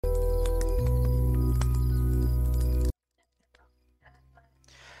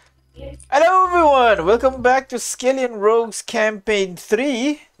Hello everyone! Welcome back to Skillion Rogues Campaign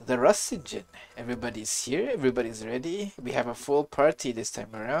 3, The Rust Engine. Everybody's here, everybody's ready. We have a full party this time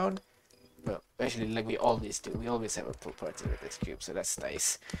around. Well, actually, like we always do. We always have a full party with this group, so that's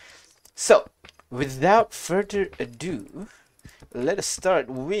nice. So, without further ado, let us start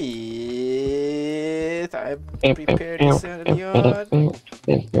with... I'm prepared this early on.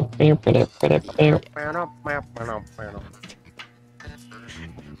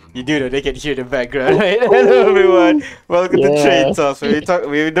 You do know they can hear the background, right? Hello everyone. Welcome to Yeah. Trains also. We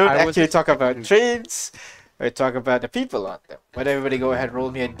don't I was actually talk about confused. trains. We talk about the people on them. But everybody go ahead,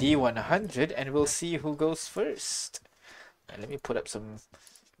 roll me a D100 and we'll see who goes first. Let me put up some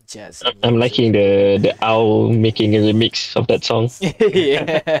jazz I'm music. liking the owl making a remix of that song.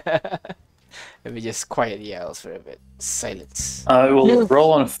 Yeah. Let me just quiet the owls for a bit. Silence. I will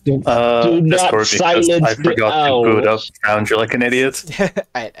roll on Do not Discord because silence I the forgot to boot up owls. Founder like an idiot.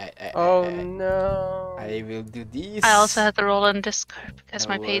 Oh no. I will do these. I also have to roll on Discord because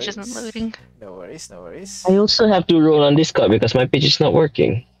No my page isn't worries. loading. No worries, no worries. I also have to roll on Discord because my page is not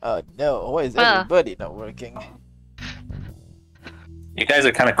working. Oh no, why is Well. everybody not working? You guys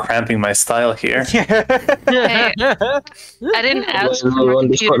are kind of cramping my style here. Hey, I didn't ask for roll my on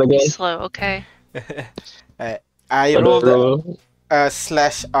computer Discord to be again? slow, okay? I Or rolled roll-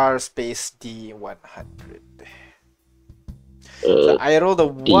 /r space D100. So uh, I rolled a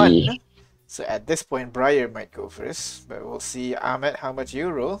 1. So at this point, Briar might go first. But we'll see, Ahmed, how much you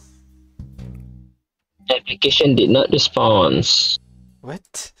roll. application did not respond.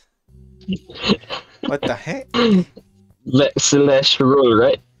 What? What the heck? Slash roll,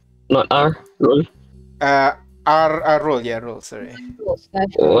 right? Not R. Roll. R roll, yeah, roll, sorry.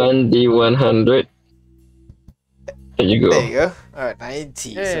 1D100. There you There go. you go. Alright,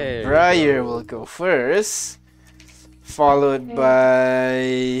 90. There So you Briar go. will go first. Followed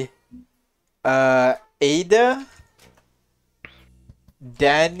by Ada,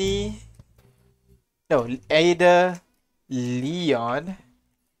 Danny, no, Ada, Leon,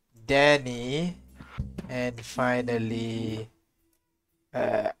 Danny, and finally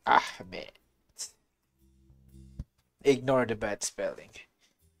Ahmed. Ignore the bad spelling.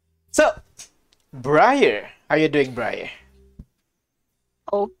 So, Briar, how you doing, Briar?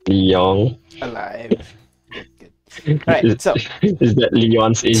 Leon. Alive. Good, good. Alright, so Is that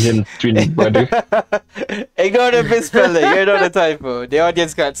Leon's Asian twin brother? ignore the misspelling. You're not a typo. The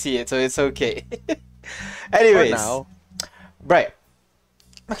audience can't see it, so it's okay. For Anyways, now. Brian,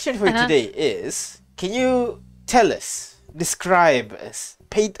 my question for you Uh-huh. today is: can you tell us, describe us,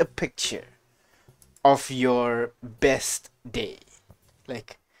 paint a picture of your best day?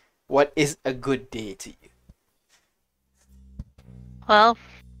 Like, what is a good day to you? Well,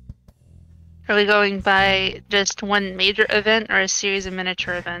 are we going by just one major event or a series of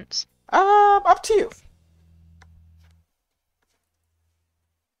miniature events? Up to you.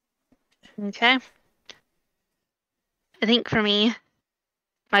 Okay. I think for me,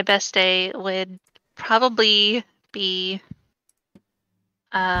 my best day would probably be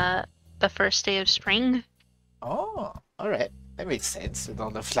the first day of spring. Oh, all right. That makes sense with all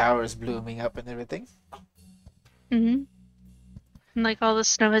the flowers blooming up and everything. Mm-hmm. And like all the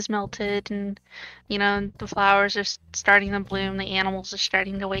snow has melted, and the flowers are starting to bloom. The animals are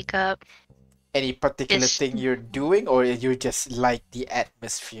starting to wake up. Any particular Yes. thing you're doing, or you just like the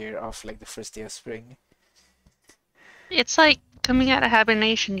atmosphere of like the first day of spring? It's like coming out of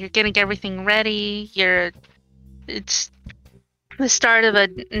hibernation. You're getting everything ready. It's the start of a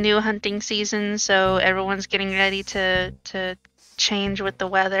new hunting season, so everyone's getting ready to change with the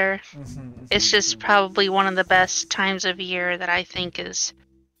weather. It's just probably one of the best times of year that I think is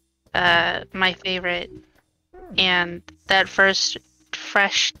my favorite. And that first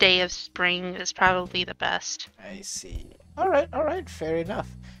fresh day of spring is probably the best. I see. All right, fair enough.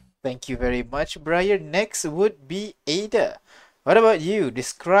 Thank you very much, Brian. Next would be Ada. What about you?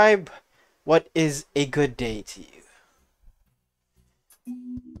 Describe what is a good day to you.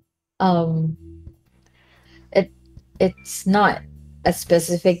 um it's not a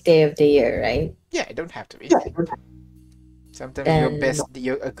specific day of the year, right? Yeah, it don't have to be. Sometimes And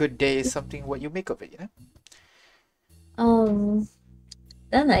a good day is something what you make of it, you know?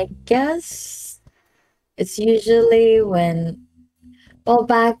 then I guess it's usually when, well,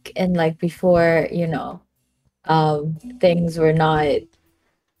 back in like before, things were not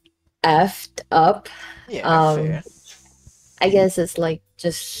effed up. Yeah, Um, fair. I guess it's like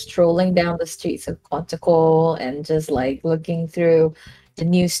just strolling down the streets of Quantico and just like looking through the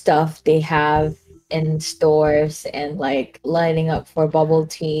new stuff they have in stores and like lining up for bubble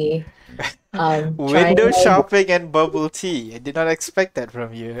tea. Window shopping and bubble tea. I did not expect that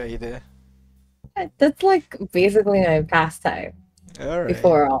from you either. That's like basically my pastime All right.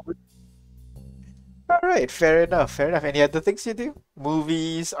 before all. All right. Fair enough. Fair enough. Any other things you do?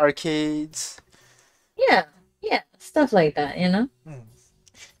 Movies, arcades. Yeah, stuff like that, you know?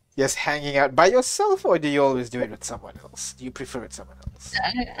 Just hanging out by yourself, or do you always do it with someone else? Do you prefer it someone else?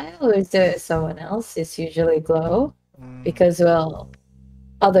 I always do it with someone else. It's usually Glow Mm, because, well,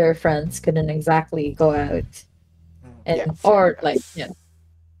 other friends couldn't exactly go out and yeah, fair or enough. like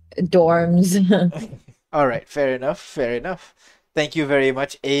dorms. All right, fair enough, fair enough. Thank you very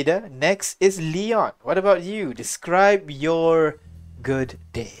much, Ada. Next is Leon. What about you? Describe your good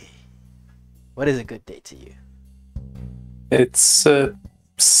day. What is a good day to you? It's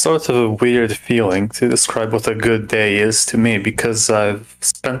sort of a weird feeling to describe what a good day is to me because I've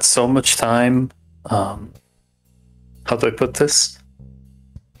spent so much time. How do I put this?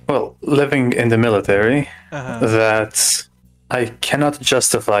 Well, living in the military, that I cannot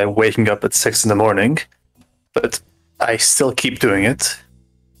justify waking up at 6 in the morning, but I still keep doing it.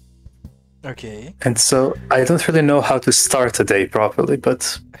 Okay. And so I don't really know how to start a day properly,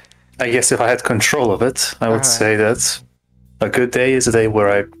 but I guess if I had control of it, I would say that a good day is a day where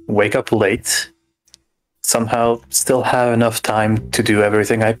I wake up late, somehow still have enough time to do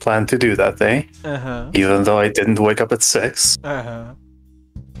everything I planned to do that day, even though I didn't wake up at 6.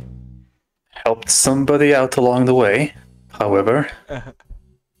 Helped somebody out along the way, however,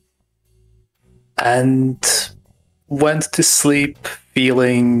 and went to sleep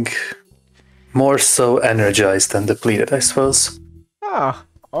feeling more so energized than depleted, I suppose. Ah,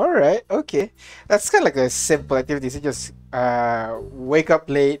 all right, okay. That's kind of like a simple activity. So just wake up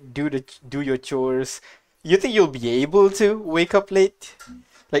late, do your chores. You think you'll be able to wake up late?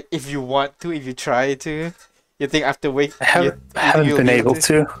 Like if you want to, if you try to, you think after I haven't been able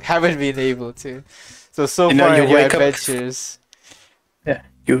to. Haven't been able to. So You know, far you in your wake up- adventures. Yeah,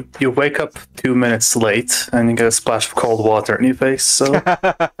 you wake up 2 minutes late and you get a splash of cold water in your face, so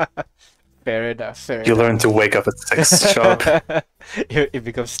Fair enough. Fair you enough. learn to wake up at 6 sharp. It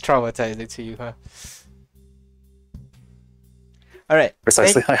becomes traumatizing to you, huh? All right.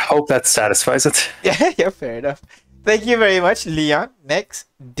 Precisely. I hope that satisfies it. Yeah, fair enough. Thank you very much, Leon. Next,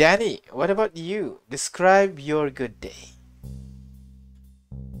 Danny. What about you? Describe your good day.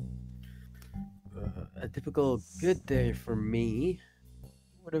 A typical good day for me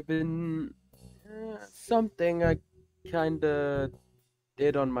would have been something I kind of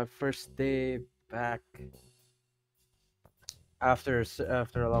did on my first day back after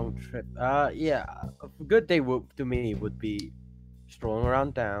a long trip. Yeah, a good day to me would be strolling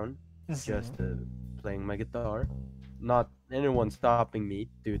around town, just playing my guitar, not anyone stopping me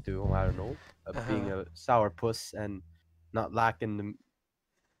due to I don't know being a sourpuss and not lacking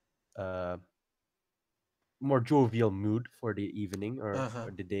the more jovial mood for the evening or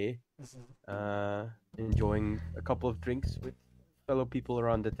the day. Enjoying a couple of drinks with fellow people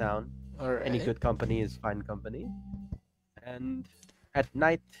around the town. All right. Any good company is fine company. And at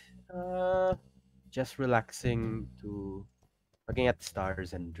night, just relaxing to looking at the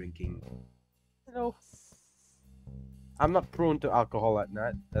stars and drinking. You know, I'm not prone to alcohol at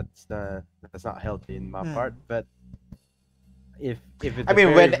night. That's not healthy in my part. But if it's I mean,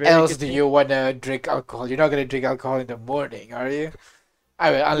 a very, when very else good do day- you wanna drink alcohol? You're not gonna drink alcohol in the morning, are you?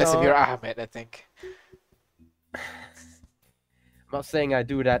 I mean, unless if No. you're Ahmed, I think. I'm not saying I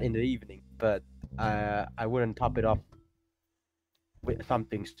do that in the evening, but I wouldn't top it off with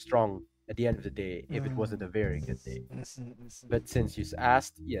something strong at the end of the day if it wasn't a very good day. But since you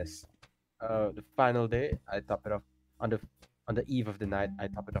asked, yes, the final day I top it off on the eve of the night. I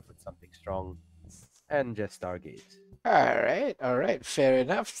top it off with something strong, and just stargaze. All right, fair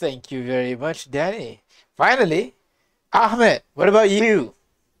enough. Thank you very much, Danny. Finally, Ahmed, what about you?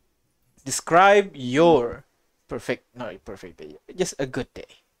 Describe your not perfect day, just a good day.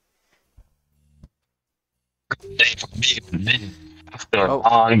 Day for me would be after Oh,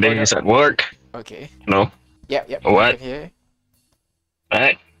 long days at work. Okay. No, Yep. What? I can hear you.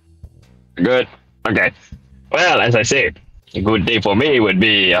 right? Good. Okay. Well, as I said, a good day for me would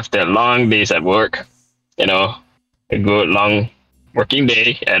be after long days at work. You know, a good long working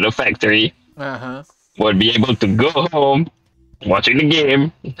day at a factory. Would be able to go home, watching the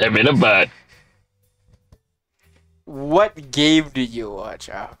game, having a bath. What game do you watch,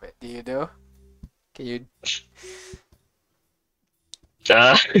 Ahmed? Do you know? Can you?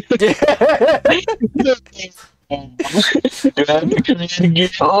 Uh, do I have to create a game?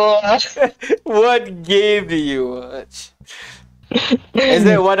 Oh, What game do you watch? Is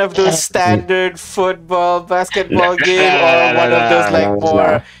it one of those standard football, basketball game, or one of those like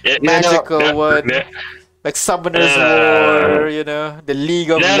more magical one, like Summoner's War? You know, the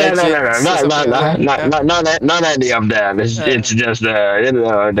League of No, Legends. Or something like that? not any of them. It's just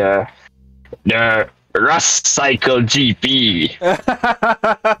the Rust Cycle GP.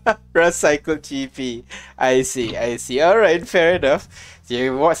 Rust Cycle GP. I see. All right, fair enough. So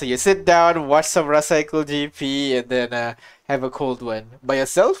you sit down, watch some Rust Cycle GP, and then have a cold one by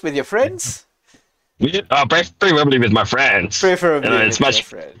yourself with your friends. Preferably with my friends. Preferably It's with much. your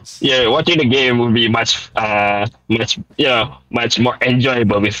friends. Yeah, watching the game would be much much more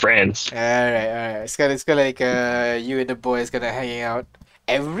enjoyable with friends. All right. It's kind of like you and the boys gonna hanging out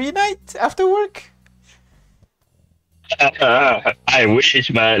every night after work. I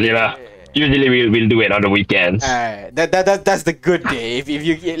wish, but usually we'll do it on the weekends. Alright, that's the good day. If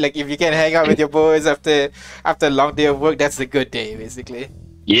you can hang out with your boys after a long day of work, that's the good day basically.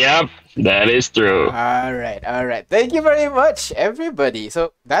 Yep, that is true. Alright. Thank you very much, everybody.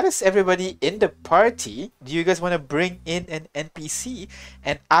 So that is everybody in the party. Do you guys want to bring in an NPC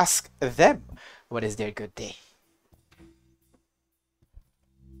and ask them what is their good day?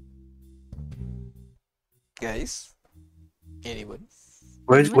 Guys? Anyone?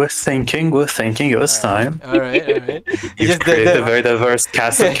 We're thinking. It was time. Alright. You've created a very diverse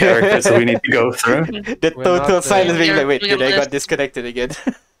cast of characters that we need to go through. The We're total not, silence being like, wait, we did I got list. disconnected again?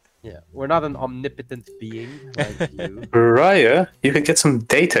 Yeah, we're not an omnipotent being like you. Raya, you could get some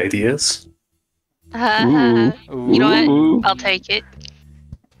date ideas. You know what? Ooh. I'll take it.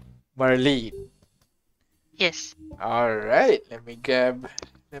 Marlene. Yes. Alright, let me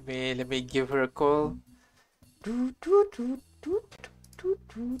give her a call.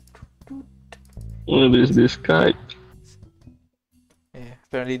 What is this guy? Yeah,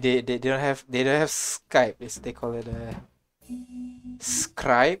 apparently they don't have Skype. They call it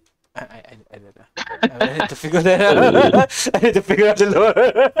Scribe. I don't know. I need to figure that out. I need to figure out the lore.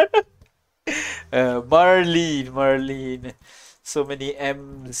 Marlene. So many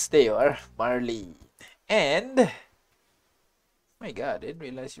M's there. Marlene. And my God, I didn't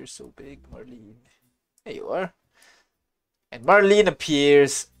realize you're so big, Marlene. There you are. And Marlene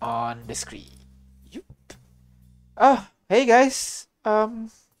appears on the screen. Yup. Oh, hey guys.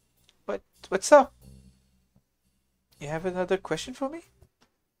 What's up? You have another question for me?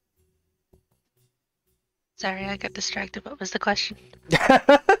 Sorry, I got distracted. What was the question? Yeah,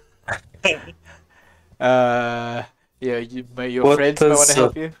 your What friends might want does to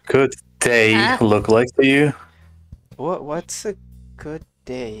help you. Good day Huh? look like to you? What's a good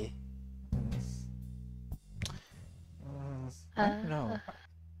day? I don't know.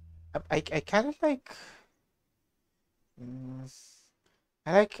 I kind of like.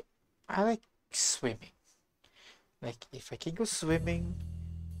 I like swimming. Like if I can go swimming,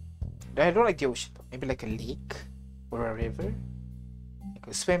 I don't like the ocean though. Maybe like a lake or a river. I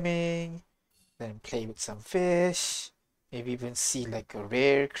go swimming, then play with some fish. Maybe even see like a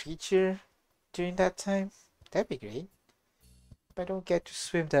rare creature during that time. That'd be great. But I don't get to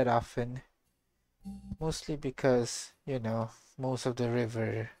swim that often. Mostly because, most of the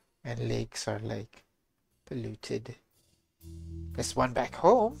river and lakes are like polluted. There's one back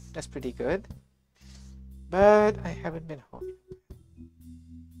home, that's pretty good. But I haven't been home.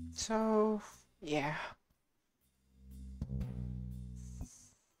 So, yeah.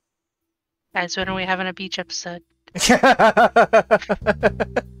 Guys, when are we having a beach episode? The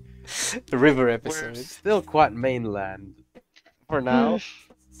river We're episode. still quite mainland for now.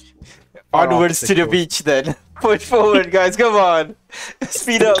 Far off Onwards the to the coast. beach then. Push forward, guys, come on.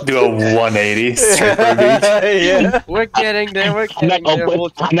 Speed up. Do a 180 straight for a beach. Yeah. We're getting there. We're getting there.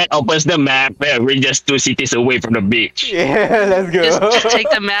 Ahmed opens the map. We're just 2 cities away from the beach. Yeah, let's go. Just take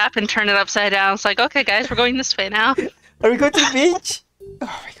the map and turn it upside down. It's like, okay, guys, we're going this way now. Are we going to the beach?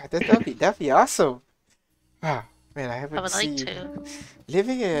 Oh my God, that'd be awesome. Ah, man, I haven't I would like seen to.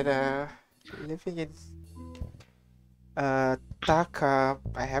 living in Taka.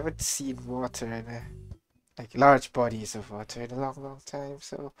 I haven't seen water in like large bodies of water in a long time.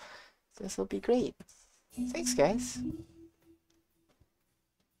 So this will be great. Thanks, guys.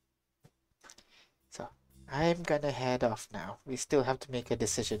 So I'm gonna head off now. We still have to make a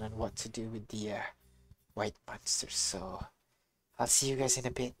decision on what to do with the white monsters. So I'll see you guys in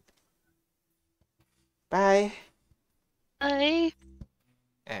a bit. Bye. Bye.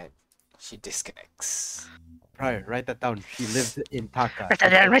 And she disconnects. Prior, write that down. She lived in Taka. Write that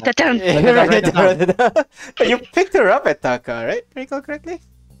down. Write that down. Write it down. You picked her up at Taka, right? Recall correctly?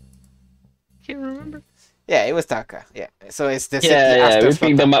 Can't remember. Yeah, it was Taka. Yeah. So it's the city Yeah, after we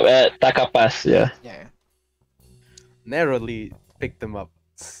picked them up at Taka Pass. Yeah. Yeah. narrowly picked them up.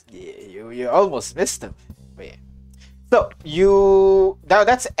 Yeah, you almost missed them. But yeah. So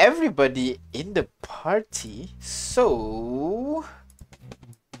that's everybody in the party. So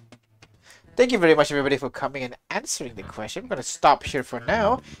thank you very much everybody for coming and answering the question. I'm gonna stop here for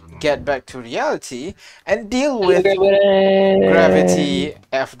now, get back to reality, and deal with gravity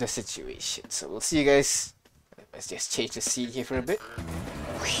of the situation. So we'll see you guys. Let's just change the scene here for a bit.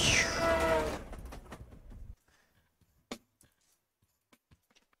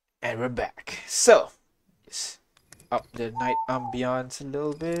 And we're back. So just up the night ambiance a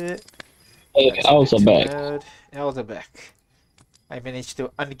little bit. Hey, That's I was a bit too back. loud. I was back. I managed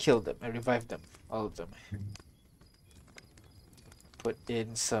to unkill them. I revived them. All of them. Put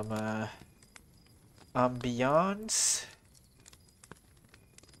in some ambiance.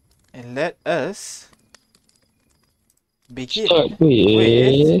 And let us begin Start with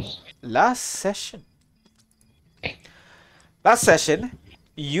with last session. Last session,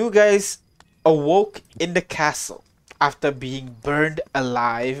 you guys awoke in the castle after being burned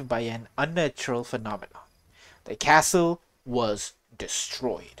alive by an unnatural phenomenon. The castle was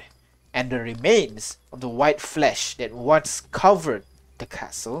destroyed, and the remains of the white flesh that once covered the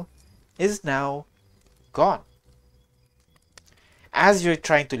castle is now gone. As you're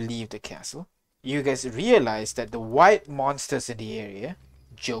trying to leave the castle, you guys realize that the white monsters in the area,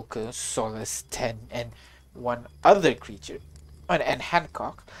 Joker, Solace, Ten, and one other creature, and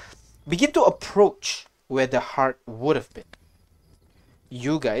Hancock, begin to approach where the heart would have been.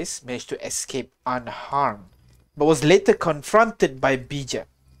 You guys managed to escape unharmed, but was later confronted by Bija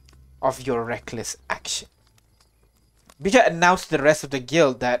of your reckless action. Bija announced to the rest of the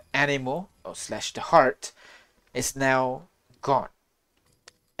guild that Animo, or slash the heart, is now gone,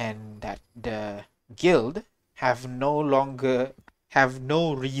 and that the guild have no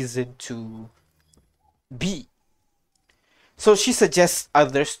reason to be. So she suggests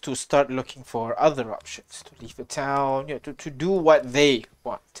others to start looking for other options, to leave the town, to do what they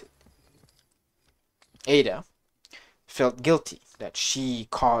wanted. Ada felt guilty that she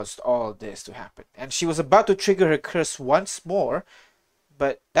caused all this to happen, and she was about to trigger her curse once more,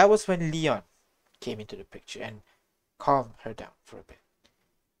 but that was when Leon came into the picture and calmed her down for a bit.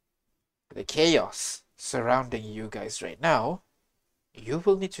 The chaos surrounding you guys right now, you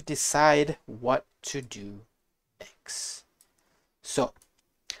will need to decide what to do next. So,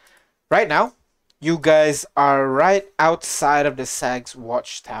 right now, you guys are right outside of the SAG's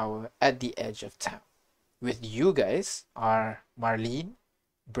watchtower at the edge of town. With you guys are Marlene,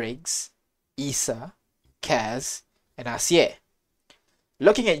 Briggs, Isa, Kaz, and Asier.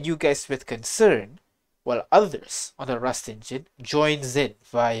 Looking at you guys with concern, while others on the Rust Engine joins in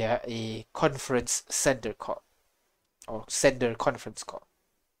via a conference sender call, or sender conference call.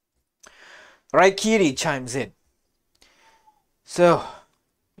 Raikiri chimes in. So,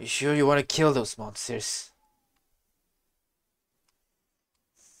 you sure you want to kill those monsters?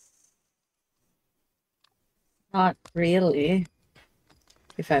 Not really,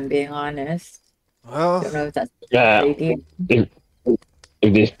 if I'm being honest. I don't Well, know if that's a yeah. good idea.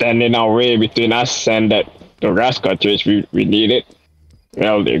 If they stand in our way between us and that the grass cutters we need it,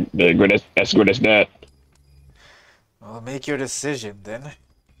 well, they're good as good as that. make your decision then.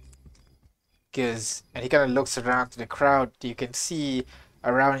 And he kind of looks around to the crowd. You can see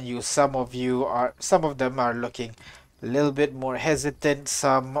around you, some of them are looking a little bit more hesitant.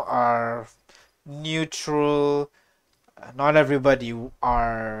 Some are neutral. Not everybody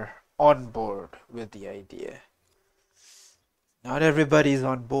are on board with the idea. Not everybody's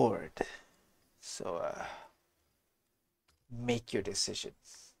on board. So, make your decision.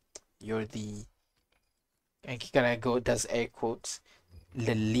 You're the, and he kind of does air quotes,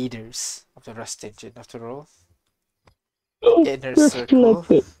 the leaders of the Rust Engine, after all. Inner circle.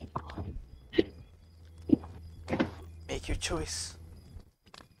 Make your choice.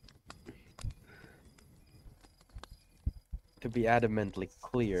 To be adamantly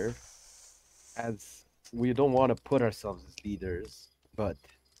clear, as we don't want to put ourselves as leaders, but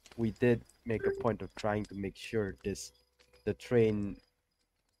we did make a point of trying to make sure the train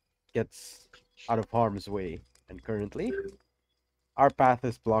gets out of harm's way, and currently our path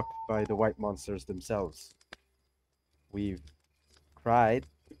is blocked by the white monsters themselves. We've tried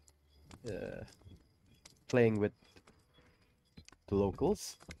playing with the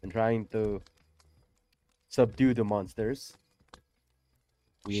locals and trying to subdue the monsters.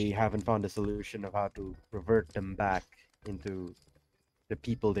 We haven't found a solution of how to revert them back into the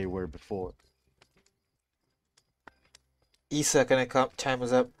people they were before. Isa gonna chime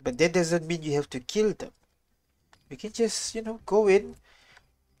us up, but that doesn't mean you have to kill them. We can just, go in,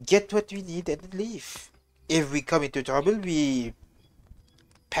 get what we need, and then leave. if we come into trouble, we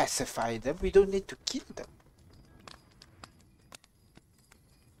pacify them. We don't need to kill them.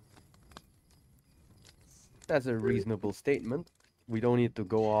 That's a reasonable statement. We don't need to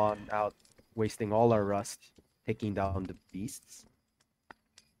go on out wasting all our rust taking down the beasts.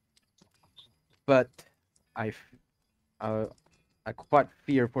 But I, f- I quite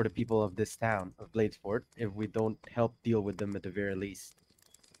fear for the people of this town of Bladesport if we don't help deal with them at the very least.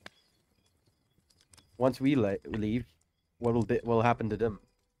 Once we leave, what will happen to them?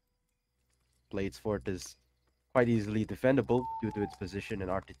 Bladesport is quite easily defendable due to its position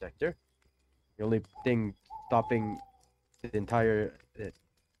and architecture. The only thing stopping the entire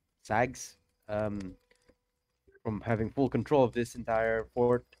SAGs from having full control of this entire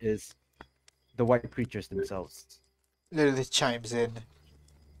fort is the white creatures themselves. Literally chimes in.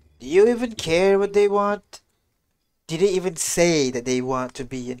 Do you even care what they want? Did they even say that they want to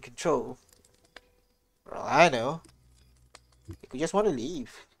be in control? Well, I know. They just want to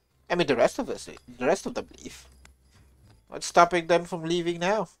leave. I mean, the rest of them leave. What's stopping them from leaving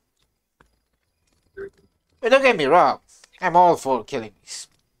now? But don't get me wrong. I'm all for killing these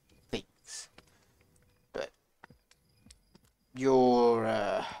things. But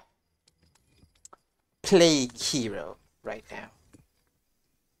you're playing hero right now.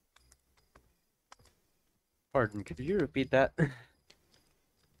 Pardon, could you repeat that?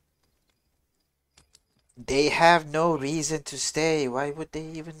 They have no reason to stay. Why would they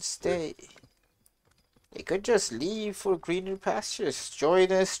even stay? They could just leave for greener pastures,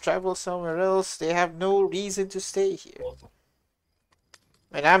 join us, travel somewhere else. They have no reason to stay here.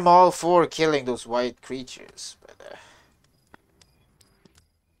 And I'm all for killing those white creatures, but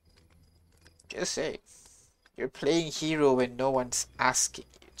just say, you're playing hero when no one's asking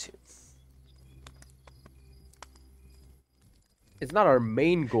you to. It's not our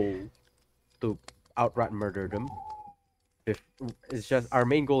main goal to outright murder them. It's just our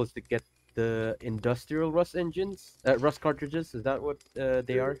main goal is to get the industrial rust engines, rust cartridges. Is that what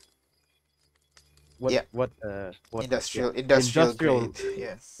they are? What, Yeah. What? Industrial grade.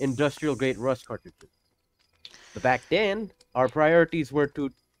 Yeah. Industrial grade rust cartridges. But back then, our priorities were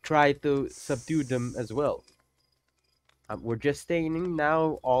to try to subdue them as well. We're just saying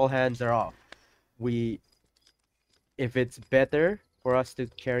now, all hands are off. If it's better for us to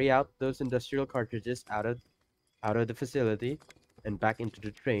carry out those industrial cartridges out of the facility and back into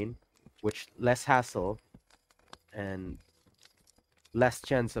the train, which less hassle and less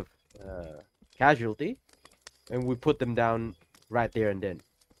chance of casualty, and we put them down right there and then.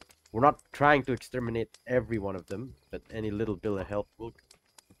 We're not trying to exterminate every one of them, but any little bit of help will.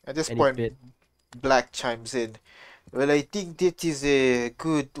 At this Any point, bit. Black chimes in. Well, I think that is a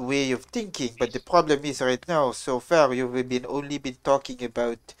good way of thinking, but the problem is right now, so far, you've only been talking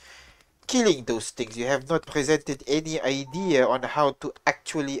about killing those things. You have not presented any idea on how to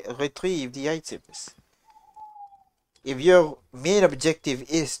actually retrieve the items. If your main objective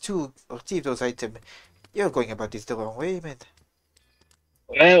is to retrieve those items, you're going about this the wrong way, man.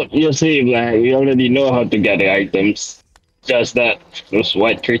 Well, you see, Black, we already know how to get the items. Just that those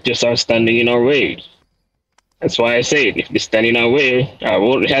white creatures are standing in our way. That's why I say, if they stand in our way, I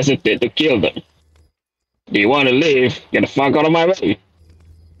won't hesitate to kill them. Do you want to leave? Get the fuck out of my way.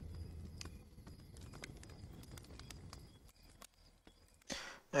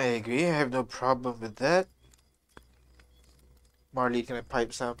 I agree, I have no problem with that. Marley, can I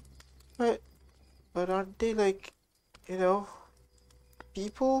pipe some? But aren't they like,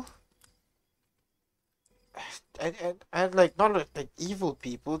 people? And like, not like evil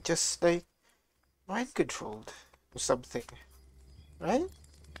people, just like mind controlled or something, right?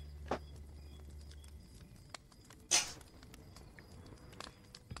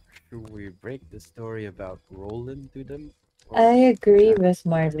 Should we break the story about Roland to them? I agree with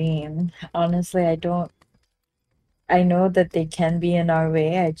Marlene. Honestly, I know that they can be in our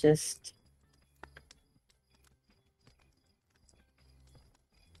way. I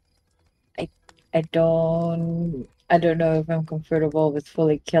don't know if I'm comfortable with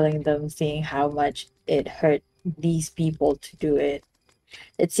fully killing them, seeing how much it hurt these people to do it.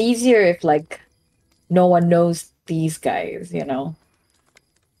 It's easier if like no one knows these guys, you know.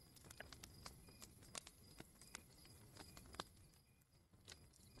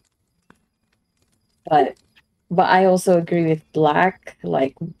 But I also agree with Black.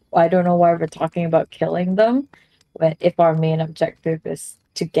 Like, I don't know why we're talking about killing them, but if our main objective is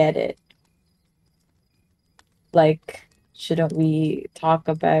to get it, like, shouldn't we talk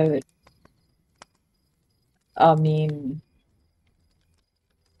about? I mean,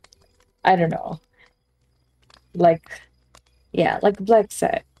 I don't know. Like, yeah, like Black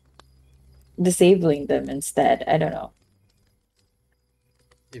said, disabling them instead. I don't know.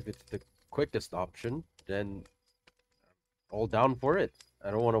 If it's the quickest option, then all down for it.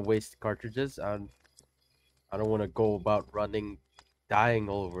 I don't want to waste cartridges, and I don't want to go about running, dying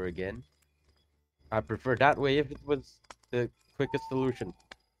all over again. I prefer that way if it was the quickest solution.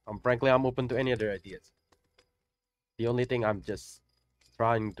 Frankly, I'm open to any other ideas. The only thing I'm just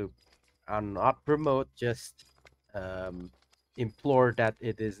trying to, not promote, just implore that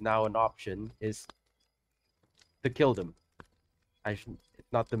it is now an option, is to kill them. It's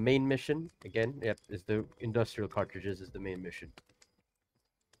not the main mission. Again, it's the industrial cartridges is the main mission.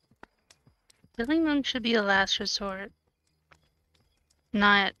 Killing them should be a last resort,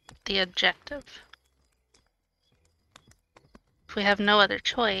 not the objective. If we have no other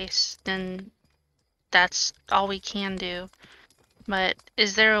choice, then that's all we can do. But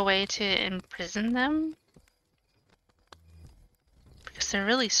is there a way to imprison them? Because they're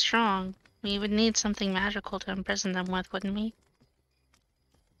really strong. We would need something magical to imprison them with, wouldn't we?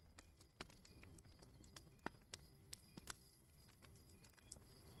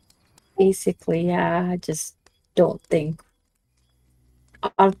 Basically, yeah, I just don't think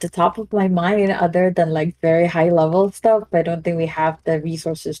off the top of my mind, other than like very high level stuff, I don't think we have the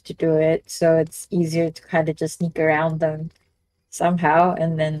resources to do it. So it's easier to kind of just sneak around them somehow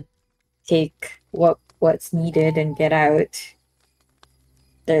and then take what's needed and get out.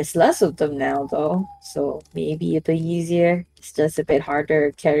 There's less of them now though, so maybe it'll be easier. It's just a bit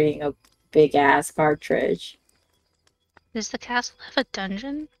harder carrying a big ass cartridge. Does the castle have a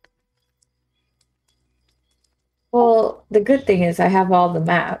dungeon? Well, the good thing is I have all the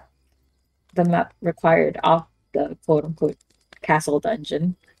map required off the quote unquote castle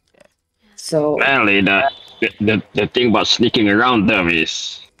dungeon. So Apparently, the thing about sneaking around them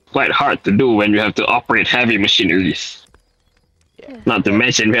is quite hard to do when you have to operate heavy machineries. Yeah. Not to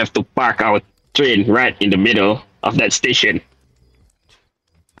mention we have to park our train right in the middle of that station.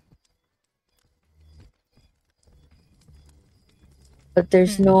 but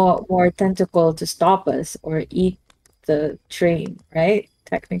there's no more tentacle to stop us or eat the train, right?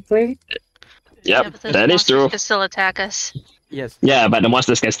 Technically. Yeah, Yep, but those that is monsters true. could still attack us. Yes. Yeah, but the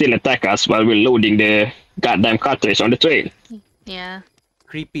monsters can still attack us while we're loading the goddamn cartridge on the train. Yeah.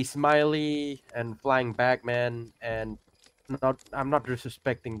 Creepy Smiley and Flying Bagman, and I'm not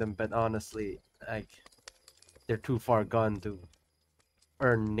disrespecting them, but honestly, like, they're too far gone to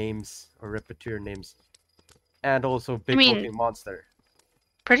earn names or repertoire names. And also big mean- hulking monster.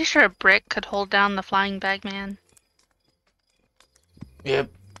 Pretty sure a brick could hold down the flying bagman. Yep.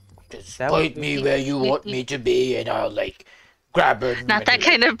 Just That would point be- me where you want me to be, and I'll like grab it. Not that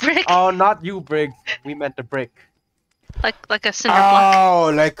kind of brick. Oh, not you, Briggs. We meant the brick. Like a cinder block. Oh,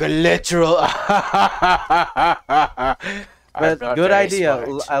 like a literal. But good idea.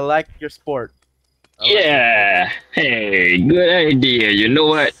 I like your sport. I like Yeah. Hey, good idea. You know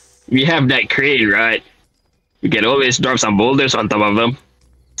what? We have that crane, right? We can always drop some boulders on top of them.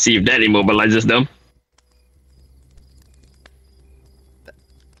 See if that immobilizes them.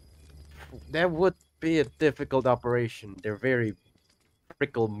 That would be a difficult operation. They're very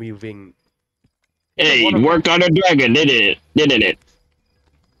prickle moving. Hey, One it of- worked on a dragon, didn't it?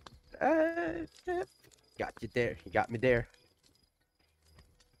 Got you there. You got me there.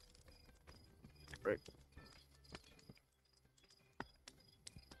 Brick.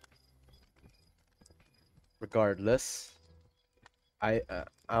 Regardless,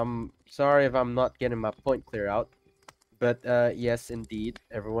 I'm sorry if I'm not getting my point clear out, but yes, indeed,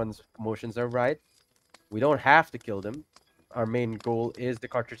 everyone's emotions are right. We don't have to kill them. Our main goal is the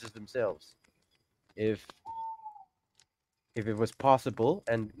cartridges themselves. If it was possible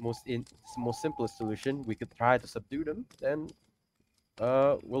and most simplest solution, we could try to subdue them, then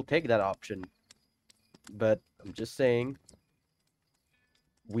we'll take that option. But I'm just saying,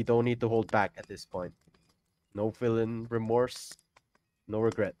 we don't need to hold back at this point. No feeling remorse, no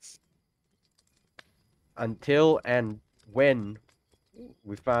regrets. Until and when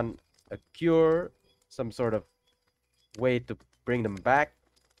we find a cure, some sort of way to bring them back,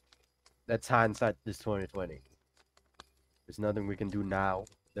 that's hindsight this 2020. There's nothing we can do now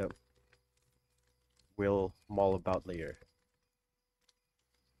that we'll mull about later.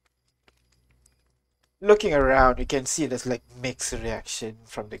 Looking around, you can see there's like mixed reaction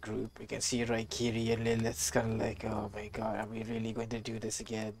from the group. You can see Raikiri and Lilith's kind of like, oh my god, are we really going to do this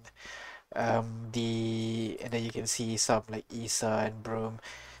again? And then you can see some like Isa and Broom.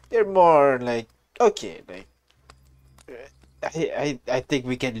 They're more like, okay, like I think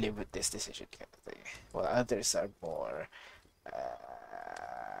we can live with this decision kind of thing. While others are more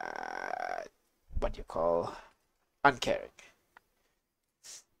what do you call uncaring.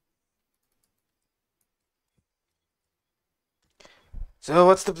 So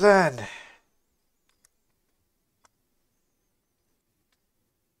what's the plan?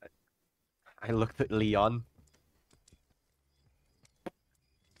 I looked at Leon.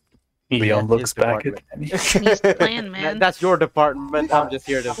 Leon That's looks his back at department. me. He's the plan, man. That's your department. I'm just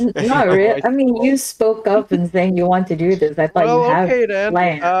here to. Not really. I mean, you spoke up and saying you want to do this. I thought you Well, have okay then.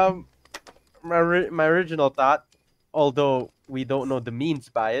 plan. My original thought, although we don't know the means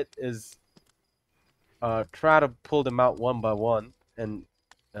by it, is try to pull them out one by one and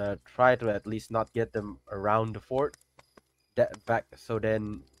try to at least not get them around the fort. That back so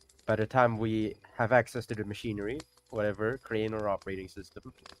then by the time we have access to the machinery, whatever crane or operating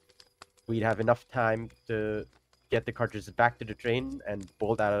system, we'd have enough time to get the cartridges back to the train and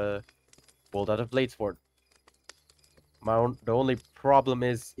bolt out of Bladesford. The only problem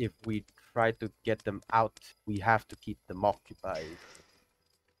is if we try to get them out, we have to keep them occupied.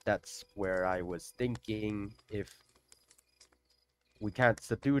 That's where I was thinking if we can't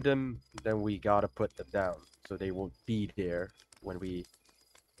subdue them, then we gotta put them down so they won't be there when we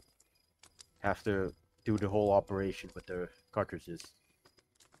have to do the whole operation with the cartridges.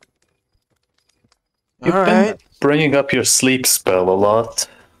 You've Alright. been bringing up your sleep spell a lot.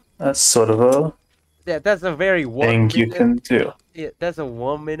 That's sort of a Yeah, that's a very thing you can do. Yeah, that's a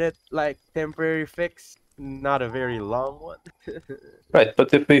 1 minute like temporary fix, not a very long one. Right,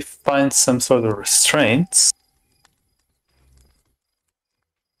 but if we find some sort of restraints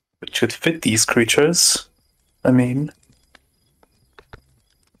which should fit these creatures, I mean,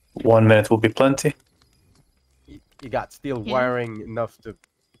 1 minute will be plenty. You got steel Yeah. wiring enough to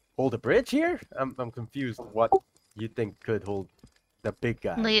hold a bridge here? I'm confused what you think could hold the big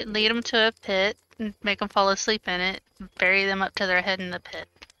guy. Lead them to a pit, and make them fall asleep in it, bury them up to their head in the pit.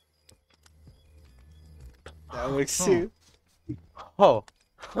 That works too. Oh,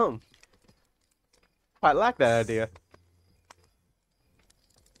 I like that idea.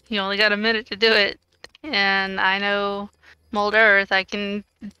 You only got a minute to do it, and I know mold earth. I can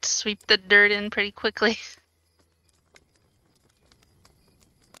sweep the dirt in pretty quickly.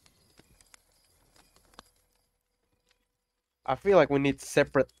 I feel like we need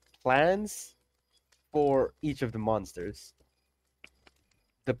separate plans for each of the monsters.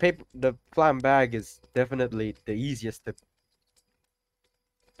 The flam bag is definitely the easiest to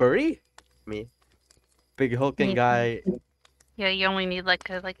bury. I mean, big hulking Mhm. guy. Yeah, you only need like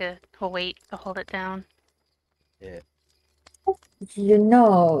a weight to hold it down. You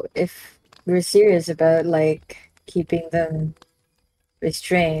know, if we're serious about like keeping them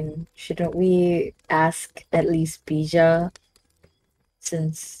restrained, shouldn't we ask at least Bija,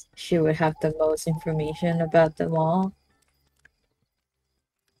 since she would have the most information about them all?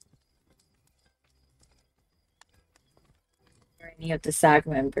 Or any of the SAG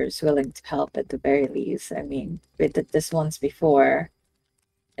members willing to help at the very least. I mean, we did this once before,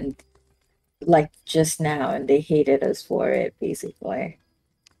 and like just now, and they hated us for it, basically.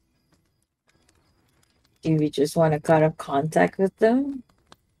 Do we just want to cut off contact with them?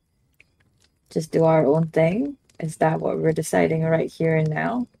 Just do our own thing? Is that what we're deciding right here and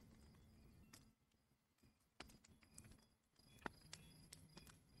now?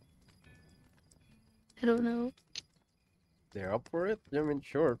 I don't know. They're up for it? I mean,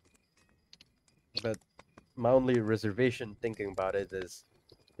 sure. But my only reservation thinking about it is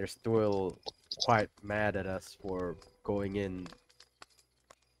they're still quite mad at us for going in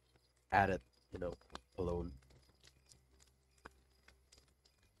at it, alone.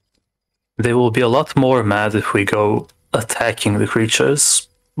 They will be a lot more mad if we go attacking the creatures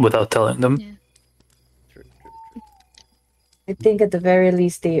without telling them. Yeah. True. I think at the very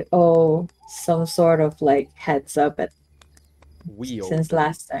least they owe some sort of like heads up We since own them.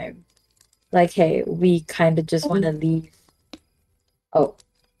 last time. Like, hey, we kind of just want to leave. Oh,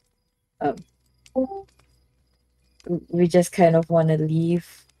 we just kind of want to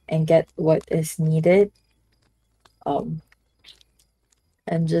leave and get what is needed.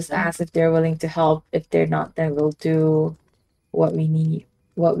 And just ask if they're willing to help. If they're not, then we'll do what we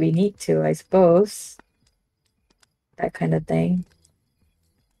need to, I suppose. That kind of thing.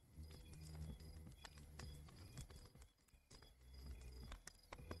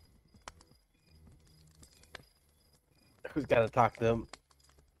 Who's got to talk to them?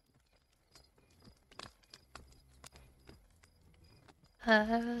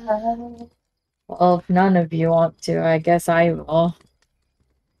 Well, if none of you want to, I guess I will.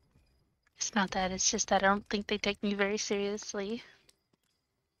 It's not that. It's just that I don't think they take me very seriously.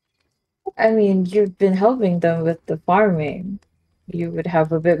 I mean, you've been helping them with the farming. You would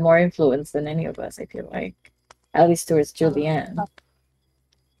have a bit more influence than any of us, I feel like. At least towards Julianne.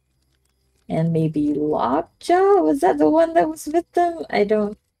 and maybe Lockjaw. Was that the one that was with them? I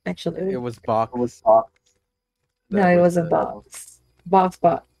don't actually. It was Box. No, That it was wasn't the Box.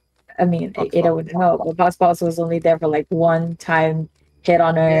 I mean, Box Ada Box. would know, but Box was only there for like one time, hit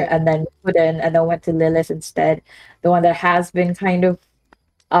on her, Yeah. and then couldn't, and then went to Lilith instead. The one that has been kind of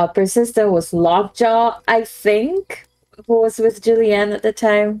persistent was Lockjaw, I think, who was with Julianne at the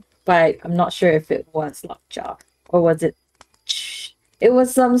time, but I'm not sure if it was Lockjaw or was it. It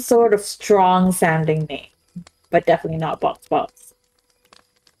was some sort of strong sounding name, but definitely not Box.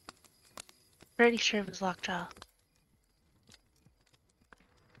 Pretty sure it was Lockjaw.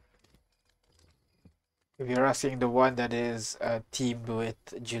 If you're asking the one that is teamed with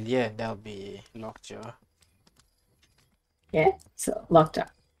Julian, that'll be Lockjaw. Yeah, so Lockjaw.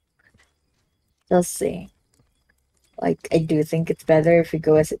 Let's see. Like, I do think it's better if we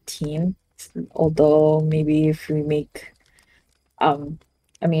go as a team. Although maybe if we make,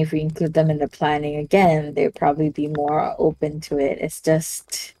 if we include them in the planning again, they'd probably be more open to it. It's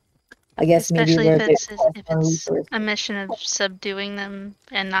just, I guess maybe Especially we're if a bit it's close if on it's resources. a mission of subduing them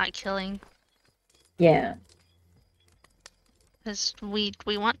and not killing. Yeah, Because we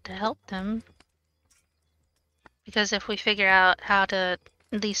want to help them. Because if we figure out how to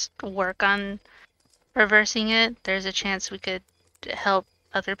at least work on reversing it, there's a chance we could help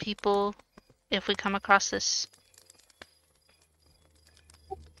other people if we come across this.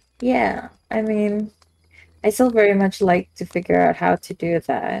 yeah. I mean, I still very much like to figure out how to do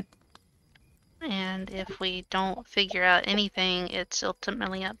that. And if we don't figure out anything, it's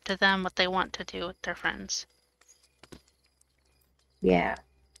ultimately up to them what they want to do with their friends. Yeah.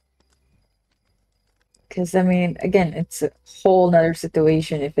 Because, I mean, again, it's a whole nother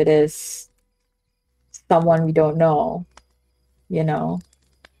situation if it is someone we don't know, you know?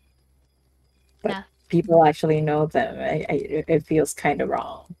 But Yeah. people actually know them. It feels kind of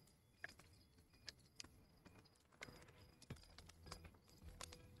wrong.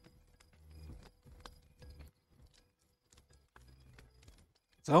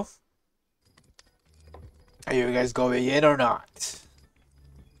 So, are you guys going in or not?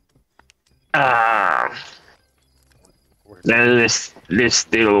 There's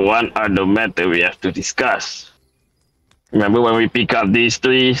still one other matter we have to discuss. Remember when we pick up these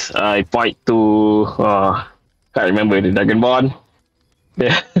trees, I point to can't remember the Dragonborn.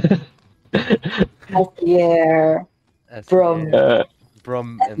 Yeah. Yeah. From-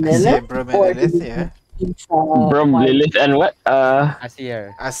 Brum and Lilith? Yeah, Brum and Or Lilith, do you yeah. think it's, Brum, one- Lilith, and what?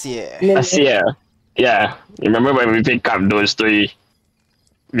 Asier. Asia. Lilith? Asia. Yeah. Remember when we pick up those three?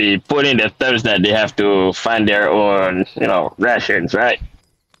 We put in the terms that they have to find their own, rations, right?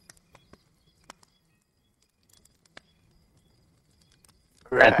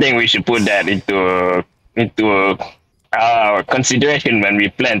 I think we should put that into our consideration when we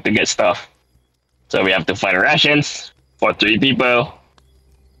plan to get stuff. So we have to find rations for 3 people,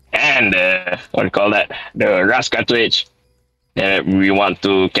 and what do you call that? The rust cartridge. And we want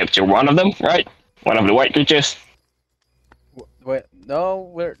to capture one of them, right? One of the white creatures. Wait,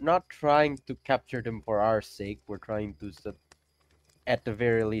 no, we're not trying to capture them for our sake. We're trying to, at the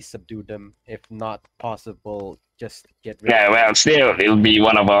very least, subdue them. If not possible, just get rid Yeah, of them. well, still, it'll be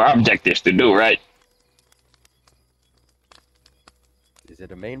one of our objectives to do, right? Is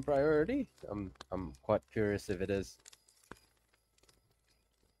it a main priority? I'm quite curious if it is.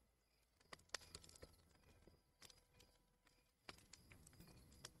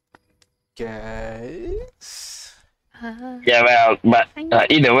 Guys. Yeah, well, but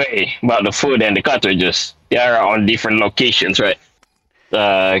either way, about the food and the cartridges, they are on different locations, right?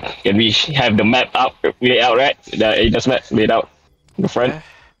 Can we have the map out, laid out, right? The Ada's map laid out in the front. Yeah.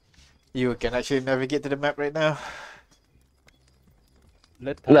 You can actually navigate to the map right now.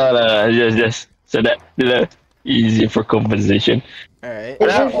 No, just so that easier for conversation. Alright.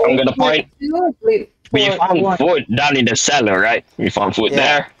 Well, I'm gonna point. We For found one. food down in the cellar, right? We found food Yeah,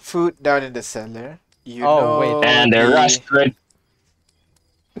 there, food down in the cellar. You Oh, know wait. and the rust. the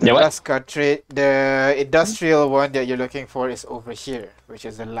Yeah, what? rust cartridge, the industrial one that you're looking for is over here, which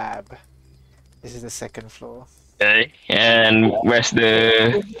is the lab. This is the second floor. Okay, and where's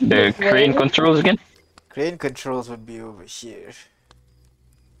the crane controls again? Crane controls would be over here.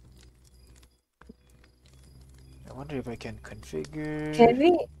 I wonder if I can configure.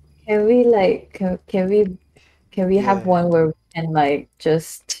 Can we like can we have Yeah. one where we can like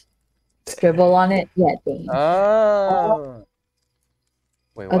just scribble on it? Yeah, Dane. Oh.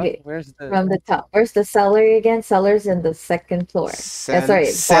 Wait, what? Okay, Where's the? From the top. Where's the cellar again? Cellar's in the second floor. Cellar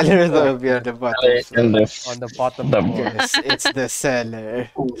sorry, bottom that floor. will be on the bottom And floor. On the bottom the- floor. Yes, it's the cellar.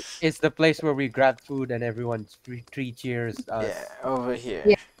 It's the place where we grab food and everyone three cheers us. Yeah, over here.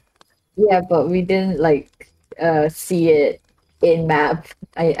 Yeah. Yeah, but we didn't like see it in map.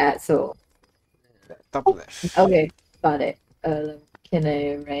 So Top left. okay, got it. Can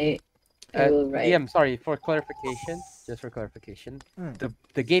I write? I will write. DM, sorry for clarification. Just for clarification, Hmm.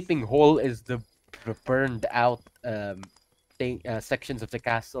 the gaping hole is the burned out sections of the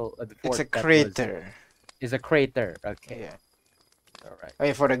castle. The It's fort a that was- crater. is a crater. Okay, Yeah. all right.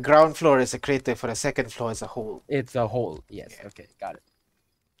 Okay, for the ground floor is a crater. For the second floor is a hole. It's a hole. Yes. Yeah. Okay, got it.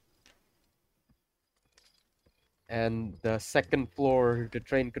 And the second floor, the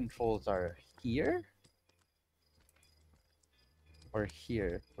train controls are here? Or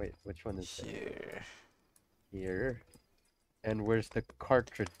here? Wait, which one is it? Here. Here. And where's the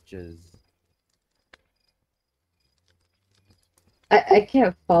cartridges? I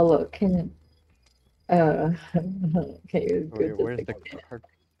can't follow. Can can you go to Where's the- the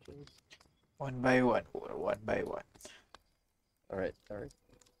cartridges? One by one. Or one by one. Alright, sorry.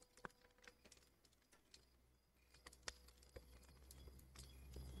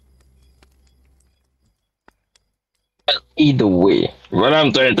 Either way, what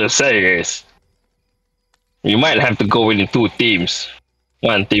I'm trying to say is, you might have to go in two teams.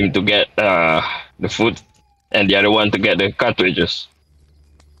 One team to get the food, and the other one to get the cartridges.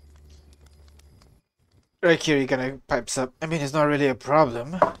 Right here, you gonna pipes up. I mean, it's not really a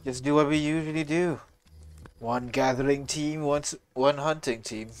problem. Just do what we usually do. One gathering team, one hunting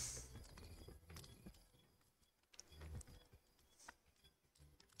team.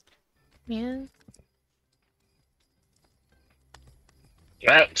 Yeah.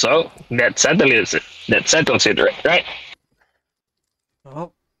 Well, so that settles it. That settles it, right?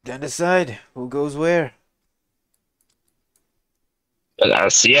 Well, then decide who goes where.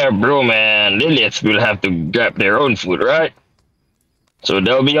 Sierra, Broom, and Lilith will have to grab their own food, right? So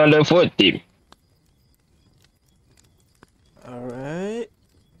they'll be on the food team. Alright.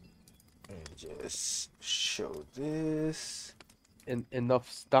 Let me just show this. Enough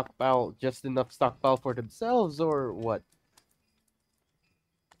stockpile, just enough stockpile for themselves, or what?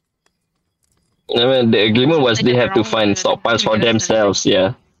 I mean, the agreement was They they get have their to own find food, stockpiles for maybe that's gonna themselves.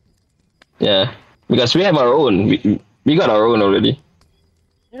 Yeah, yeah. Because we have our own. We got our own already.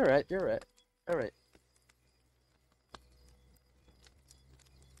 You're right, you're right. Alright.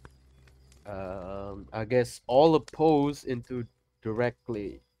 I guess all oppose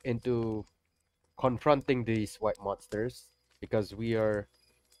directly into confronting these white monsters, because if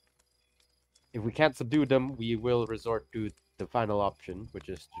we can't subdue them, we will resort to the final option, which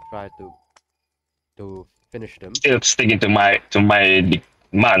is to try to finish them. Still sticking to my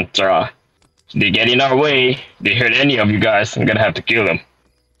mantra. If they get in our way, they hurt any of you guys, I'm gonna have to kill them.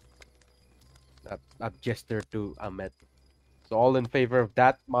 I've gestured to Ahmed. So all in favor of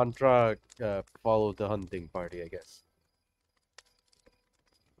that mantra, follow the hunting party, I guess.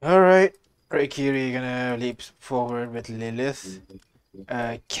 Alright. Raikiri gonna leap forward with Lilith.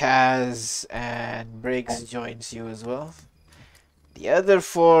 Kaz and Briggs joins you as well. The other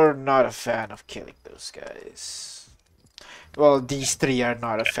four, not a fan of killing those guys. Well, these three are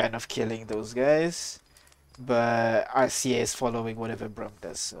not a fan of killing those guys. But RCA is following whatever Brum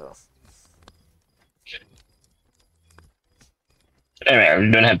does, so. Anyway,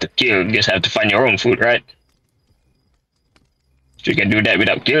 you don't have to kill, you just have to find your own food, right? So you can do that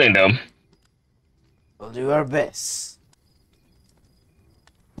without killing them. We'll do our best.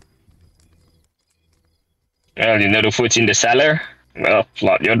 Well, you know the food's in the cellar. Well,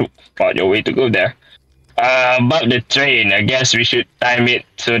 plot your way to go there. About the train, I guess we should time it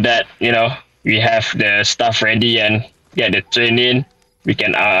so that we have the stuff ready and get the train in. We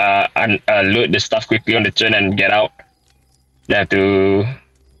can unload the stuff quickly on the train and get out.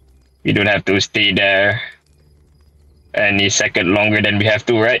 We don't have to stay there any second longer than we have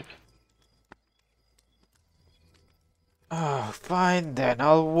to, right? Oh, fine then.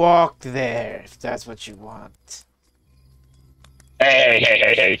 I'll walk there if that's what you want.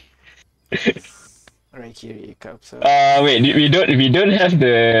 Hey. Raikiri comes up. Wait, we don't have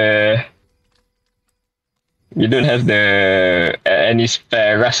the any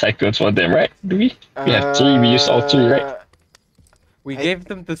spare rush cycles for them, right? Do we? We have three. We use all three, right? We I- gave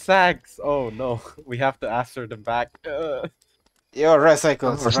them the sacks. Oh no, we have to answer them back. Your recycle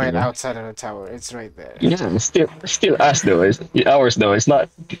Of is course right not. outside of the tower. It's right there. Yeah, it's still us though. It's ours though. It's not.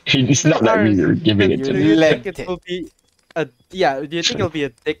 It's not that we're giving it Do to you them. think it will be do you think it'll be a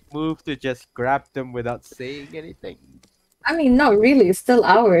dick move to just grab them without saying anything? I mean, not really. It's still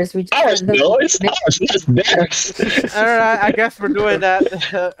ours. We just Ours let them- though. It's ours. It's theirs. Alright, I guess we're doing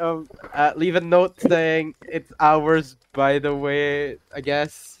that. Leave a note saying it's ours, by the way, I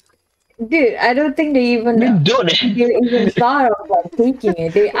guess. Dude, I don't think they even You don't. thought of like taking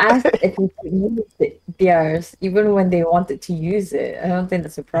it. They asked if we could use theirs, even when they wanted to use it. I don't think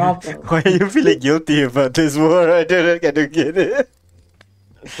that's a problem. Why are you feeling guilty about this war? I don't get it.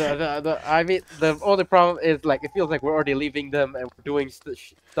 I mean, the only problem is like it feels like we're already leaving them and we're doing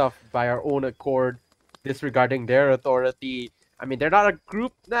stuff by our own accord, disregarding their authority. I mean, they're not a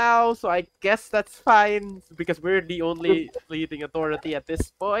group now, so I guess that's fine because we're the only leading authority at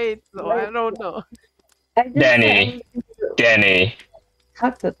this point. So I don't know. I just Danny. Danny.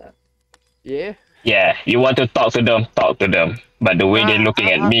 talk to them. Yeah. Yeah, you want to talk to them, talk to them. But the way they're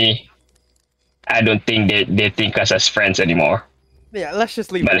looking at me, I don't think they think us as friends anymore. Yeah, let's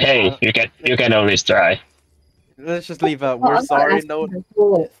just leave. But hey, you can always try. Let's just leave a Well, we're I'm not sorry asking note. to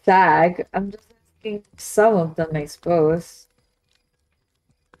pull it SAG. I'm just asking some of them, I suppose.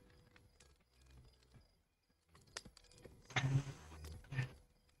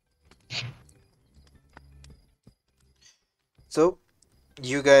 So,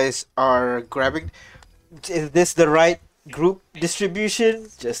 you guys are grabbing. Is this the right group distribution?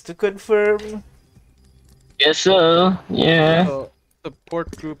 Just to confirm. Yes, sir. Yeah. So the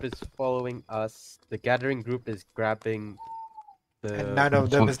port group is following us. The gathering group is grabbing the. And none of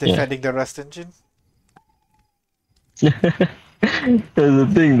them is Yeah. defending the Rust engine. That's the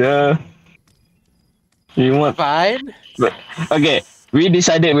thing, though. You want? Fine. Okay, we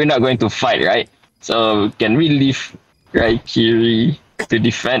decided we're not going to fight, right? So can we leave Raikiri to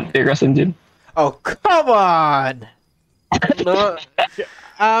defend the Rust engine? Oh, come on! No,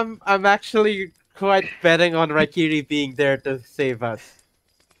 I'm actually quite betting on Raikiri being there to save us.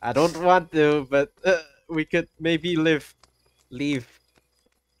 I don't want to, but we could maybe leave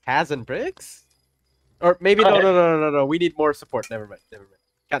Kaz and Briggs? Or maybe no. We need more support. Never mind.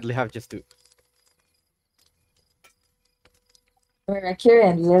 Can't have just two. I mean, Akira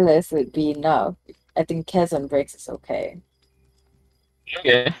and Lilith would be enough. I think Kez and Briggs is okay.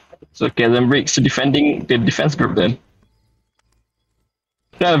 Okay, so Kaz Briggs defending the defense group then.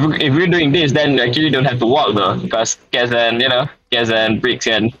 No, if we're doing this, then actually don't have to walk though, because Kaz and Briggs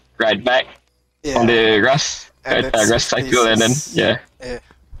can ride back on the Rust, And then Rust cycle, and then pieces. yeah.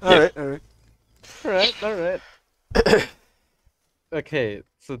 Alright. Alright. Okay,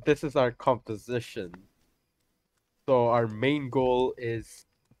 so this is our composition. So our main goal is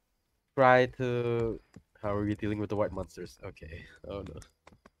try to. How are we dealing with the white monsters? Okay. Oh no.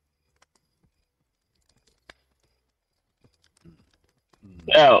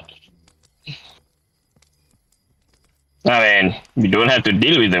 Well, I mean, we don't have to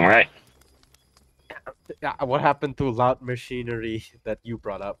deal with them, right? Yeah, what happened to loud machinery that you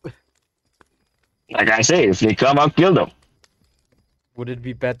brought up? Like I say, if they come, I'll kill them. Would it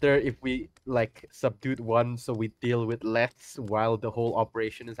be better if we like subdued one so we deal with less while the whole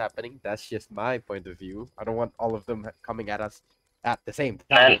operation is happening? That's just my point of view. I don't want all of them coming at us at the same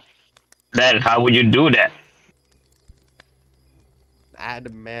time. Then how would you do that? I'd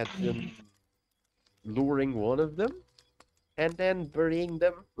imagine luring one of them and then burying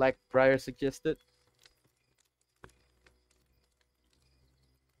them like Briar suggested.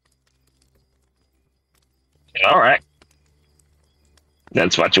 All right,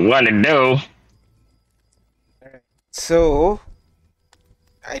 that's what you want to do. So,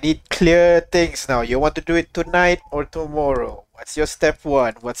 I need clear things now. You want to do it tonight or tomorrow? What's your step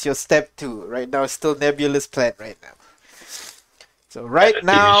one? What's your step two? Right now, it's still nebulous plan right now. So right I don't think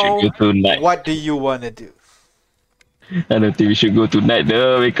we now, should go tonight. what do you want to do? I don't think we should go tonight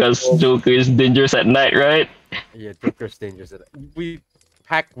though, because Joker is dangerous at night, right? Yeah, Joker's dangerous. We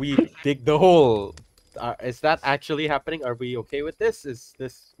dig the hole. Is that actually happening? Are we okay with this? Is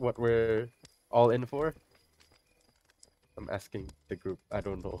this what we're all in for? I'm asking the group. I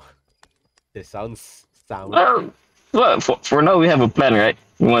don't know. This sounds Well, for now we have a plan, right?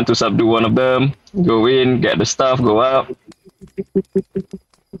 We want to subdue one of them, go in, get the stuff, go out.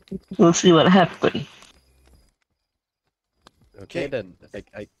 We'll see what happens. okay Okay. then.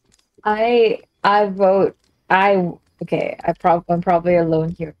 I vote. I'm probably alone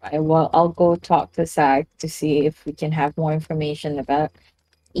here. But I'll go talk to SAG to see if we can have more information about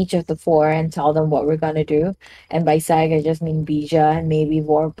each of the four and tell them what we're gonna do. And by SAG, I just mean Bija and maybe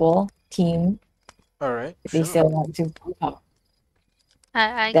Vorpal team All right. if they still want to talk.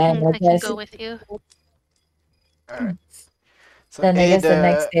 I Then can I I can guess- go with you. All right. So Then I guess the Ada-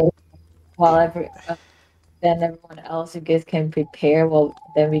 next day, then everyone else, you guys can prepare. Well,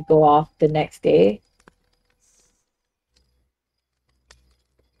 then we go off the next day.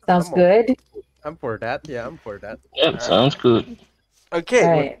 Sounds I'm good. I'm for that. Yeah, I'm for that. Yep, sounds good. Okay.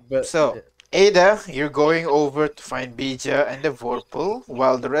 Alright. But So, Ada, you're going over to find Bija and the Vorpal,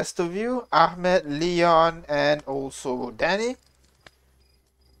 while the rest of you, Ahmed, Leon, and also Danny,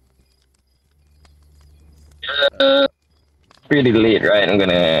 Pretty late, right? I'm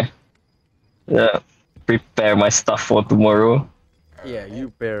gonna prepare my stuff for tomorrow. Yeah, you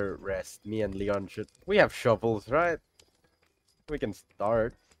bear rest. Me and Leon should. We have shovels, right? We can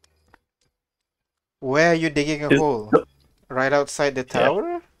start. where are you digging a Is- hole? Right outside the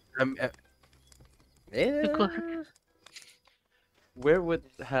tower? Yeah. Where would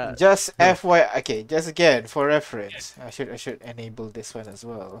Just FY, okay, just again for reference. I should enable this one as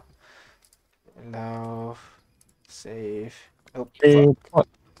well. Now, save. Oh, fuck.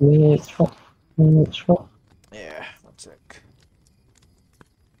 Yeah, one sec.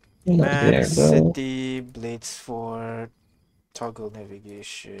 Man City, Blades Fort, toggle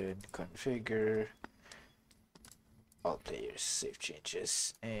navigation, configure, all players, save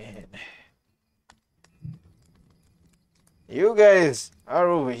changes, and you guys are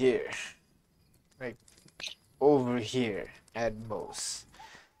over here. Like, over here at most.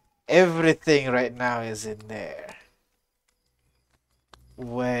 Everything right now is in there.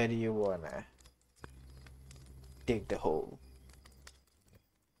 Where do you wanna dig the hole?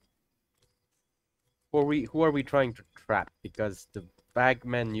 who are we trying to trap? Because the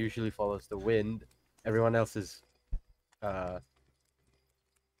bagman usually follows the wind. Everyone else is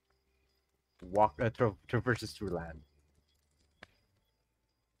traverses through land.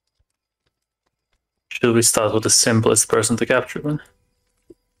 Should we start with the simplest person to capture then?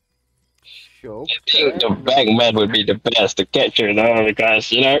 Sure. I think the Bagman would be the best to capture now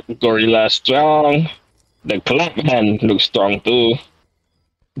because, you know, Gorilla's strong. The Clapman looks strong too.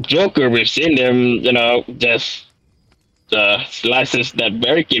 Joker, we've seen him, you know, just slices that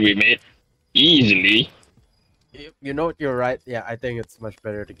barricade we made easily. You know what? You're right. Yeah, I think it's much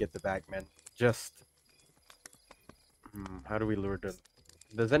better to get the bagman. Just how do we lure them?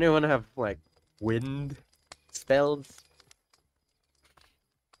 Does anyone have like wind spells?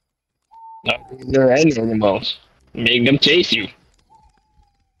 They're animals. Make them chase you.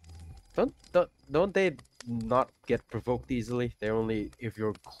 Don't they not get provoked easily? They're only if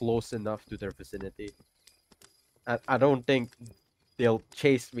you're close enough to their vicinity. I don't think they'll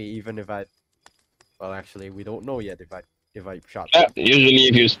chase me even if I. Well, actually, we don't know yet if I shot them. Usually,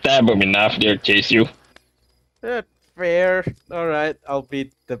 if you stab them enough, they'll chase you. Fair. All right, I'll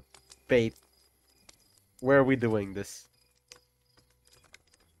beat the bait. Where are we doing this?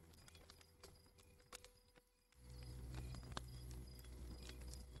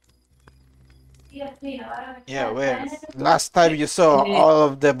 Yeah, where? Last time you saw, all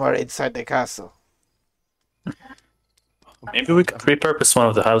of them are inside the castle. Maybe we could repurpose one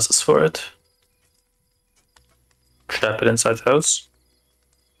of the houses for it. Trap it inside the house.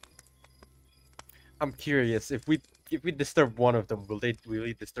 I'm curious if we disturb one of them, will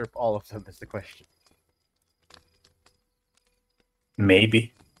we disturb all of them? Is the question.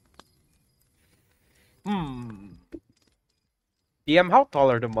 Maybe. DM, how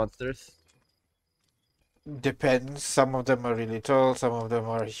tall are the monsters? Depends. Some of them are really tall, some of them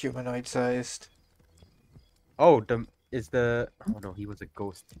are humanoid sized. Oh, oh no, he was a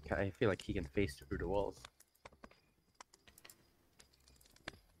ghost. I feel like he can face through the walls.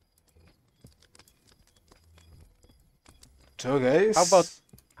 So guys,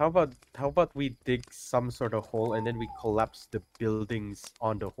 How about we dig some sort of hole and then we collapse the buildings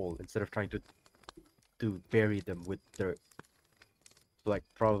on the hole instead of trying to bury them with dirt. Like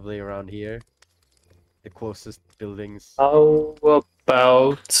probably around here, the closest buildings. How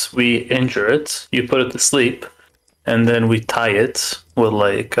about we injure it, you put it to sleep, and then we tie it with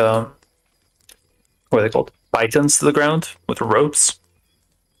like what are they called? Pythons to the ground with ropes.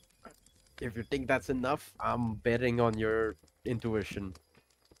 If you think that's enough, I'm betting on your intuition.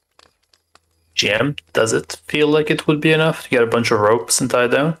 GM, does it feel like it would be enough to get a bunch of ropes and tie it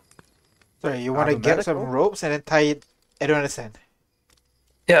down? sorry, you want to get some Automatical? ropes and then tie it? I don't understand.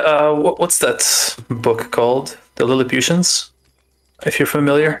 Yeah, what's that book called? The Lilliputians? If you're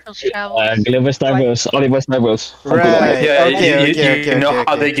familiar. Those travels. Gulliver's Travels, Oliver's Travels. Right. Yeah, Okay, you know okay,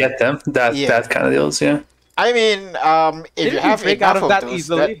 how okay. they get them. That Yeah. that kind of deals, yeah. I mean, if Didn't you you have break out enough of of that those,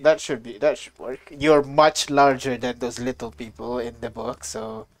 easily? that should work. You're much larger than those little people in the book,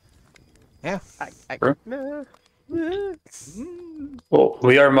 so Sure. Nah. Well,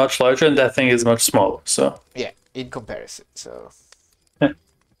 we are much larger, and that thing is much smaller. So, yeah, in comparison. So and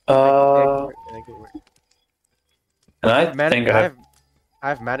I think I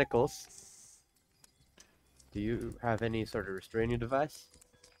have manacles. Do you have any sort of restraining device?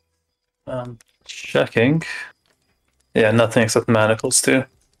 checking. Yeah, nothing except manacles too.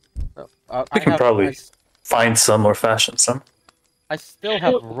 We can probably find some or fashion some. I still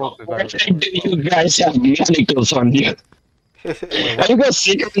have rope if I Why remember. do you guys have manacles on you? Are you guys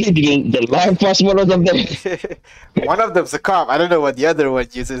secretly the law enforcement or something? One of them's a cop. I don't know what the other one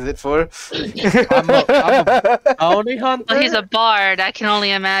uses it for. I'm a bounty hunter. Well, he's a bard. I can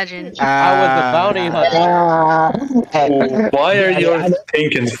only imagine. I was a bounty hunter. Why are your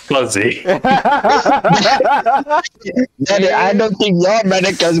thinking fuzzy? Daddy, I don't think your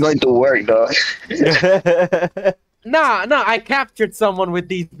manacle's going to work though. Nah, I captured someone with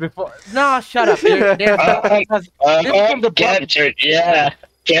these before. Nah, shut up. They're from the Captured, yeah.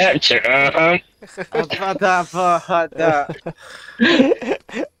 Captured,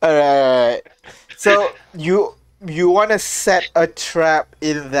 Alright. So you want to set a trap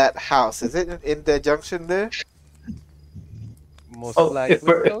in that house? Is it in the junction there? Most Oh, likely. if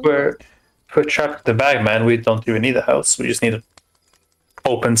we're trapped in the Bagman, we don't even need a house. We just need an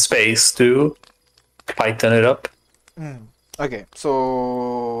open space to tighten it up. Okay,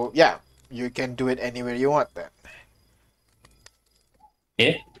 so yeah, you can do it anywhere you want then.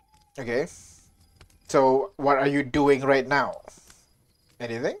 Yeah. Okay. So what are you doing right now?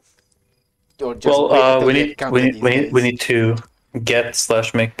 Anything? Or just wait Well, until we you need encounter we need these we need, we guys? need to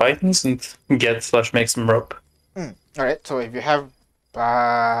get/make pythons and get/make some rope. Alright, so if you have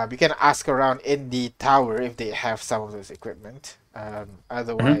you can ask around in the tower if they have some of this equipment.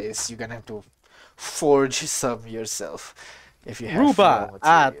 Otherwise you're gonna have to forge some yourself if you have raw Ruba.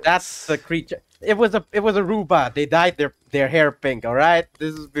 materials. That's the creature. It was a Ruba. They dyed their hair pink. All right.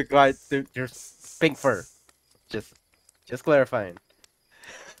 This is because they're pink fur. Just clarifying.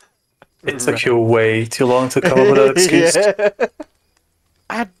 It took you way too long to come up with that excuse. Yeah.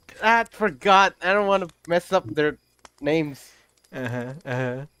 I forgot. I don't want to mess up their names.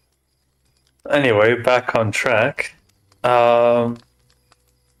 Anyway, back on track. Either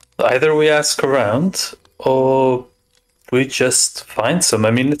we ask around or we just find some.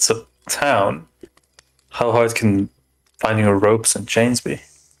 I mean, it's a town. How hard can finding your ropes and chains be?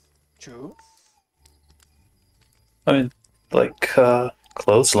 True. I mean, like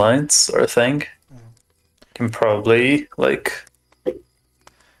clotheslines or a thing. Can probably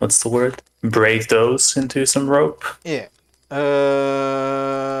what's the word? Break those into some rope. Yeah.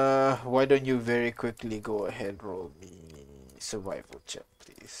 Why don't you very quickly go ahead, roll me survival check,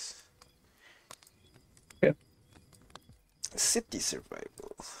 please. Yeah. City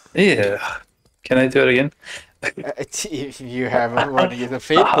survival. Yeah. Can I do it again? If you have want to use a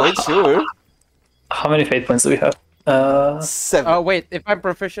fate point, sure. How many fate points do we have? 7. Oh wait, if I'm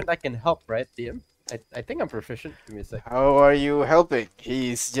proficient, I can help, right, DM? I think I'm proficient. Give me a sec. How are you helping?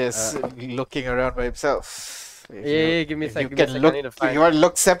 He's just looking around by himself. If Yeah, give me a if sec. you Give me a can sec. look, I need to if find. you want to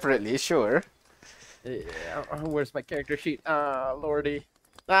look separately, sure. Where's my character sheet? Lordy.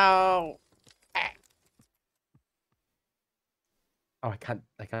 Oh. Oh, I can't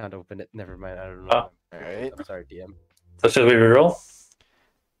open it. Never mind. I don't know. Oh. Alright. I'm sorry, DM. So should we reroll?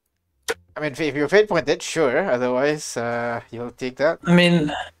 I mean, if you're fate pointed, sure. Otherwise, you'll take that. I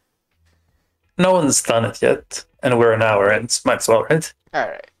mean, no one's done it yet, and we're an hour in. So might as well, right?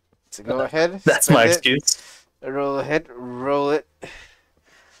 Alright. So go ahead. That's spend my it, excuse. Roll ahead. Roll it.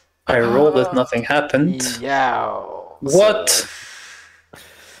 I rolled it, nothing happened. Yeah. What?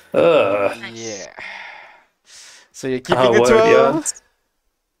 Ugh. Yeah. So you're keeping Oh, it what are the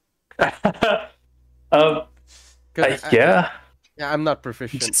 12? odds? Yeah. Yeah, I'm not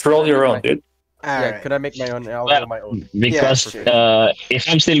proficient. Just roll your own, dude. Yeah, Alright. could I make my own? I'll Well, roll my own. Because sure. if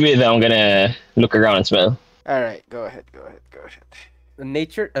I'm still with them, I'm gonna look around as well. Alright, go ahead.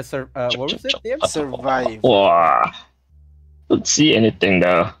 Nature, what was it? DM? Survive. Wow. Don't see anything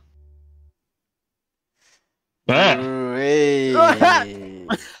though. Ah, Hey.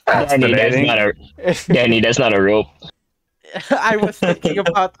 Danny, that's not a rope. I was thinking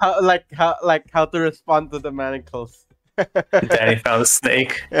about how to respond to the manacles. Danny found a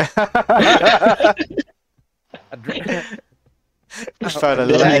snake. Found a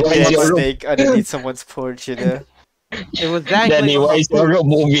Danny, why is live your rope- snake underneath someone's porch, you know. It was Danny, dangling. why is your rope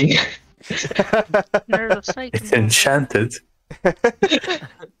moving? Nervous like It's enchanted. You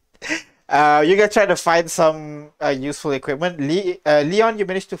guys try to find some useful equipment. Leon, you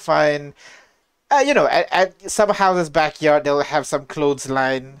managed to find, at some houses' backyard, they'll have some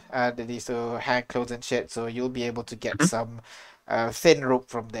clothesline that needs to hang clothes and shit. So you'll be able to get some thin rope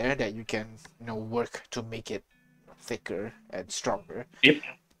from there that you can, work to make it thicker and stronger. Yep.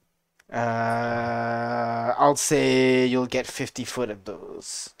 I'll say you'll get 50 foot of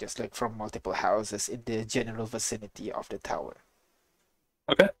those, just like from multiple houses in the general vicinity of the tower.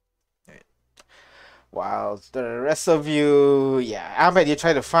 Okay. While the rest of you, yeah, Ahmed, you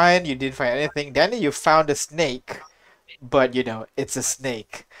tried to find, you didn't find anything. Danny, you found a snake, but it's a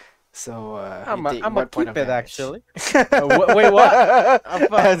snake. So you take I'm a 1 point of keep it damage. actually. Wait, what?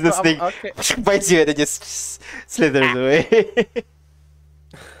 As the snake Okay. bites you and it just slithers away.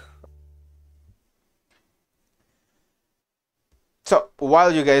 So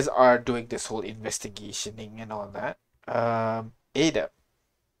while you guys are doing this whole investigationing and all that, Ada,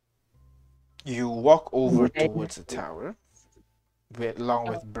 you walk over Okay. towards the tower along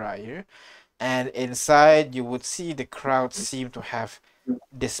with Briar, and inside you would see the crowd seem to have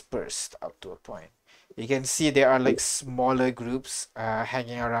dispersed up to a point. You can see there are like smaller groups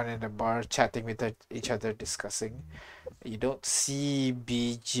hanging around in the bar, chatting with each other, discussing. You don't see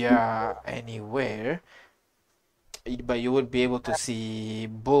Bija anywhere, but you would be able to see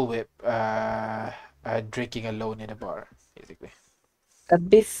Bullwhip drinking alone in a bar, basically.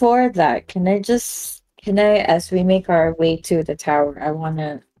 Before that, as we make our way to the tower, I want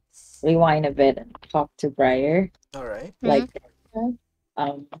to rewind a bit and talk to Briar. All right. Like,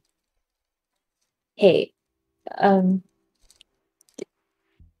 um, hey, um,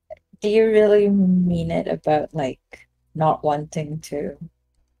 do you really mean it about like not wanting to,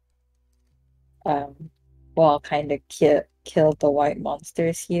 kind of kill the white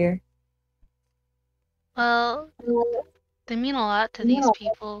monsters here? Well, they mean a lot to these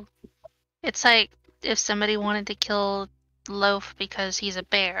people. It's like if somebody wanted to kill Loaf because he's a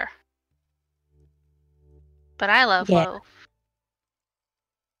bear. But I love Yeah. Loaf.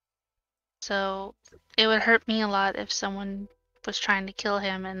 So it would hurt me a lot if someone was trying to kill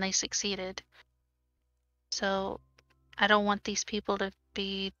him and they succeeded. So I don't want these people to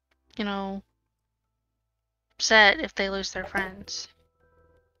be, upset if they lose their friends.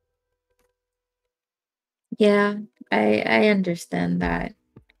 Yeah, I understand that.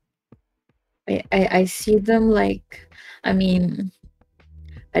 I see them like, I mean,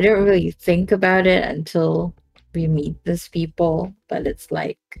 I don't really think about it until we meet these people, but it's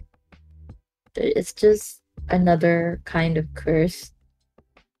like it's just another kind of curse,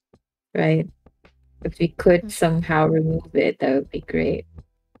 right? If we could somehow remove it, that would be great.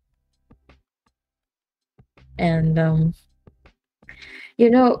 And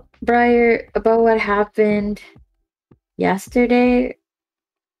Briar, about what happened yesterday,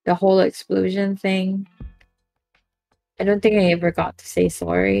 the whole explosion thing, I don't think I ever got to say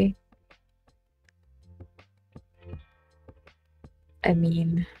sorry. I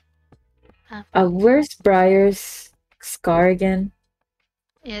mean, where's Briar's scar again?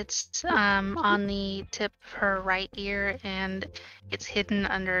 It's on the tip of her right ear, and it's hidden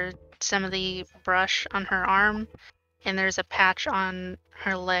under some of the brush on her arm, and there's a patch on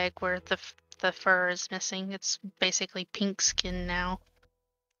her leg where the fur is missing. It's basically pink skin now.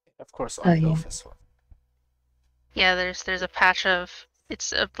 Of course, on Loaf as well. Yeah, there's a patch of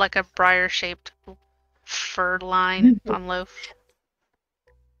like a briar-shaped fur line on Loaf.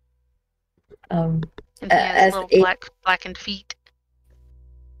 And he has little blackened feet.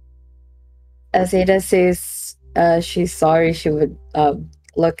 As Ada says, she's sorry, she would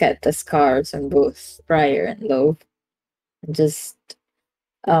look at the scars on both Briar and Loaf and just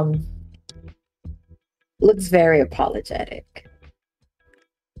looks very apologetic.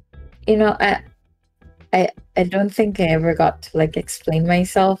 I don't think I ever got to like explain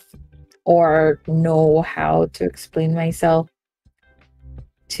myself or know how to explain myself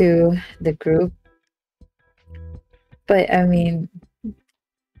to the group. But I mean,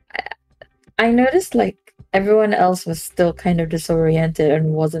 I noticed like everyone else was still kind of disoriented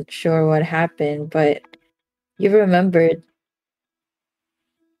and wasn't sure what happened, but you remembered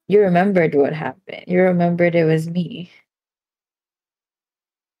what happened. You remembered it was me.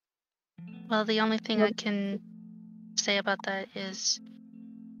 Well, the only thing I can say about that is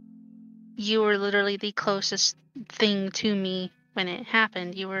you were literally the closest thing to me when it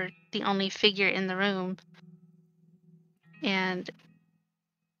happened. You were the only figure in the room. And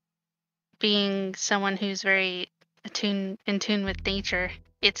being someone who's very in tune with nature,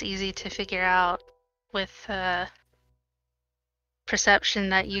 it's easy to figure out with perception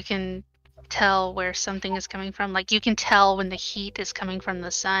that you can tell where something is coming from. Like you can tell when the heat is coming from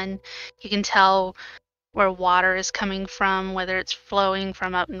the sun. You can tell where water is coming from, whether it's flowing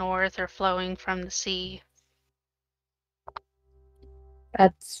from up north or flowing from the sea.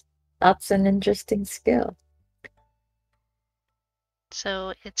 That's an interesting skill.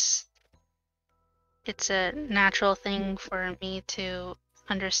 So it's a natural thing for me to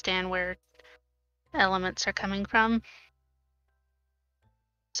understand where elements are coming from.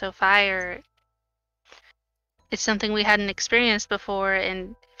 So fire, it's something we hadn't experienced before,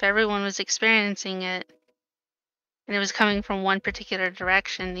 and if everyone was experiencing it, and it was coming from one particular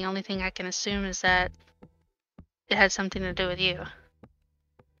direction, the only thing I can assume is that it had something to do with you.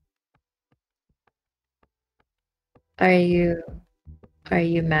 Are you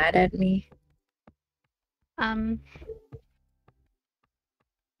mad at me?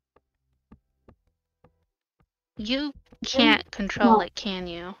 You can't control it, can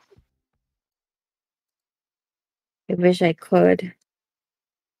you? I wish I could.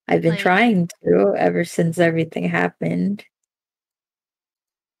 I've been Like- trying to ever since everything happened.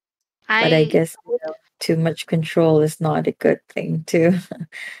 But I guess too much control is not a good thing too.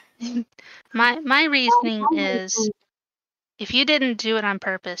 my reasoning is, if you didn't do it on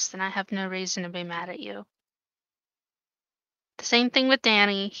purpose, then I have no reason to be mad at you. The same thing with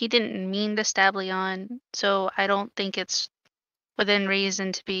Danny. He didn't mean to stab Leon, so I don't think it's within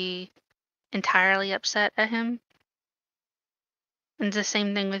reason to be entirely upset at him. And the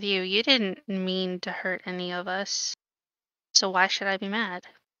same thing with you. You didn't mean to hurt any of us, so why should I be mad?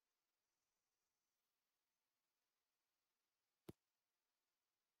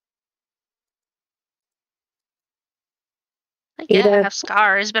 Like, yeah, I have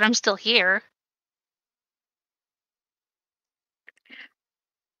scars, but I'm still here.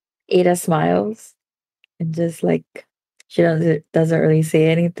 Ada smiles and just like she doesn't really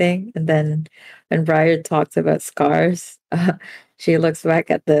say anything. And then when Briar talks about scars, she looks back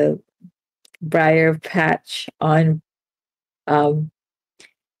at the briar patch on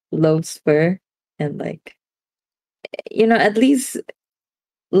Love's fur and like, at least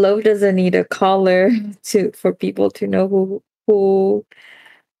Love doesn't need a collar for people to know who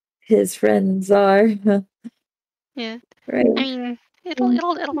his friends are. Yeah. Right. I mean, it'll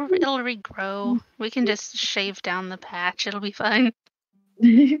regrow. We can just shave down the patch. It'll be fine.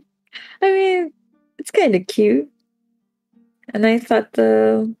 I mean, it's kind of cute. And I thought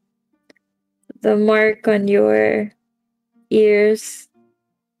the mark on your ears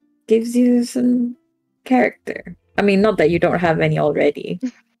gives you some character. I mean, not that you don't have any already.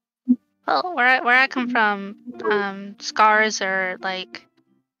 Well, where I come from, scars are like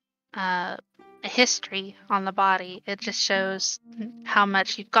a history on the body. It just shows how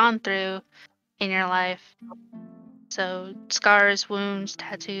much you've gone through in your life. So scars, wounds,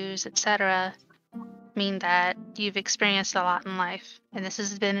 tattoos, etc. mean that you've experienced a lot in life, and this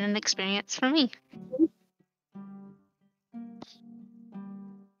has been an experience for me.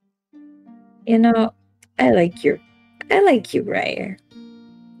 I like you, Briar.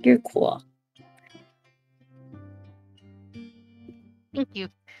 You're cool. Thank you.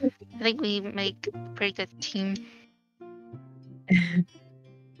 I think we make a pretty good team.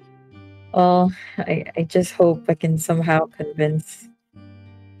 Well, I just hope we can somehow convince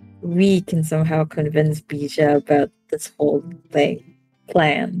Bija about this whole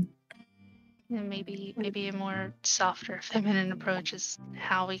plan. And maybe a more softer, feminine approach is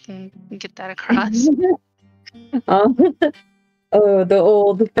how we can get that across. Oh, the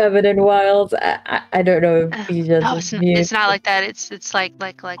old feminine wilds. I don't know if Bija. No, it's not like that. It's like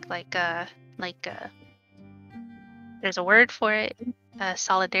there's a word for it.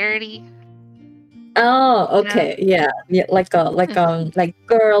 Solidarity. Oh, okay, yeah, like girl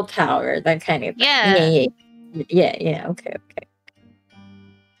power, that kind of thing. Yeah. Okay.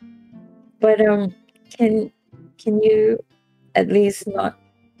 But can you at least not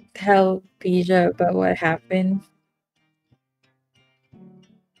tell Bija about what happened?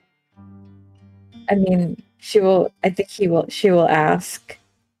 I mean, she will ask,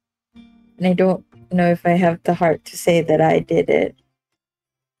 and I don't know if I have the heart to say that I did it,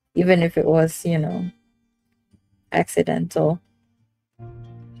 even if it was, accidental.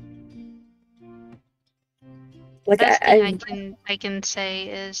 Like Best thing I can say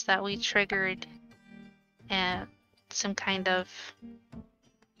is that we triggered some kind of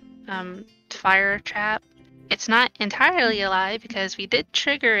fire trap. It's not entirely a lie because we did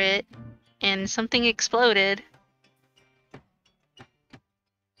trigger it and something exploded.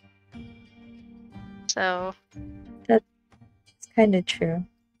 So that's kind of true.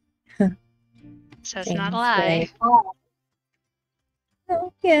 So it's not a lie.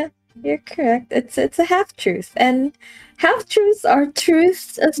 Oh, yeah, you're correct. It's a half truth, and half truths are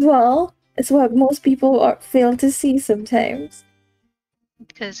truths as well. It's what most people fail to see sometimes.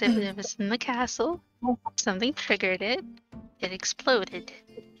 Because if it was in the castle, something triggered it. It exploded.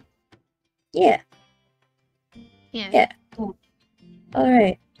 Yeah. All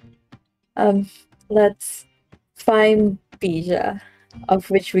right. Let's find Bija, of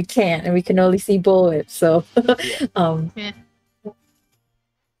which we can't, and we can only see bullets. So,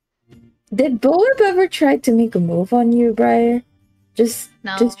 Did Bulwip ever try to make a move on you, Briar? Just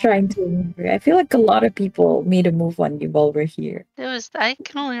No. trying to remember. I feel like a lot of people made a move on you while we're here. I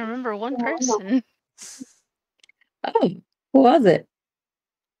can only remember one person. Oh, who was it?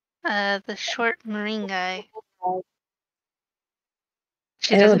 The short marine guy.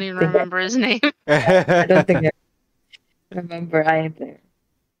 She I doesn't don't even think remember his name. I don't think I remember either.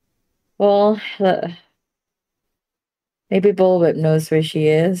 Well, maybe Bullwhip knows where she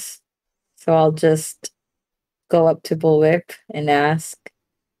is, so I'll just go up to Bullwhip and ask,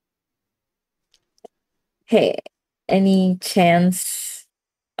 "Hey, any chance?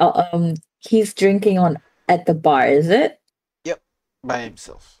 He's drinking on at the bar, is it? Yep, by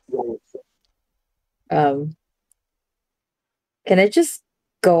himself. Um, can I just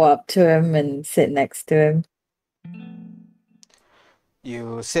go up to him and sit next to him?"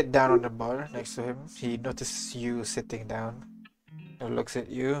 You sit down on the bar next to him. He notices you sitting down. He looks at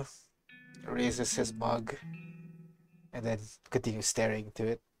you, raises his mug, and then continues staring to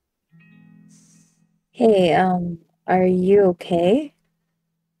it. Hey, are you okay?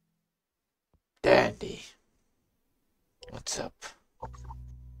 Dandy. What's up?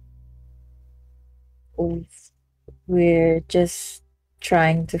 We're just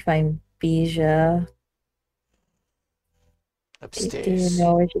trying to find Bija. Do you Upstairs.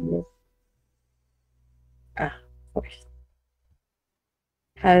 know where she is? Ah, of course.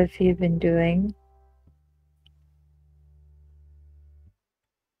 How have you been doing?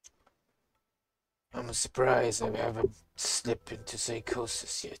 I'm surprised I haven't slipped into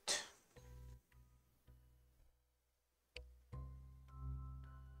psychosis yet.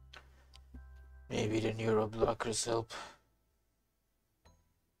 Maybe the neuroblockers help.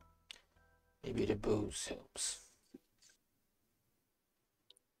 Maybe the booze helps.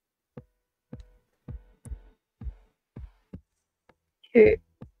 You're,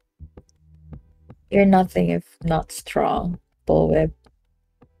 you're nothing if not strong, Bullwhip.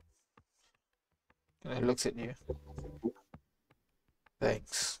 And he looks at you.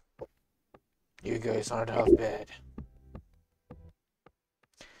 Thanks. You guys aren't half bad.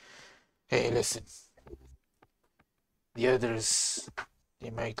 Hey, listen. The others, they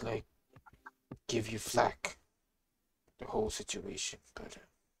might give you flack. The whole situation, but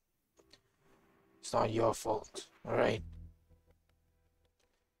it's not your fault, alright?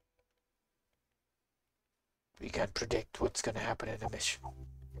 We can't predict what's gonna happen in the mission.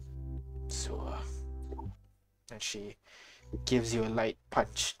 So, and she gives you a light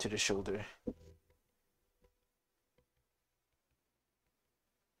punch to the shoulder.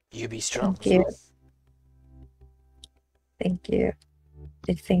 You be strong. Thank you. Thank you.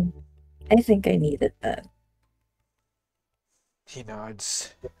 I think I needed that. He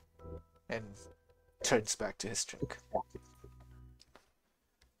nods and turns back to his drink.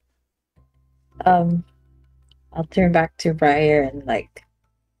 I'll turn back to Briar and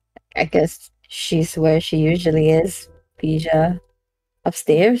I guess she's where she usually is, Bija,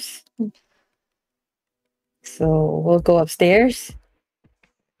 upstairs. So we'll go upstairs.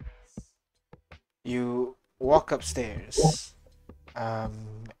 You walk upstairs,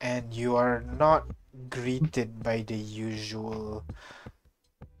 and you are not greeted by the usual,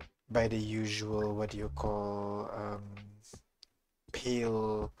 what do you call,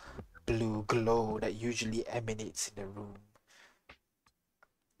 pale blue glow that usually emanates in the room.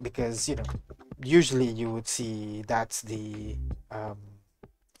 Because, usually you would see that's the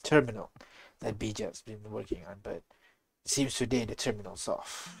terminal that Bija's been working on, but it seems today the terminal's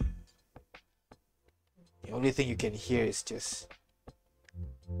off. The only thing you can hear is just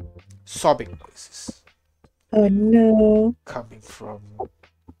sobbing noises Oh no. coming from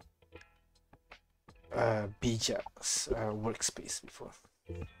Bija's workspace before.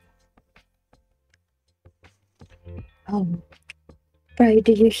 Briar,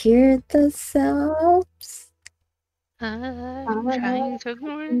 do you hear the sounds? I'm trying to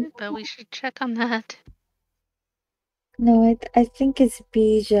ignore it, but we should check on that. No, I think it's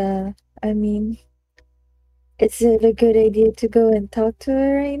Bija. I mean, is it a good idea to go and talk to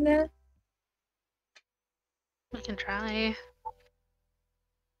her right now? We can try.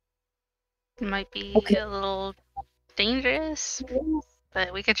 It might be Okay. a little dangerous,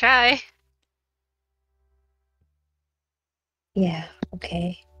 but we could try. Yeah,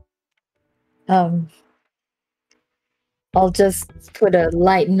 okay. I'll just put a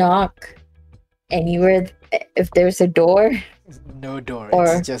light knock anywhere if there's a door. No door. Or-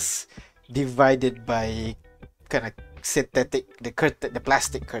 It's just divided by kind of synthetic, the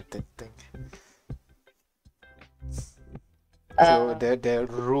plastic curtain thing. So the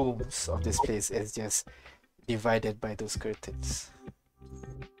rooms of this place is just divided by those curtains.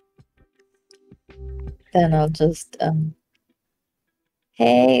 Then I'll just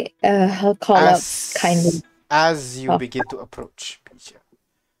hey, I'll call up kindly. As you Oh, begin to approach Bija,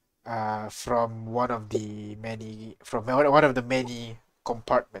 from one of the many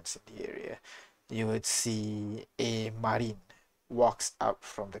compartments in the area, you would see a marine walks up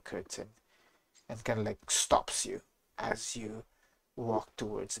from the curtain and kind of like stops you as you walk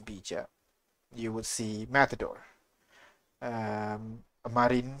towards Bija. You would see Matador, a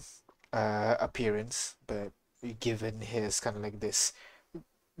marine appearance, but given his kind of like this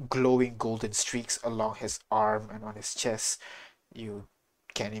glowing golden streaks along his arm and on his chest, you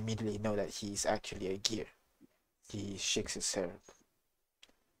can immediately know that he's actually a gear. He shakes his head.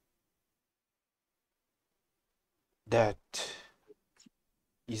 That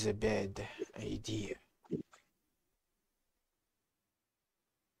is a bad idea.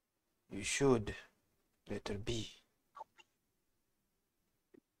 You should let her be.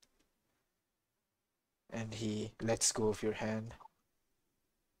 And he lets go of your hand.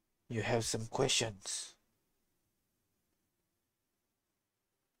 You have some questions.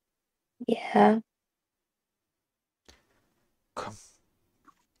 yeah. Come.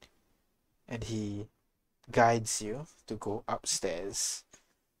 And he guides you to go upstairs.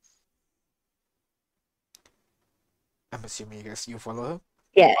 I'm assuming you follow him.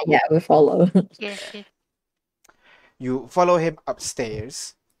 Yeah, we follow. Yeah. You follow him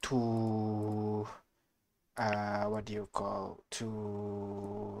upstairs to what do you call,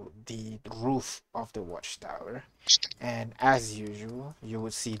 to the roof of the watchtower, and as usual you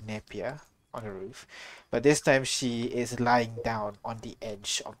would see Nepia on the roof, but this time she is lying down on the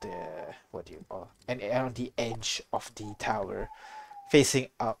edge of the what do you call and on the edge of the tower, facing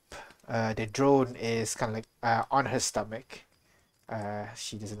up. The drone is kind of like on her stomach.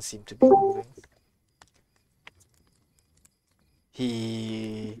 She doesn't seem to be moving.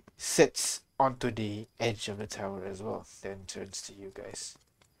 He sits onto the edge of the tower as well, then turns to you guys.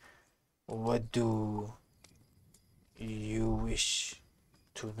 What do you wish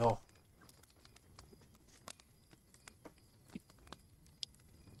to know?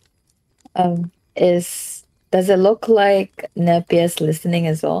 Does it look like Nepia's listening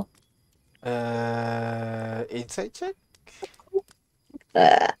as well? Insight check?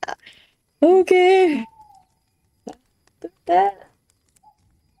 Okay. That.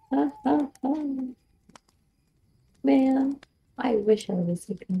 Man, I wish I was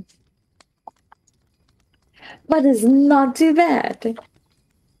sleeping. But it's not too bad.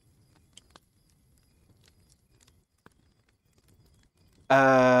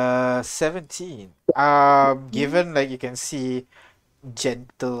 17. Given like you can see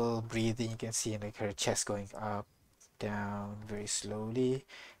gentle breathing, you can see like her chest going up, down very slowly,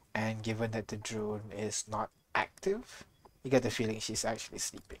 and given that the drone is not active, you get the feeling she's actually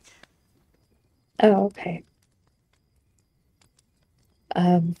sleeping. Oh, okay.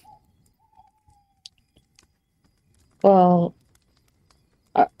 Well,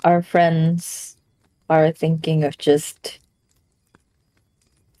 our friends are thinking of just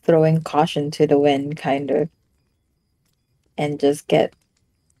throwing caution to the wind, kind of, and just get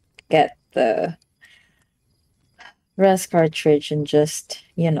the rest cartridge and just,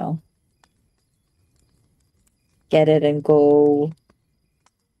 get it and go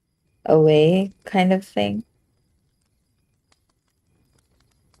away, kind of thing.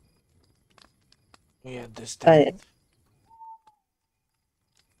 We understand.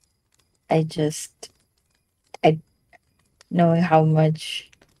 I knowing how much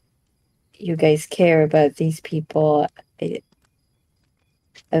you guys care about these people, I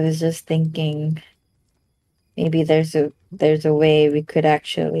was just thinking maybe there's a way we could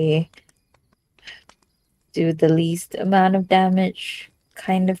actually do the least amount of damage,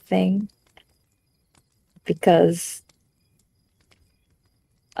 kind of thing, because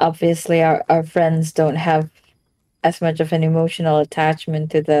obviously our friends don't have as much of an emotional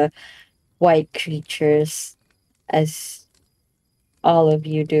attachment to the white creatures as all of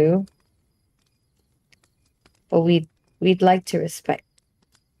you do, but we'd like to respect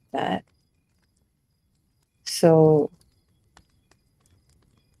that. So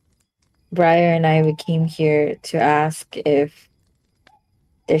Briar and we came here to ask if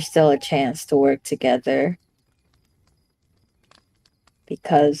there's still a chance to work together,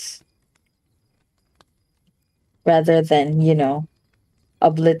 because rather than,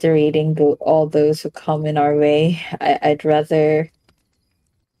 obliterating all those who come in our way, I'd rather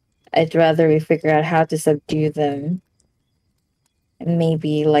we figure out how to subdue them, and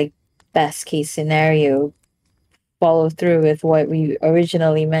maybe, like, best case scenario, follow through with what we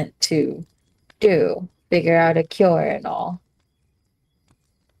originally meant to do, figure out a cure and all.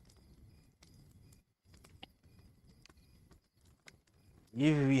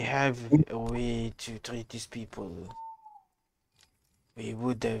 If we have a way to treat these people, we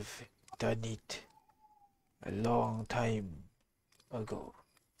would have done it a long time ago.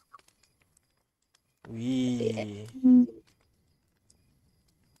 We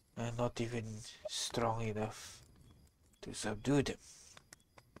are not even strong enough to subdue them.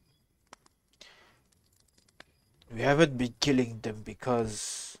 We haven't been killing them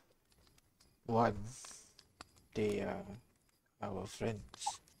because, one, they are our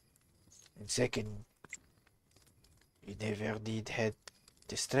friends, and second, we never did had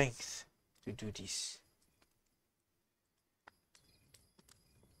the strength to do this.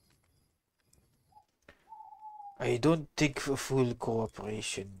 I don't think full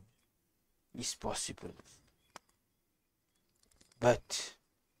cooperation is possible. But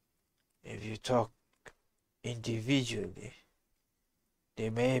if you talk individually,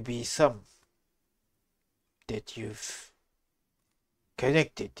 there may be some that you've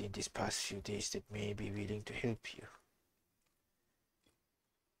connected in these past few days that may be willing to help you.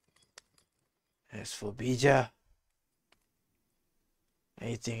 As for Bija,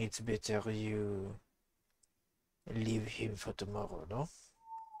 I think it's better you leave him for tomorrow, no?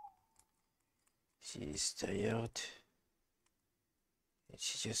 She is tired. And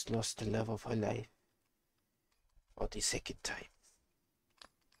she just lost the love of her life for the second time.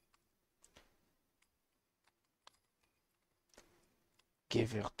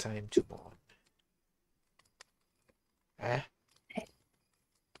 Give her time to mourn. Huh?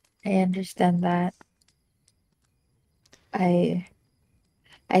 I understand that. I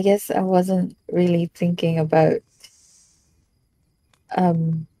guess I wasn't really thinking about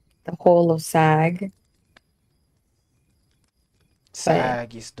the whole of SAG.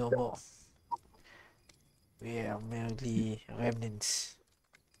 Sag is no more. We are merely remnants.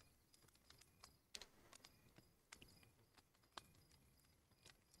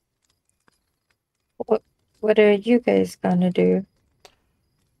 What are you guys gonna do?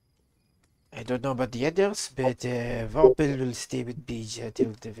 I don't know about the others, but Vorpal will stay with Bija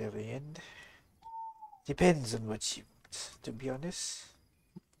till the very end. Depends on what she wants, to be honest.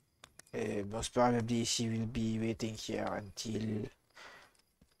 Most probably she will be waiting here until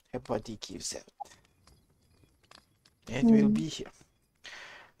her body gives out. And we'll be here.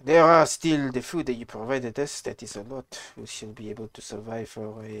 There are still the food that you provided us, that is a lot. We shall be able to survive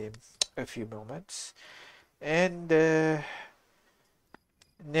for a few more months. And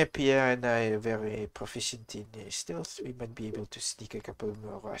Nepia and I are very proficient in stealth. We might be able to sneak a couple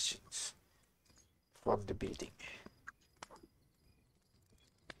more rations from the building.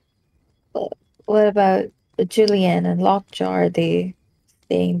 What about Julian and Lockjaw? Are they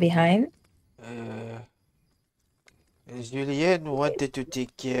staying behind? Julien wanted to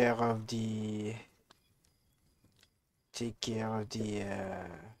take care of the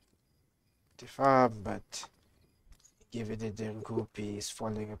farm, but given that the group is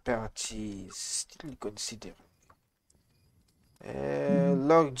falling apart, she is still considering.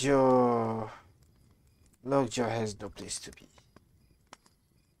 Lockjaw has no place to be.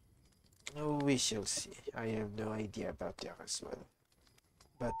 No, we shall see. I have no idea about her as well.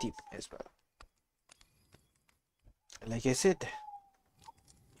 About him as well. Like I said,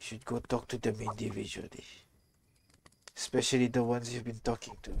 you should go talk to them individually. Especially the ones you've been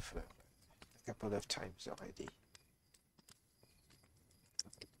talking to for a couple of times already.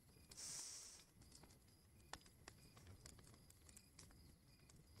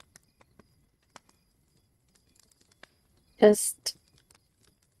 Just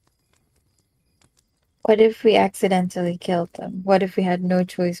what if we accidentally killed them? What if we had no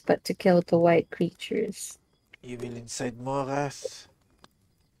choice but to kill the white creatures? You will incite more wrath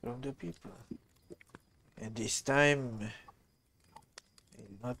from the people. And this time, I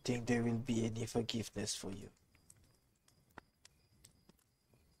do not think there will be any forgiveness for you.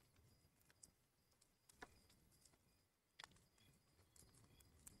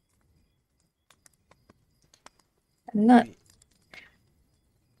 I'm not.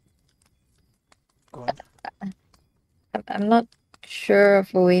 Go on. I'm not sure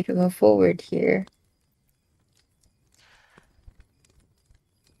of a way to move forward here.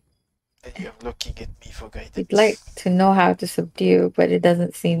 And you're looking at me for guidance. We'd like to know how to subdue, but it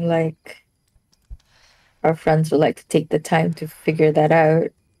doesn't seem like our friends would like to take the time to figure that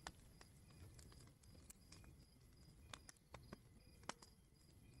out.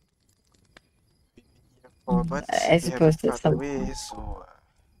 I suppose that's something.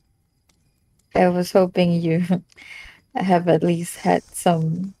 I was hoping you have at least had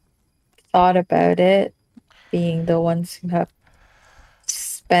some thought about it, being the ones who have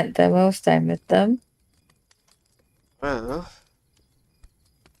spent the most time with them. Well,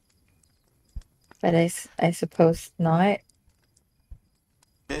 but I suppose not.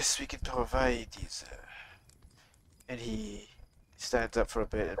 Best we can provide is, and he stands up for a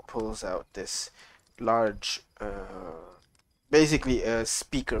bit and pulls out this large, basically a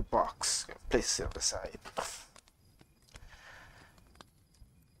speaker box. Places it on the side.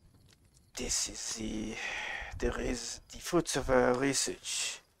 This is the fruits of our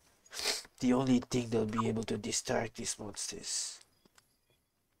research. The only thing that'll be able to distract these monsters.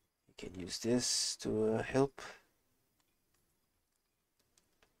 You can use this to help.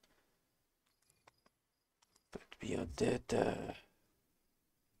 But beyond that,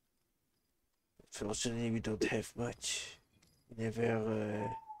 unfortunately, we don't have much. We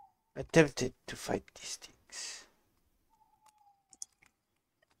never attempted to fight these things.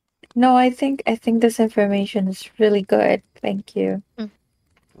 No, I think this information is really good. Thank you.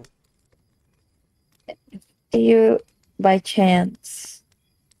 Do you, by chance,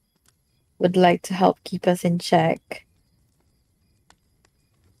 would like to help keep us in check?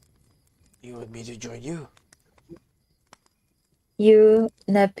 You want me to join you? You,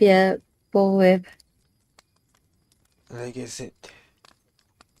 Napier, Bullwhip. Like I said,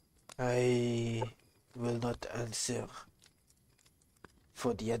 I will not answer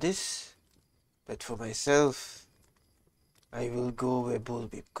for the others, but for myself, I will go where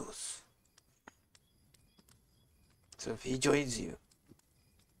Bullwhip goes. So if he joins you,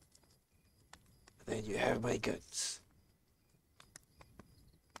 then you have my guns.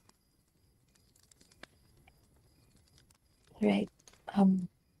 Right.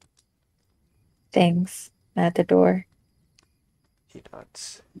 Thanks. At the door. He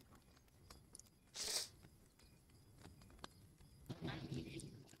nods.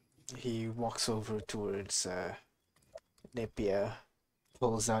 He walks over towards Napier,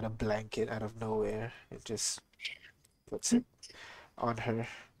 pulls out a blanket out of nowhere, and just puts it on her,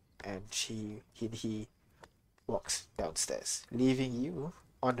 and he walks downstairs, leaving you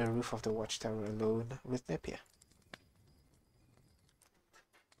on the roof of the watchtower alone with Napier.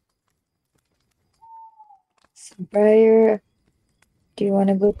 So, Briar, do you want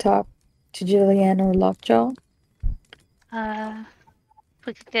to go talk to Julianne or Lockjaw? If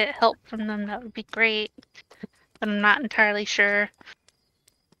we could get help from them, that would be great. But I'm not entirely sure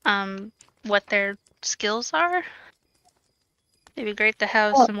what their skills are. It'd be great to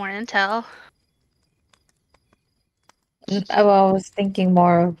have Well- some more intel. Well, I was thinking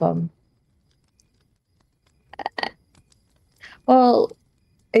more of well,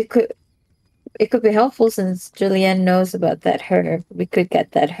 it could be helpful since Julianne knows about that herb. We could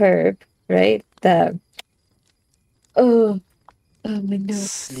get that herb, right? Oh my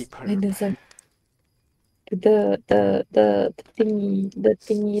nose. Sleep My herb. nose. The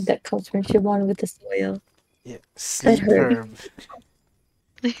thingy that comes from Siobhan with the soil. Yeah, sleep herb.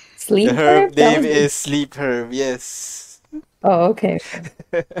 herb. Sleep The herb That name was is sleep herb. Yes. Oh, okay.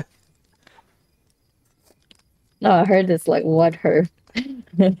 No, I heard it's like what herb.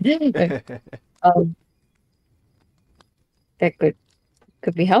 That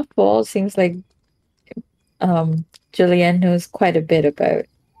could be helpful. Seems like Julianne knows quite a bit about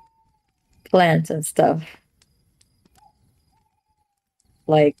plants and stuff.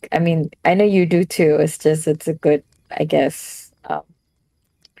 Like, I mean, I know you do too. It's a good, I guess.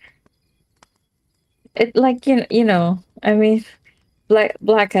 It like you know. I mean,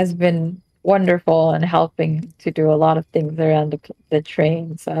 Black has been wonderful and helping to do a lot of things around the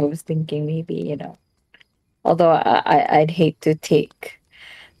train. So I was thinking maybe although I'd hate to take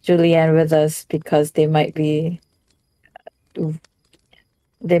Julianne with us because they might be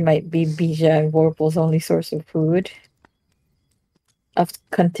Bija and Warple's only source of food, of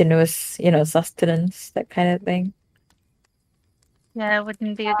continuous, sustenance, that kind of thing. Yeah, it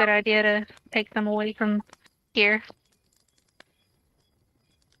wouldn't be a good idea to take them away from here.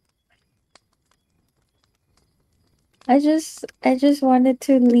 I just wanted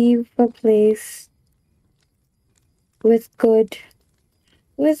to leave a place with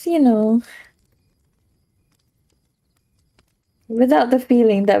without the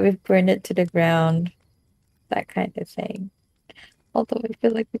feeling that we've burned it to the ground, that kind of thing. Although I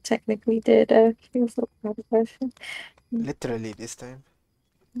feel like we technically did. I feel so proud of us. Literally this time.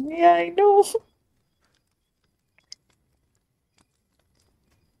 Yeah, I know.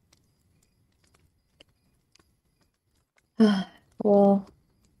 Well,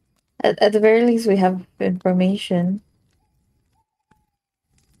 at the very least, we have information.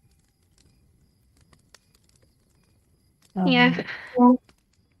 Yeah.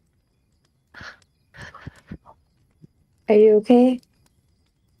 Are you okay?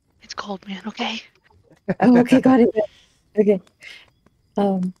 It's cold, man, okay? Oh, okay, got it. Okay.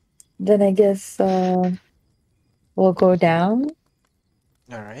 then I guess we'll go down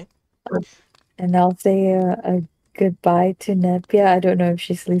All right. and I'll say a goodbye to Nepia. I don't know if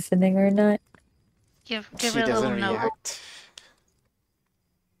she's listening or not. Give She her a little doesn't note. react.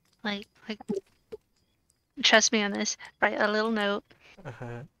 Like trust me on this. Write a little note.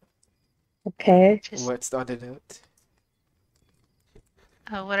 Uh-huh. Okay. Just What's on the note?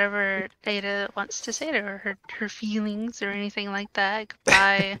 whatever Ada wants to say to her, her feelings or anything like that.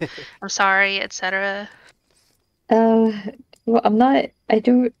 Goodbye. I'm sorry, etc. Uh, well, I'm not. I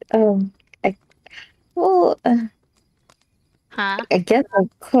don't. I well. Huh? I guess I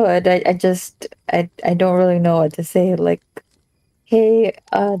could. I just. I don't really know what to say. Like, hey,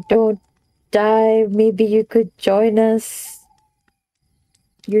 don't die. Maybe you could join us.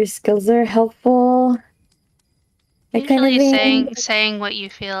 Your skills are helpful. That kind of Usually thing. saying what you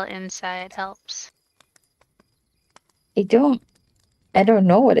feel inside helps. I don't. I don't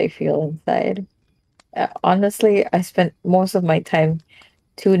know what I feel inside. Honestly, I spent most of my time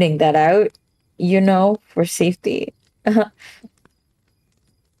tuning that out. For safety.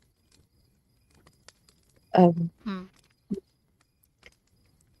 um, Hmm.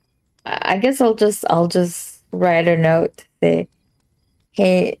 I guess I'll just write a note to say,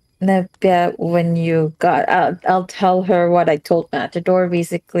 hey, Nebia, when you got I'll tell her what I told Matador,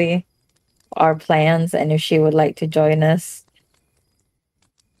 basically, our plans, and if she would like to join us.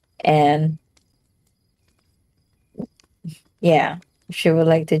 And yeah, if she would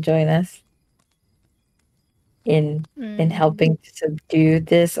like to join us in helping to subdue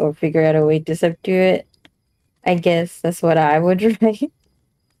this or figure out a way to subdue it. I guess that's what I would write.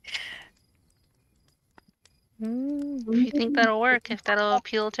 If you think that'll work, if that'll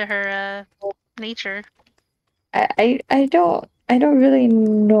appeal to her nature. I don't really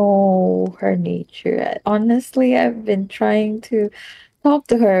know her nature. Honestly, I've been trying to talk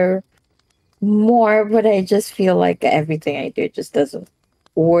to her more, but I just feel like everything I do just doesn't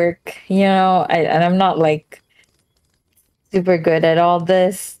work. And I'm not like super good at all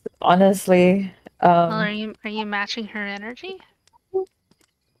this, honestly. Well, are you matching her energy?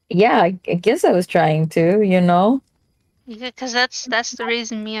 Yeah, I guess I was trying to. Yeah, because that's the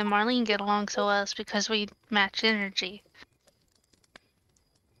reason me and Marlene get along so well. Is because we match energy.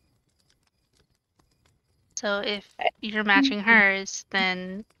 So if you're matching hers,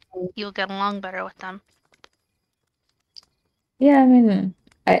 then you'll get along better with them. Yeah, I mean,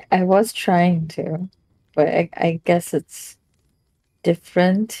 I was trying to, but I guess it's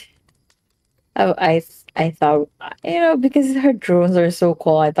different. I thought, because her drones are so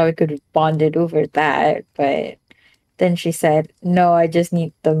cool, I thought we could bond it over that. But then she said, no, I just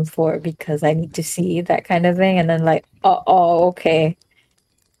need them because I need to see that kind of thing. And then like, oh, okay.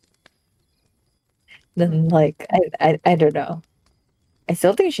 Then like, I don't know. I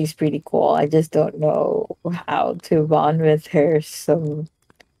still think she's pretty cool. I just don't know how to bond with her. So,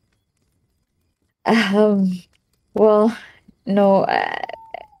 um, well, no,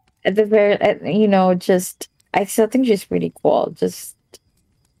 at the very, just I still think she's pretty cool. Just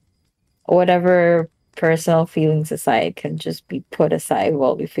whatever personal feelings aside can just be put aside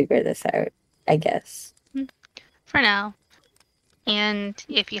while we figure this out, I guess. For now. And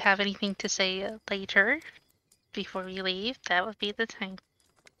if you have anything to say later, before we leave, that would be the time.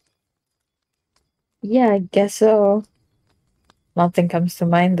 Yeah, I guess so. Nothing comes to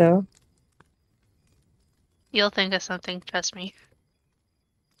mind though. You'll think of something, trust me.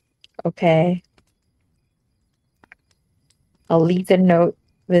 Okay. I'll leave the note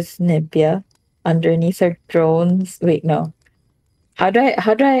with Nibia underneath her drones. Wait, no. How do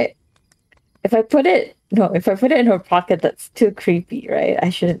I if I put it no, if I put it in her pocket, that's too creepy, right? I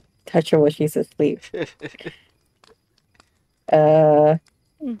shouldn't touch her while she's asleep.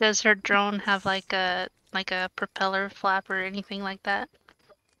 Does her drone have like a propeller flap or anything like that?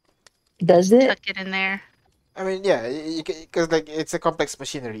 Does Just it? tuck it in there. I mean, yeah, you can, because like it's a complex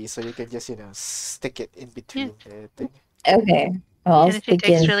machinery, so you can just stick it in between the thing. Okay. Well, I'll And if she stick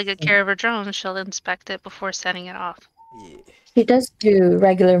takes in. really good care of her drone, she'll inspect it before setting it off. Yeah. She does do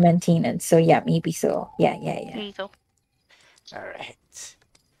regular maintenance, so yeah, maybe so. Yeah. There you go. All right.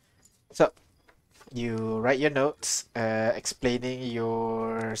 So you write your notes, explaining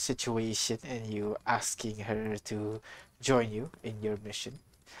your situation and you asking her to join you in your mission,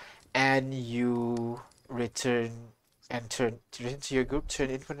 and you return and return to your group. Turn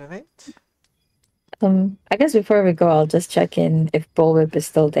in for the night. I guess before we go, I'll just check in if Bullwhip is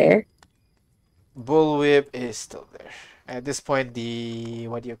still there. Bullwhip is still there. At this point, the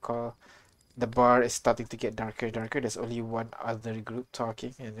bar is starting to get darker and darker. There's only one other group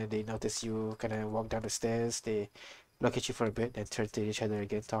talking, and then they notice you kind of walk down the stairs. They look at you for a bit, and turn to each other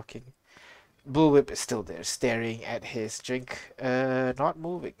again, talking. Bullwhip is still there, staring at his drink, not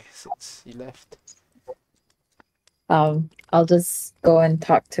moving since you left. I'll just go and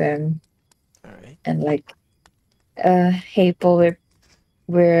talk to him All right. and like, hey, Bullwhip,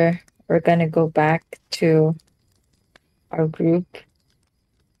 we're gonna go back to our group.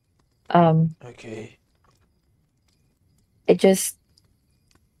 Okay. I just,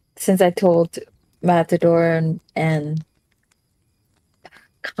 since I told Matador and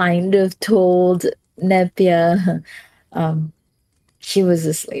kind of told Nepia, she was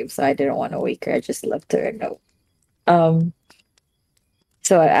asleep, so I didn't want to wake her. I just left her a note.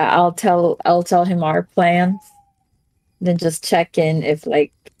 So I'll tell him our plans, then just check in if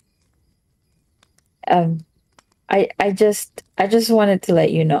like, I just wanted to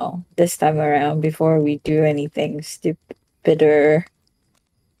let you know this time around before we do anything stupider.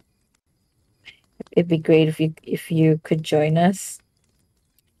 It'd be great if you could join us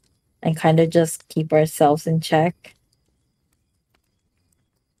and kind of just keep ourselves in check.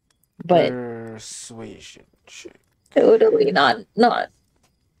 But Persuasion check. totally not,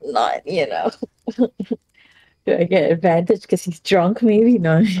 you know. Do I get advantage because he's drunk? Maybe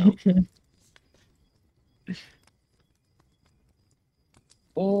no.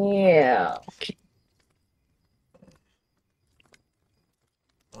 Yeah.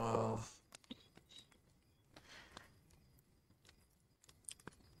 Well,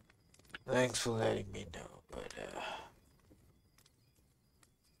 thanks for letting me know, but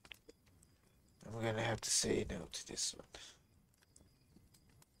I'm gonna have to say no to this one.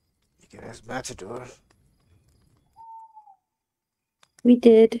 You can ask Matador. We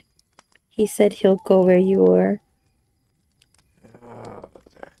did. He said he'll go where you were. Oh,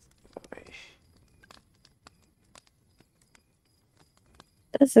 that boy.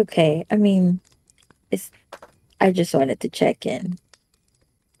 That's okay. I mean, I just wanted to check in.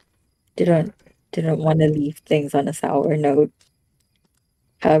 Didn't want to leave things on a sour note.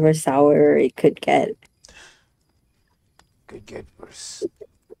 However sour it could get. Could get worse.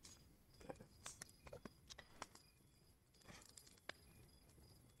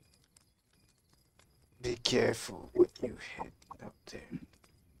 Be careful what you hit up there.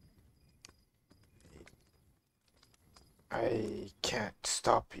 I can't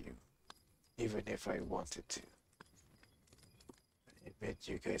stop you, even if I wanted to. I admit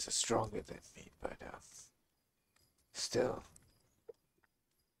you guys are stronger than me, but still,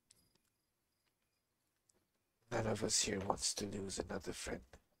 none of us here wants to lose another friend.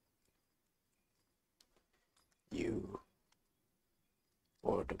 You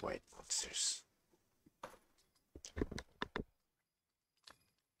or the white monsters.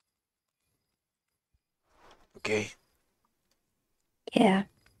 Okay. Yeah.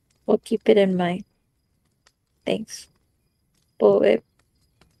 We'll keep it in mind. Thanks. Bullwhip.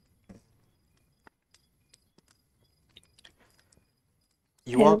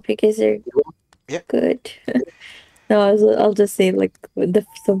 You I want? hope you guys are Yeah. good. No, I'll just say like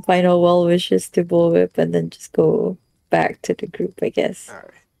some final well wishes to Bullwhip and then just go back to the group, I guess. All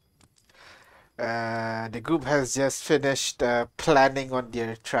right. The group has just finished planning on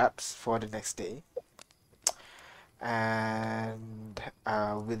their traps for the next day. And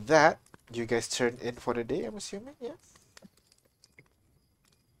with that, you guys turn in for the day, I'm assuming, yeah?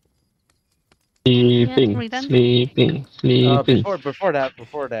 Sleeping, we done? sleeping, sleeping. Before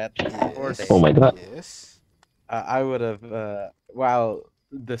that, Yes. Oh my God. Yes. I would have while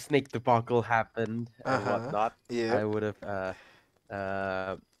the snake debacle happened and Uh-huh. whatnot, Yeah. I would have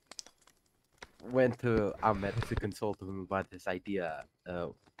went to Ahmed to consult him about this idea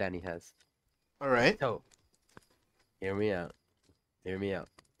Danny has. All right. So, hear me out. Hear me out.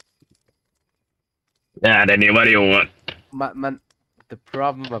 Yeah, then what do you want? The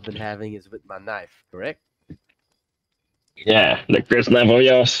problem I've been having is with my knife, correct? Yeah, the Chris knife of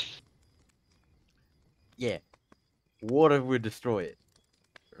yours. Yeah. What if we destroy it?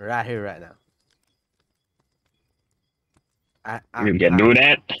 Right here, right now. You can do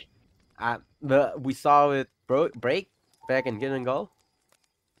that. We saw it break back in Ginningal.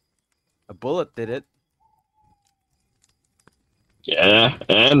 A bullet did it. Yeah,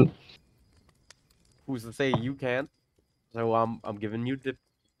 and Who's to say you can't? So I'm giving you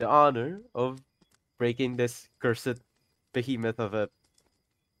the honor of breaking this cursed behemoth of a.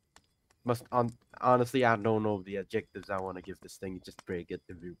 Honestly, I don't know the adjectives I want to give this thing. Just break it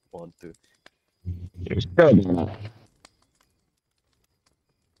if you want to. you're still doing that.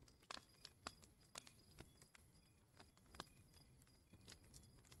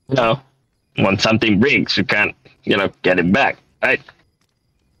 You know, when something breaks, you can't, get it back, right?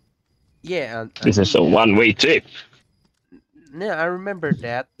 Yeah, This is a one-way trip. Yeah, I remember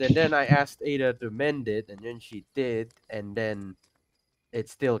that. And then I asked Ada to mend it, and then she did, and then it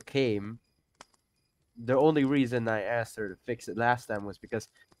still came. The only reason I asked her to fix it last time was because,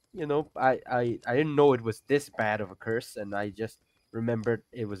 I didn't know it was this bad of a curse, and I just remembered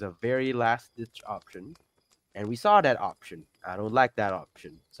it was a very last ditch option, and we saw that option. I don't like that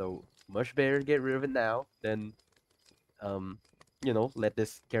option, so much better get rid of it now than, let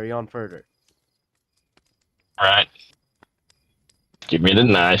this carry on further. Alright. Give me the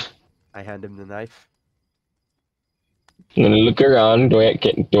knife. I hand him the knife. I'm gonna look around. Do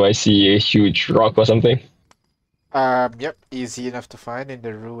I see a huge rock or something? Yep, easy enough to find in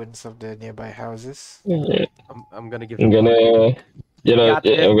the ruins of the nearby houses. Yeah. I'm gonna give. I'm him gonna, Got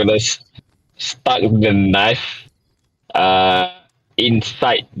it. I'm gonna stuck the knife,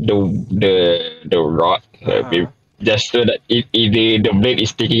 inside the rod, just so that if the blade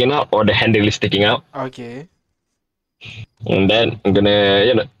is sticking out or the handle is sticking out, Okay. and then I'm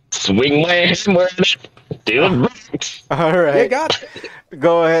gonna, swing my hammer at it till it breaks. All You right. got it.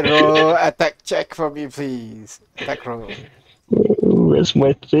 Go ahead, roll attack check for me, please. Attack roll. Where's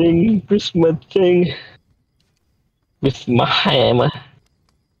my thing? Where's my thing? With my hammer.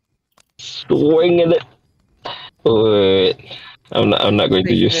 Swinging it. Wait. I'm not going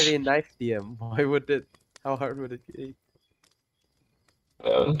to use. Stationary knife DM. Why would it? How hard would it be?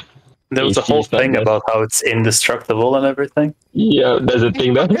 There was a whole It's not thing bad. about how it's indestructible and everything. Yeah, that's the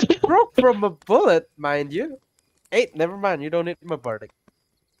thing that. It broke from a bullet, mind you. Hey, never mind. You don't need my bardic.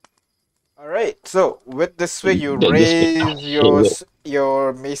 All right. So with the swing, you That just- raise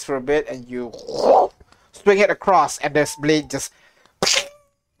your mace for a bit, and you swing it across, and this blade just,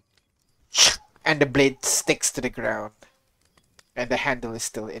 and the blade sticks to the ground, and the handle is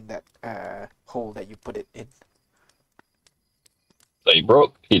still in that hole that you put it in. So it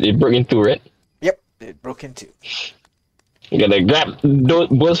broke. It broke in two, right? Yep, it broke in two. I'm gonna grab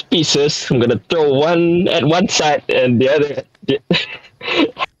both pieces. I'm gonna throw one at one side and the other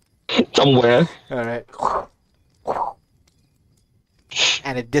somewhere. All right.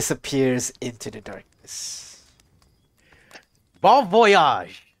 And it disappears into the darkness. Bon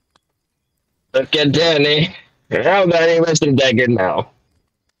voyage. Look at Danny. How got a wrestling dagger now?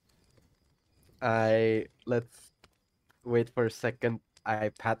 Let's wait for a second. I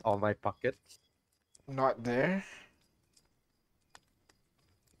pat all my pockets. Not there.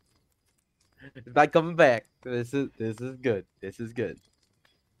 If I come back, this is good. This is good.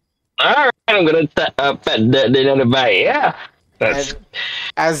 Alright, I'm gonna pat the on the back. Yeah. That's And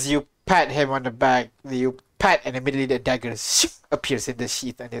as you pat him on the back, you pat, and immediately the dagger appears in the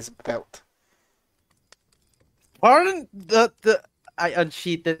sheath on his belt. Pardon the I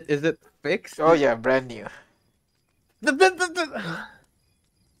unsheathed. Is it fixed? Oh yeah, brand new.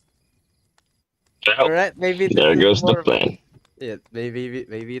 All right, maybe this there is goes the more of- plan. Yeah, maybe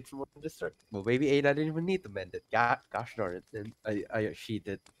it's more destructible. Maybe Ada didn't even need to mend it. Gosh darn it! And I sheathed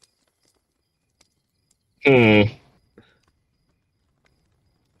it.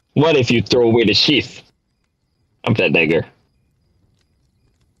 What if you throw away the sheath of that dagger?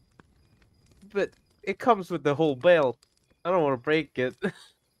 But it comes with the whole belt. I don't want to break it.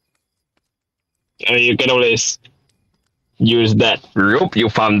 You can always use that rope you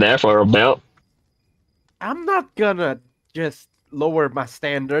found there for a belt. I'm not gonna just lower my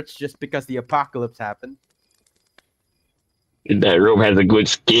standards just because the apocalypse happened. If that rope has a good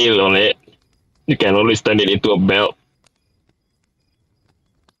scale on it, you can always turn it into a belt.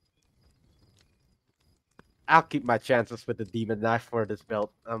 I'll keep my chances with the demon knife for this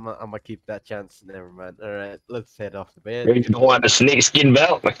belt. I'm gonna keep that chance. Never mind. All right, let's head off the bed. If you don't want a snake skin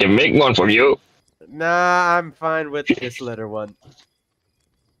belt, I can make one for you. Nah, I'm fine with this leather one.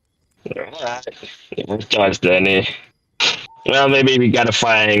 Alright. No choice, Danny. Well, maybe we gotta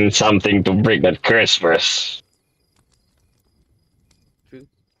find something to break that curse first. True.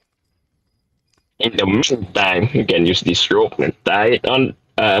 In the meantime, you can use this rope and tie it on.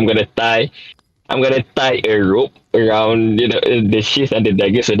 I'm gonna tie a rope around the sheath and the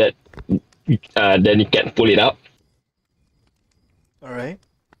dagger so that then you can pull it out. All right.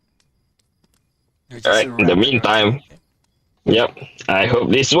 Alright, in the meantime, yep, I hope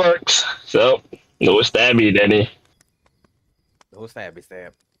this works. So, no stabby, Danny. No stabby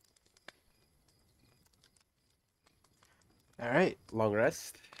stab. All right. Long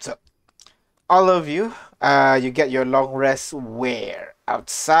rest. All of you, you get your long rest where?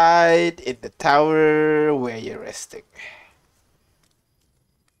 Outside, in the tower, where you're resting.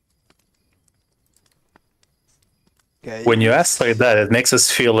 Okay. When you ask like that, it makes us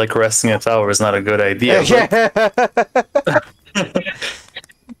feel like resting in a tower is not a good idea. but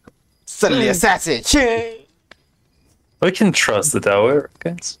Suddenly assassin. We can trust the tower,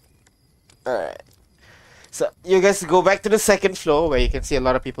 guys. Alright. So you guys go back to the second floor where you can see a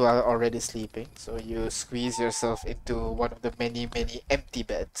lot of people are already sleeping. So you squeeze yourself into one of the many, many empty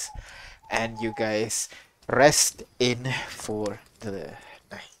beds. And you guys rest in for the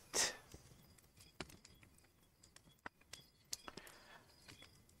night.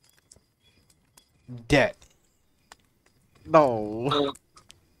 Dead. No.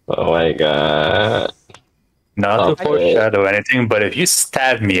 Oh my god. Not to Okay. foreshadow anything, but if you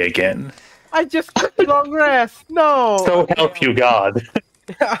stab me again, I just took a long rest. No. so help you God.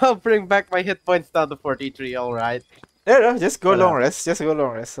 I'll bring back my hit points down to 43. All right. No, just go Shut long up. rest. Just go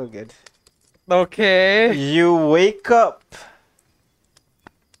long rest. So good. Okay. You wake up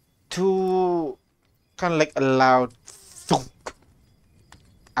to kind of like a loud thunk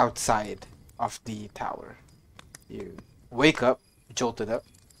outside of the tower. You wake up, jolted up.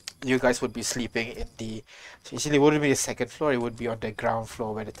 You guys would be sleeping in the... Usually it wouldn't be the second floor, it would be on the ground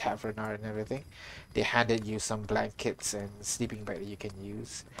floor where the tavern are and everything. They handed you some blankets and sleeping bag that you can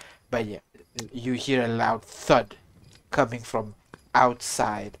use. But yeah, you hear a loud thud coming from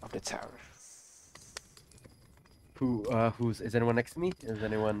outside of the tower. Is anyone next to me? Is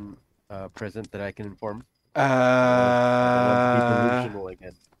anyone present that I can inform? I want to be delusional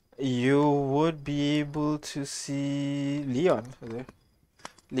again. You would be able to see Leon there.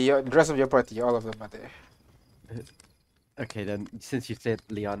 Leon, the rest of your party, all of them are there. Okay, then since you said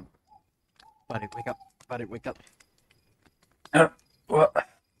Leon, buddy, wake up! Buddy, wake up!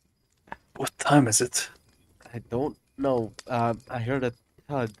 What time is it? I don't know. I heard a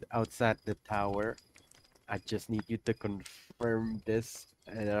thud outside the tower. I just need you to confirm this,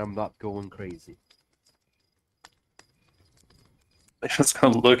 and I'm not going crazy. I'm just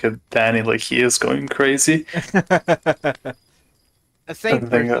gonna look at Danny like he is going crazy. A sane Something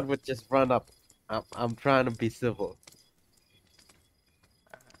person up. would just run up. I'm trying to be civil.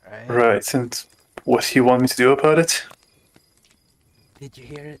 Right, and what do you want me to do about it? Did you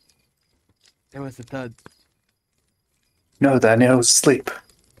hear it? There was a thud. No, Danny, I was asleep.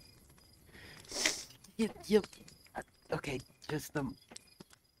 Yep. Okay,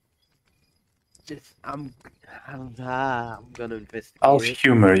 I'm gonna investigate. I'll it.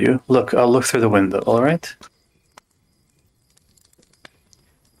 humor you. Look, I'll look through the window, alright?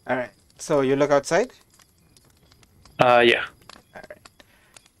 Alright, so you look outside? Yeah.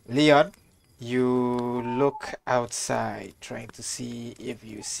 Leon, you look outside trying to see if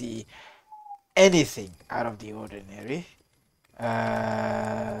you see anything out of the ordinary.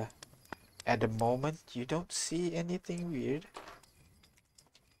 At the moment, you don't see anything weird.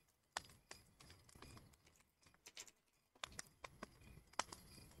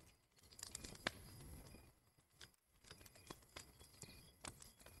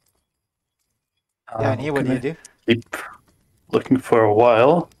 Danny, what do you do? Keep looking for a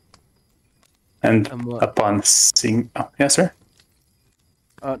while. And what? upon seeing... Oh, yes, sir?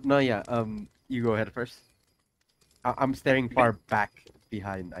 No, yeah. You go ahead first. I'm staring far back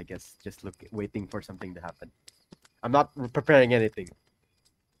behind, I guess, just waiting for something to happen. I'm not preparing anything.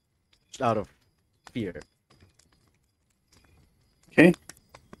 Out of fear. Okay.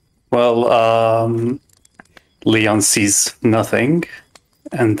 Well, Leon sees nothing.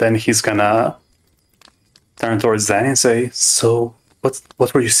 And then he's gonna turn towards Danny and say, so,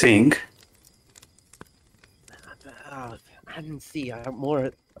 what were you seeing? I didn't see. I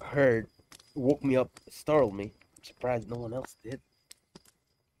more heard. Woke me up, startled me. I'm surprised no one else did.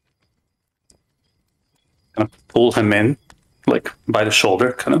 Kind of pull him in, like, by the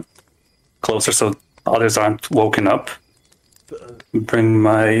shoulder, kind of closer so others aren't woken up. Bring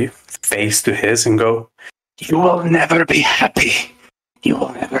my face to his and go, you will never be happy. You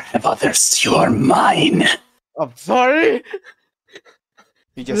will never have others. You are mine. I'm sorry.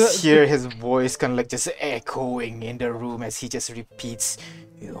 You just hear his voice kind of like just echoing in the room as he just repeats,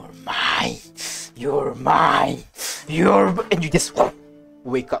 "You're mine, you're mine, and you just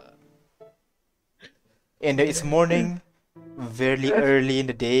wake up. And it's morning, very early in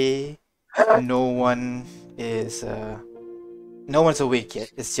the day. No one's awake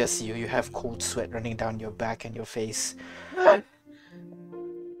yet. It's just you. You have cold sweat running down your back and your face.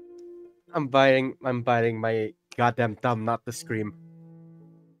 I'm biting my goddamn thumb not to scream.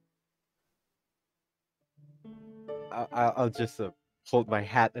 I'll just hold my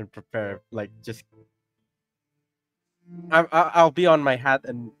hat and prepare, like, just. I'll be on my hat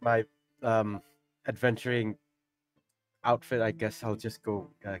and my adventuring outfit. I guess I'll just go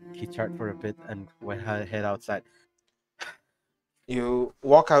key chart for a bit and head outside. You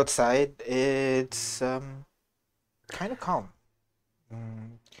walk outside. It's kind of calm.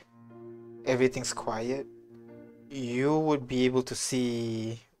 Everything's quiet. you would be able to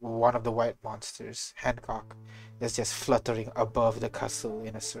see one of the white monsters, Hancock, that's just fluttering above the castle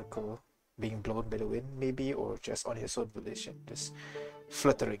in a circle, being blown by the wind, maybe, or just on his own volition, just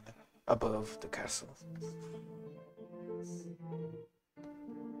fluttering above the castle.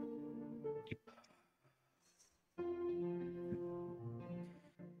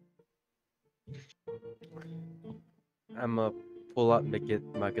 I'm gonna pull out my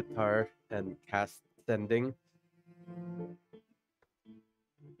guitar and cast Sending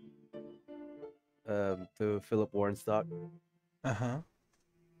to Philip Warnstock. Uh-huh.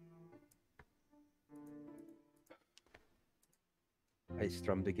 I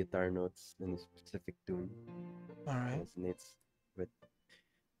strum the guitar notes in a specific tune. All right. Resonates with.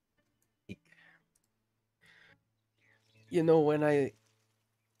 You know,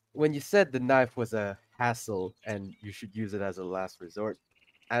 when you said the knife was a hassle and you should use it as a last resort,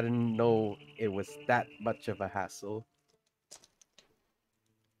 I didn't know it was that much of a hassle.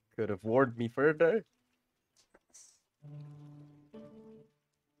 Could have warned me further.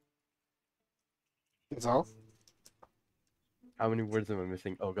 That's all? How many words am I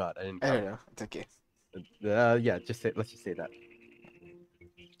missing? Oh god, I didn't I don't count. know. It's okay. Yeah, let's just say that.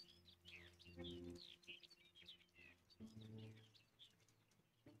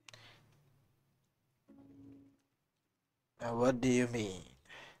 Now, what do you mean?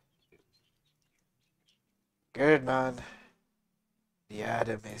 Good, man. The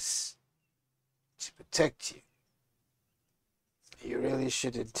Atom is to protect you. You really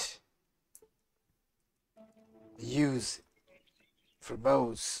shouldn't use it for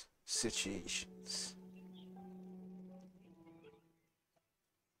most situations.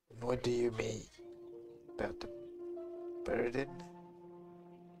 What do you mean about the burden,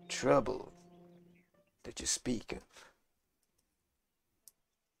 trouble that you speak of?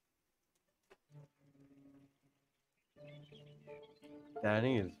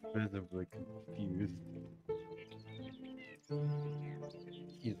 Danny is visibly confused.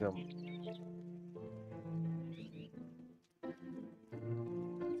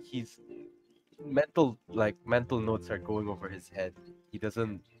 He's mental notes are going over his head.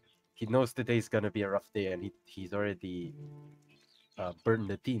 He knows today's gonna be a rough day, and he's already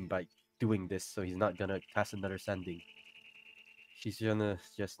burdened the team by doing this, so he's not gonna cast another Sending. She's gonna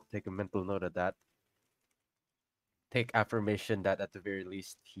just take a mental note of that. Take affirmation that at the very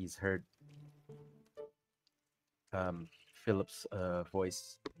least he's heard Philip's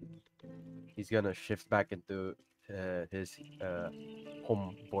voice. He's gonna shift back into his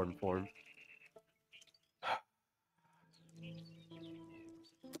homeborn form.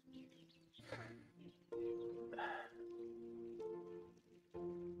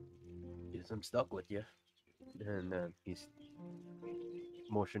 Yes, I'm stuck with you. And he's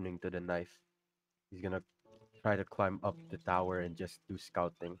motioning to the knife. He's gonna try to climb up the tower and just do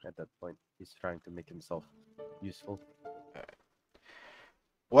scouting at that point. He's trying to make himself useful.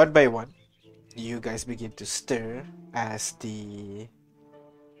 One by one, you guys begin to stir as the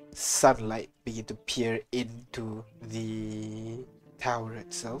sunlight begin to peer into the tower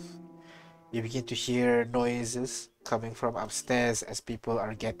itself. You begin to hear noises coming from upstairs as people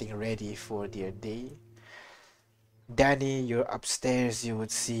are getting ready for their day. Danny, you're upstairs. You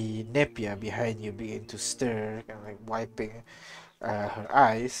would see Nepia behind you begin to stir, kind of like wiping her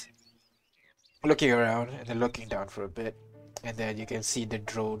eyes, looking around and then looking down for a bit. And then you can see the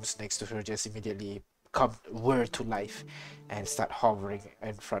drones next to her just immediately come whir to life and start hovering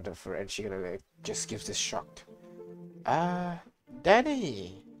in front of her, and she just gives this shocked.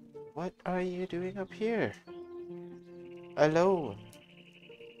 Danny, what are you doing up here? Alone?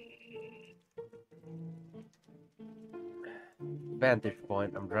 Vantage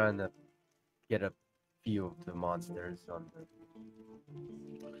point. I'm trying to get a view of the monsters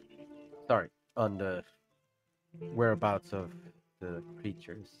on the whereabouts of the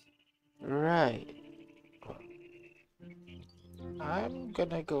creatures. Right. I'm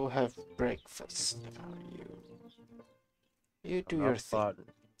gonna go have breakfast now. You do your thing.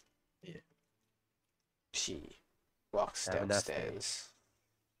 She walks Have a nice day. downstairs.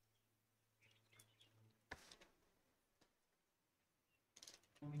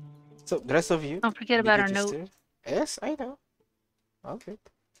 So the rest of you Don't forget about our begin to note. stir. Yes, I know. Okay.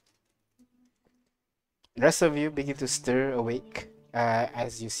 The rest of you begin to stir awake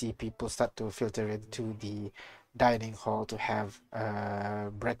as you see people start to filter into the dining hall to have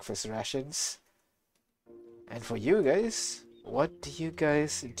breakfast rations. And for you guys, what do you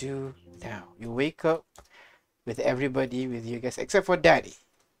guys do now? You wake up with everybody with you guys except for Daddy,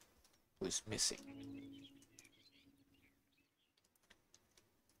 who's missing.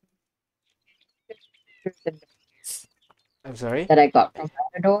 I'm sorry. that I got from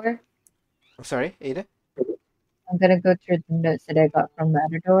Matador. I'm sorry, Ada. I'm gonna go through the notes that I got from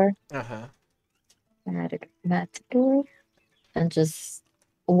Matador. Uh-huh. Matador. And just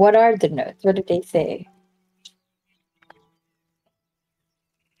what are the notes? What did they say?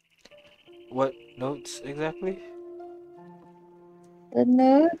 What notes exactly? The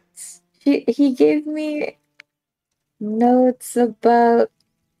notes? He gave me notes about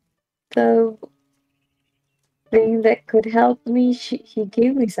the thing that could help me. He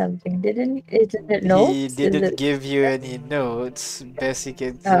gave me something, didn't he? Is it He notes? Is didn't it give you any notes. oh, Best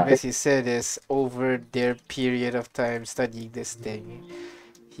he said is over their period of time studying this thing,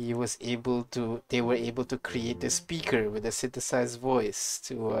 they were able to create the speaker with a synthesized voice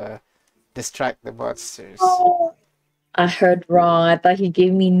to distract the monsters. oh, I heard wrong. I thought he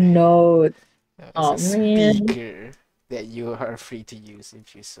gave me notes. It's Oh a man. speaker that you are free to use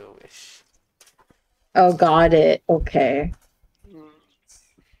if you so wish. Oh, got it. Okay.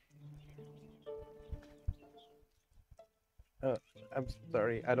 I'm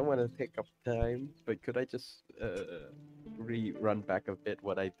sorry, I don't want to take up time, but could I just rerun back a bit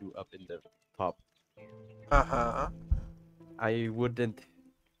what I do up in the top? Uh-huh. I wouldn't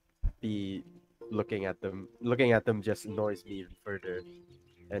be looking at them. Looking at them just annoys me even further,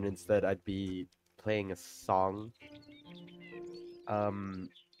 and instead I'd be playing a song.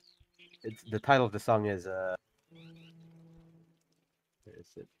 It's the title of the song is where is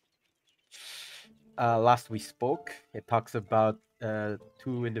it? Last We Spoke. It talks about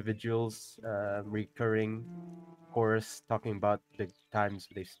two individuals recurring chorus talking about the times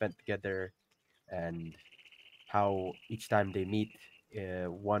they've spent together and how each time they meet,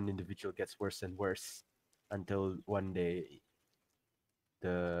 one individual gets worse and worse until one day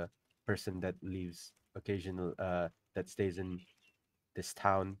the person that leaves that stays in this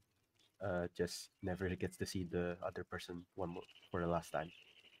town just never gets to see the other person for the last time,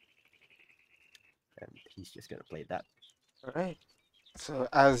 and he's just gonna play that. All right. So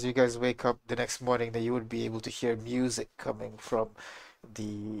as you guys wake up the next morning, then you would be able to hear music coming from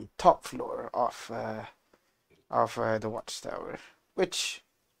the top floor of the watchtower, which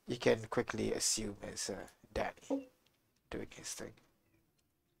you can quickly assume is Danny doing his thing.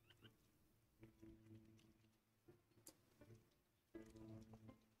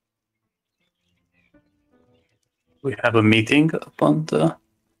 We have a meeting up on the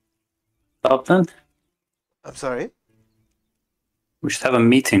top then? I'm sorry. We should have a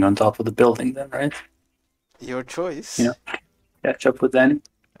meeting on top of the building then, right? Your choice. Yeah. Catch up with Danny.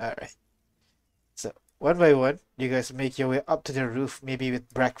 All right. So one by one, you guys make your way up to the roof, maybe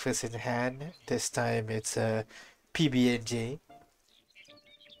with breakfast in hand. This time it's a PB&J.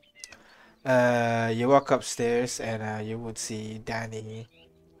 You walk upstairs and you would see Danny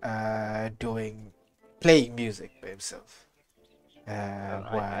playing music by himself.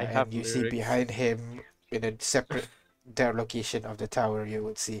 I have And you see lyrics. behind him in a separate location of the tower, you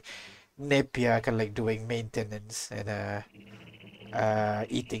would see Nepia kind of like doing maintenance and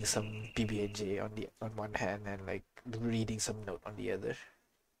eating some PB&J on one hand and like reading some note on the other.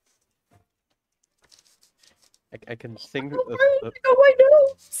 I can sing. Oh my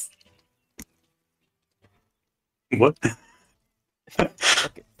notes. What?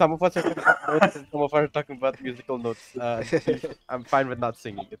 Okay, some of us are talking about notes and some of us are talking about musical notes. I'm fine with not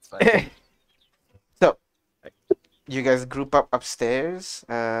singing. It's fine. So, you guys group up upstairs.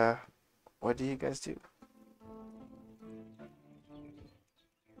 What do you guys do?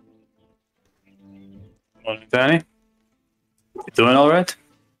 Morning, Danny. You doing all right?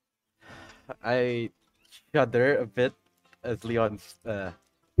 I shudder a bit as Leon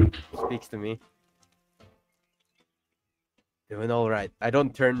speaks to me. Doing all right. I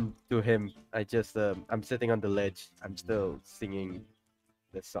don't turn to him. I just I'm sitting on the ledge. I'm still singing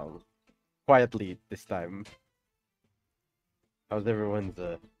this song quietly this time. How's everyone's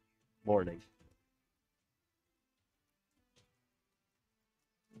morning?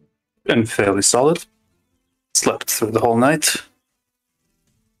 Been fairly solid. Slept through the whole night.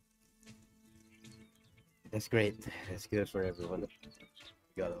 That's great. That's good for everyone.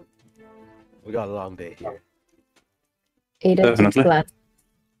 We got a long day here. Ada just Definitely. glanced.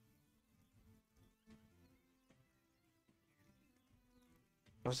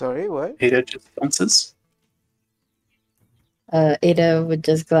 I'm sorry, what? Ada just dances. Ada would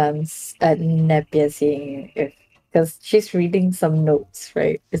just glance at Nepia, seeing if because she's reading some notes,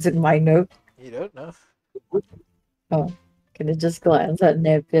 right? Is it my note? You don't know. Oh, can I just glance at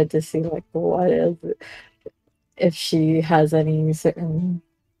Nepia to see like what is it? If she has any certain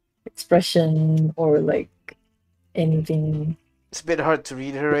expression or like anything it's a bit hard to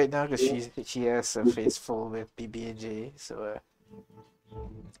read her right now because she has a face full with PB&J. So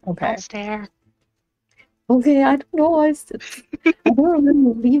Okay. Don't stare. Okay, I don't know. I don't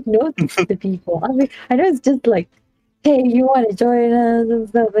really leave notes to people. I mean, I know it's just like, hey, you want to join us and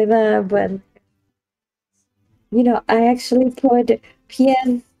stuff like that, but I actually put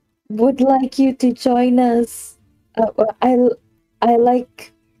PM would like you to join us. I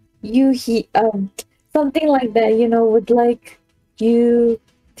like you. Something like that. Would like you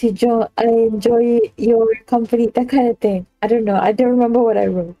to join. I enjoy your company. That kind of thing. I don't know. I don't remember what I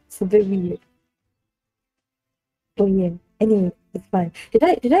wrote. It's a bit weird. Oh yeah. Anyway, it's fine. Did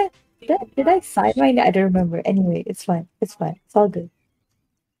I sign my name? I don't remember. Anyway, it's fine. It's fine. It's all good.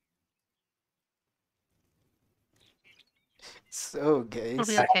 so guys, It'll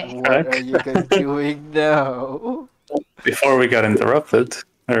be okay. what are you guys doing now? Before we got interrupted,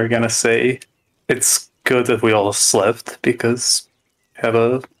 we were gonna say it's good that we all slept because we have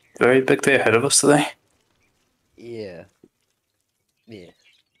a very big day ahead of us today. Yeah. Yeah.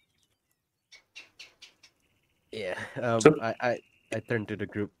 Yeah. So- I turned to the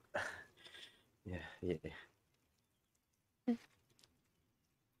group. Yeah.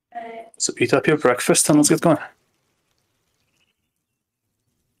 So eat up your breakfast and let's get going.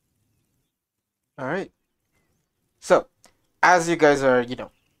 All right. So, as you guys are,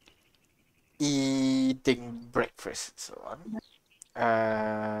 eating breakfast and so on,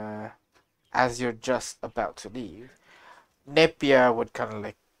 as you're just about to leave, Nepia would kind of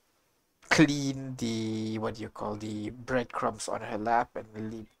like clean the the breadcrumbs on her lap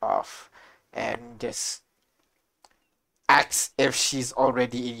and leap off, and just acts if she's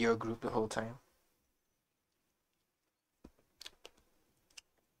already in your group the whole time.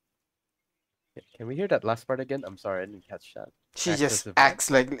 Can we hear that last part again? I'm sorry, I didn't catch that. She Acts just as if what?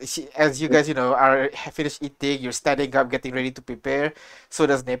 acts like as you guys, are finished eating, you're standing up, getting ready to prepare. So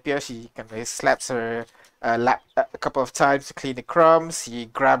does Nepia. She kind of slaps her lap a couple of times to clean the crumbs. He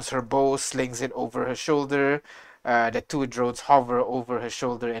grabs her bow, slings it over her shoulder. The two drones hover over her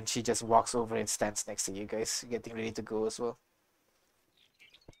shoulder, and she just walks over and stands next to you guys, getting ready to go as well.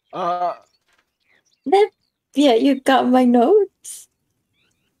 Yeah, you got my notes.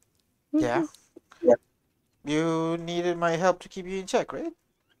 Yeah. You needed my help to keep you in check, right?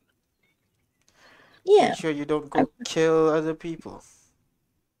 Yeah. Make sure you don't go kill other people.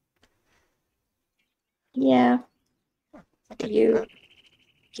 Yeah. I can do that.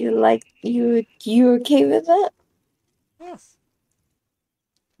 You okay with that? Yeah.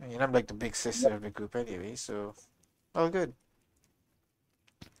 I mean, I'm like the big sister of the group anyway, so all good.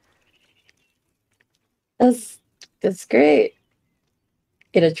 That's great.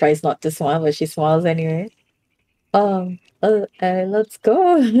 Ida tries not to smile, but she smiles anyway. Let's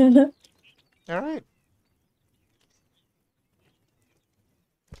go. All right.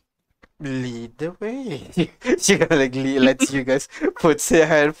 Lead the way. She kind of like lets you guys put her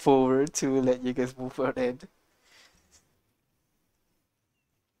hand forward to let you guys move ahead.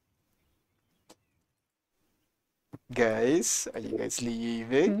 Guys, are you guys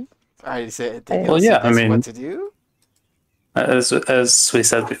leaving? I said anything Well, else yeah, you guys I mean- want to do? As we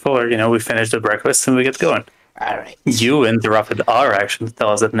said before, we finished the breakfast and we get going. All right. You interrupted our action to tell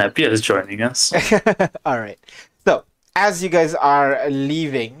us that Nepia is joining us. All right. So, as you guys are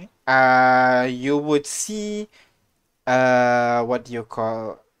leaving, you would see, what do you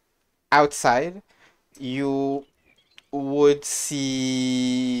call, outside, you would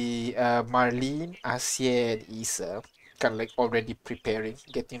see Marlene, Asia, and Isa kind of like already preparing,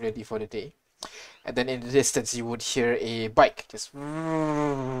 getting ready for the day. And then in the distance, you would hear a bike just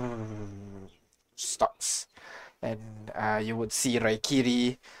stops. And you would see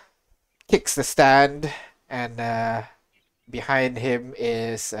Raikiri kicks the stand, and behind him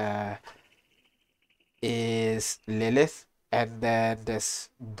is Lilith, and then there's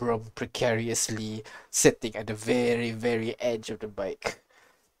Brum precariously sitting at the very, very edge of the bike.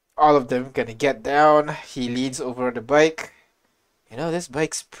 All of them gonna get down. He leans over the bike. This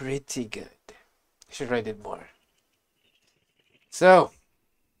bike's pretty good. I should ride it more. So,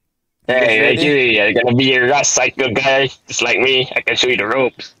 you guys Hey, ready? you're gonna be a Rust cycle guy, just like me. I can show you the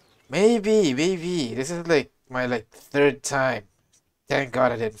ropes. Maybe. This is like my third time. Thank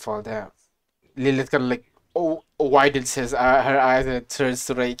God I didn't fall down. Lilith kind of widens her eyes and turns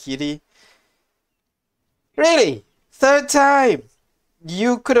to Raikiri. Really? Third time?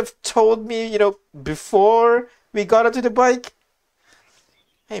 You could have told me, before we got onto the bike.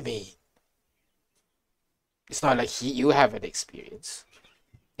 I mean, it's not like you haven't experience.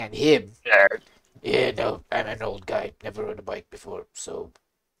 And him, Yeah. no, I'm an old guy, never rode a bike before, so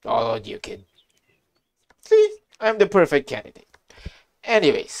all on you, kid. See, I'm the perfect candidate.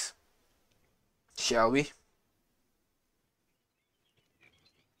 Anyways, shall we?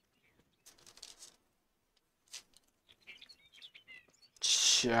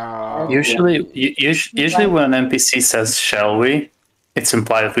 Shall Usually when an NPC says "shall we," it's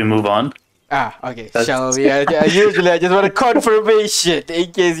implied we move on. Okay. That's- Shall we? Usually, I just want a confirmation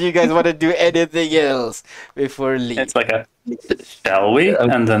in case you guys want to do anything else before leave. It's like a "shall we,"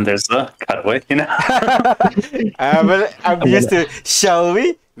 and then there's a cutaway. You know. But I'm used to shall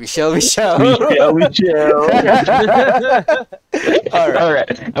we? We shall. We shall. All right.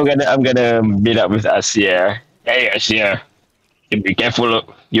 I'm gonna meet up with Asier. Hey, Asier. You be careful.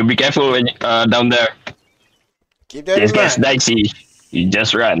 You be careful when down there. Keep that This in gets mind. dicey. You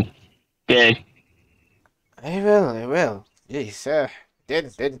just run. Okay. I will. Yes,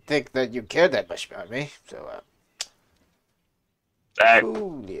 didn't think that you cared that much about me. So, Hey,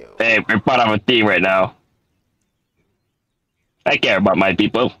 coolio. hey, we're part of a team right now. I care about my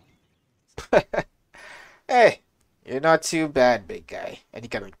people. Hey, you're not too bad, big guy. And he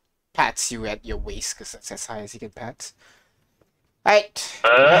kind of pats you at your waist because that's as high as he can pat. Right.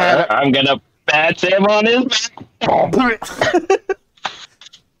 I'm gonna pat him on his back.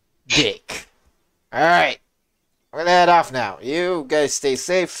 Dick. Alright. We'll head off now. You guys stay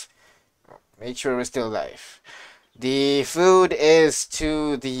safe. Make sure we're still alive. The food is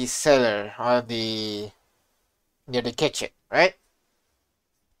to the cellar on the near the kitchen, right?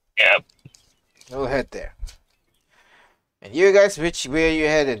 Yep. We'll head there. And you guys, which way are you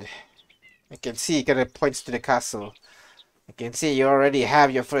headed? I can see he kind of points to the castle. I can see you already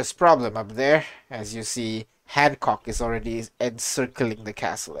have your first problem up there. As you see, Hancock is already encircling the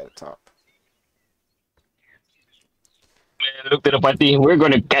castle at the top. Look to the party. We're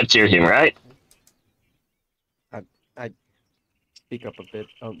gonna capture him, right? Speak up a bit.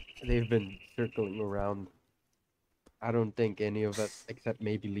 They've been circling around. I don't think any of us, except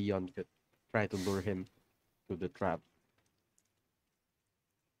maybe Leon, could try to lure him to the trap.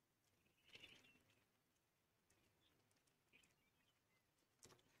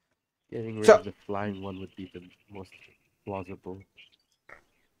 Getting rid So- of the flying one would be the most plausible,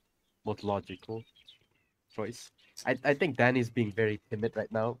 most logical choice. I think Danny's being very timid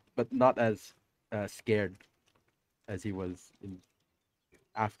right now, but not as scared as he was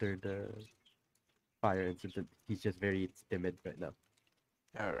after the fire incident. He's just very timid right now.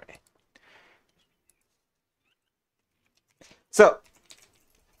 Alright. So,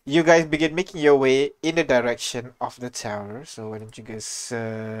 you guys begin making your way in the direction of the tower. So, why don't you guys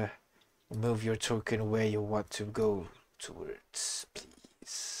move your token where you want to go towards,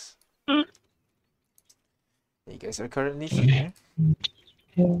 please? You guys are currently here.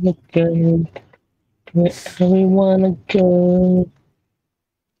 Where we wanna go.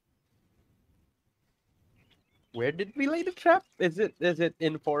 Where did we lay the trap? Is it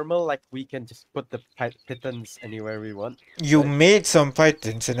informal? Like we can just put the pitons anywhere we want? You Right. made some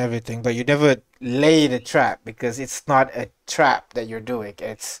pythons and everything, but you never lay the trap because it's not a trap that you're doing.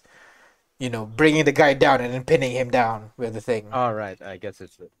 It's, bringing the guy down and then pinning him down with the thing. All right, I guess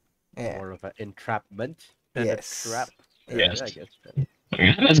it's Yeah. more of an entrapment than Yes. a trap. Yes. Yeah, I guess. That.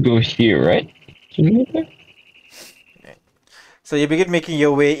 Let's go here, right? So you begin making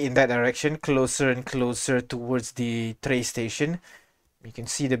your way in that direction, closer and closer towards the train station. You can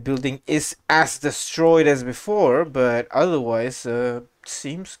see the building is as destroyed as before, but otherwise,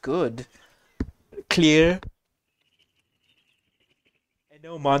 seems good. Clear. And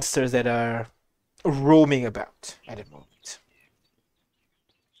no monsters that are roaming about at the moment.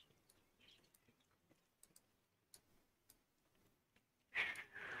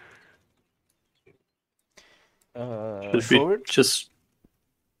 Should we Forward? just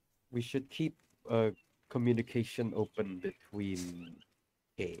We should keep communication open between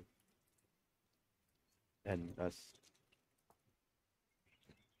K and us.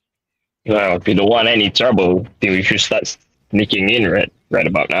 Well, if you don't want any trouble, then we should start sneaking in right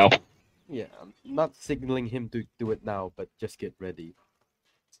about now. Yeah, I'm not signaling him to do it now, but just get ready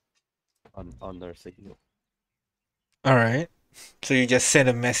on our signal. Alright. So you just send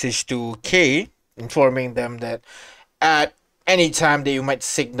a message to K, informing them that at any time that you might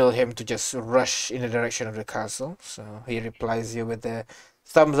signal him to just rush in the direction of the castle. So he replies you with the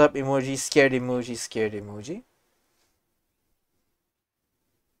thumbs up emoji, scared emoji, scared emoji.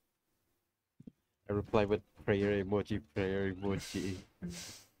 I reply with prayer emoji,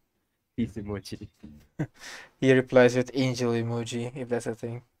 peace emoji. He replies with angel emoji, if that's a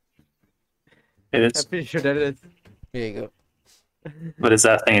thing. it I'm is, pretty sure that is. There you go. but is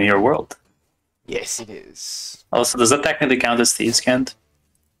that thing in your world? Yes, it is. Also, does that technically count as Thieves' Cant?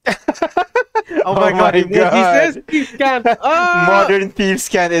 Oh my god, my emojis, God. this thief can. Ah! Modern Thieves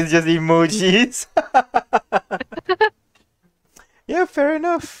Can is just emojis. Yeah, fair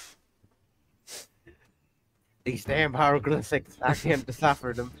enough. These damn hieroglyphics, I can't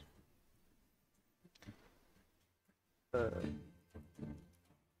decipher them. All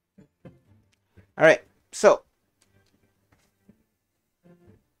right, so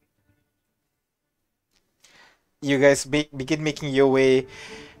you guys begin making your way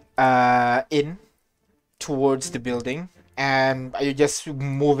in towards the building, and are you just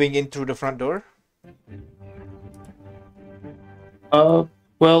moving in through the front door? Well,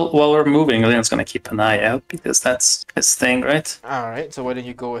 while we're moving, Leon's gonna keep an eye out because that's his thing, right? All right, so why don't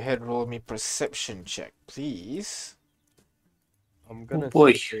you go ahead, roll me perception check, please. I'm Oh gonna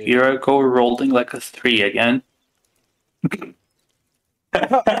boy, say- here I go rolling like a 3 again.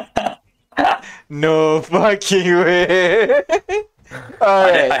 No fucking way. All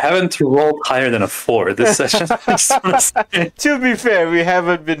I right. haven't rolled higher than a 4 this session. I just wanna say. To be fair, we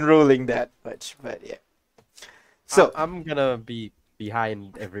haven't been rolling that much, but yeah. So I'm gonna be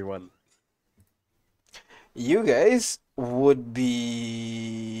behind everyone. you guys would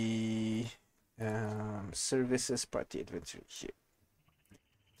be services party adventure here.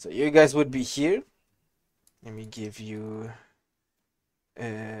 So you guys would be here. Let me give you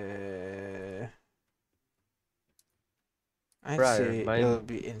I'd Briar, say mind it'll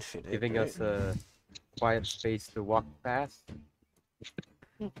be infinite. Giving right? us a quiet space to walk past.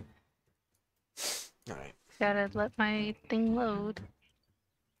 Alright. Gotta let my thing load.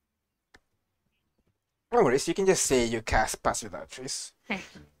 No worries, you can just say you cast Pass Without Trace.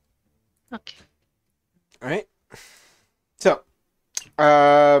 Okay. Alright? So,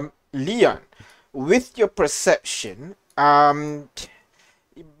 Leon, with your perception, it's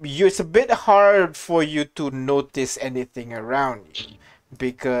a bit hard for you to notice anything around you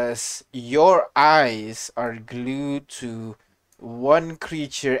because your eyes are glued to one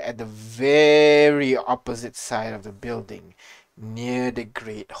creature at the very opposite side of the building near the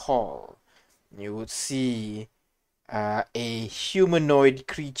Great Hall. You would see a humanoid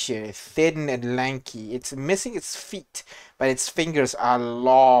creature, thin and lanky. It's missing its feet, but its fingers are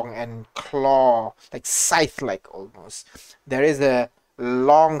long and claw, like scythe-like almost. There is a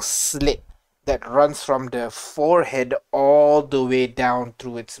long slit that runs from the forehead all the way down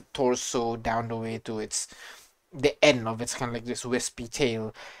through its torso, down the way to the end of its kind of like this wispy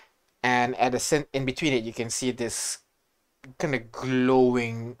tail, and at the in between it, you can see this kind of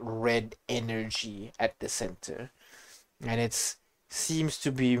glowing red energy at the center, and it seems to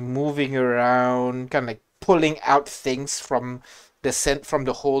be moving around, kind of like pulling out things from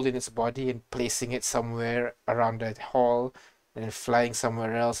the hole in its body and placing it somewhere around the hall, and then flying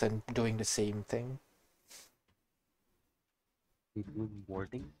somewhere else and doing the same thing.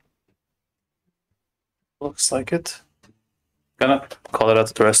 Warding. Looks like it. Gonna call it out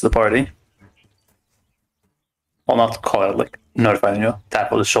to the rest of the party. Well, not call it, like notify them,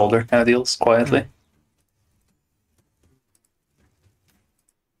 tap on the shoulder kind of deals quietly.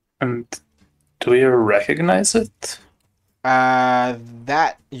 And do we recognize it?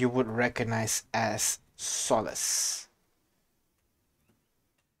 That you would recognize as Solace.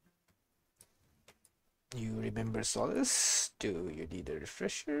 You remember Solace? Do you need a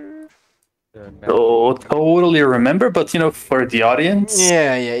refresher? Oh, totally remember, but for the audience,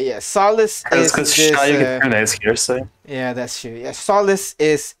 Yeah. Solace is because this. Shaya is here, so Yeah, that's true. Yeah, Solace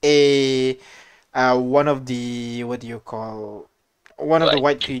is a one of the what do you call one of the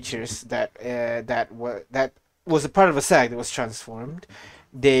white creatures that was a part of a sag that was transformed.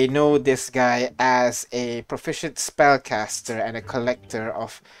 They know this guy as a proficient spellcaster and a collector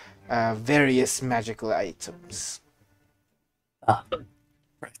of various magical items. I'm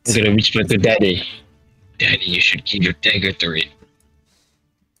gonna whisper to Daddy. Daddy, you should give your dagger to it.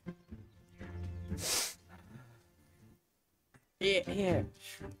 Yeah.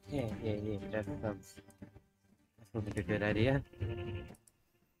 That sounds like a good idea.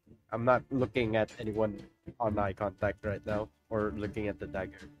 I'm not looking at anyone on eye contact right now, or looking at the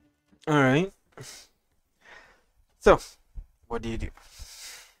dagger. All right. So, what do you do?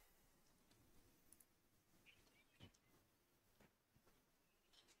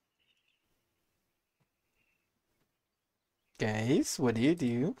 Guys, what do you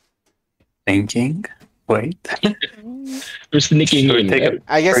do? thinking. Wait, We're sneaking should we in. take Right?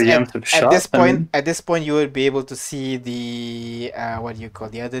 a I guess preemptive at shot? this I point, mean, at this point, you would be able to see the what do you call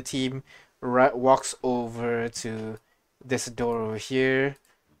the other team? Walks over to this door over here,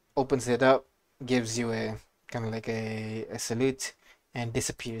 opens it up, gives you a kind of like a salute, and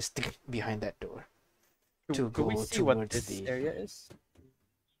disappears behind that door. To Do we go see what towards this the- area is?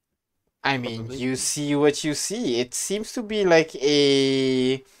 I mean, Probably. you see what you see. It seems to be like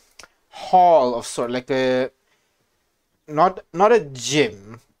a hall of sort, like a not a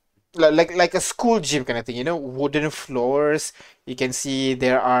gym, like a school gym kind of thing. You know, wooden floors. You can see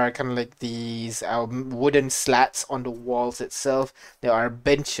there are kind of like these wooden slats on the walls itself. There are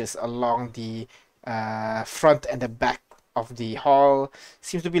benches along the front and the back of the hall.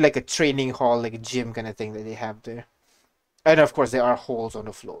 Seems to be like a training hall, like a gym kind of thing that they have there. And of course, there are holes on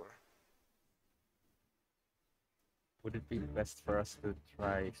the floor. Would it be best for us to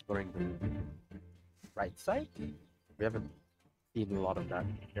try exploring the right side? We haven't seen a lot of that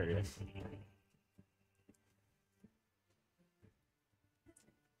area.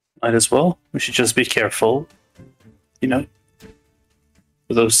 Might as well. We should just be careful. You know,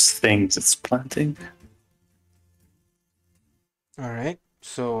 for those things it's planting. All right.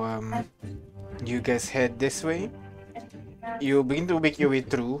 So you guys head this way. You begin to make your way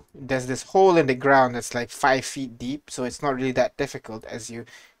through. There's this hole in the ground that's like 5 feet deep, so it's not really that difficult as you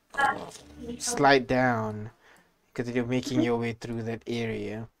slide down because you're making your way through that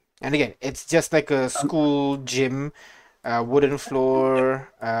area. And again, it's just like a school gym, wooden floor,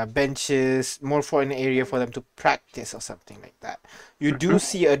 benches, more for an area for them to practice or something like that. You do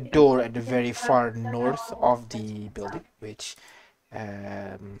see a door at the very far north of the building, which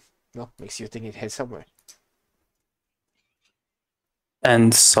well, makes you think it heads somewhere.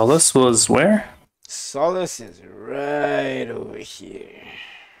 And Solace was where? Solace is right over here.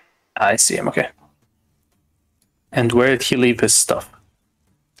 I see him, okay. And where did he leave his stuff?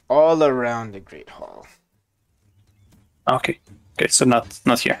 All around the Great Hall. Okay. Okay, so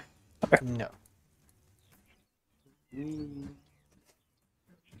not here. No.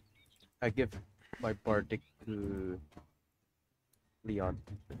 I give my bardic to Leon.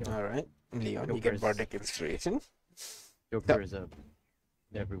 All right. Leon, you get Joker's- Bardic Inspiration. Joker is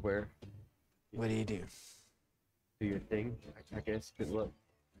everywhere. What do you do? Do your thing, I guess. Good luck.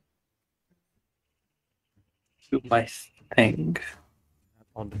 Do my thing.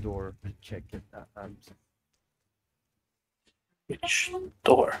 On the door to check if that Which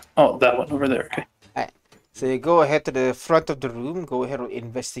door? Oh, that one over there, okay. So you go ahead to the front of the room. Go ahead with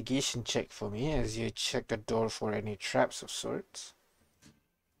investigation check for me as you check the door for any traps of sorts.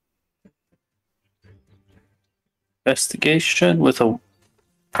 Investigation with a...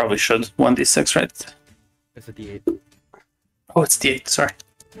 Probably should. 1d6, right? It's a D8. Oh, it's d8, sorry.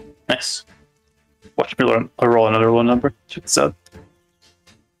 Nice. Watch me roll another low number. Check this out.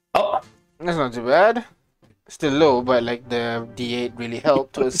 Oh! That's not too bad. Still low, but like the D8 really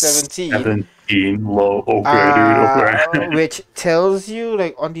helped to a 17. 17 low. Okay, dude, okay. Which tells you,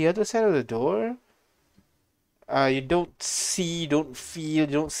 like, on the other side of the door, you don't see, don't feel,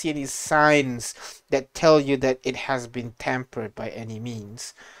 you don't see any signs that tell you that it has been tampered by any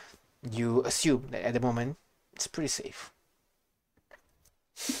means. You assume that at the moment, it's pretty safe.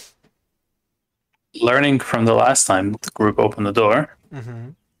 Learning from the last time the group opened the door,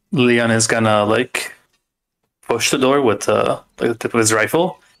 Leon is gonna, like, push the door with like the tip of his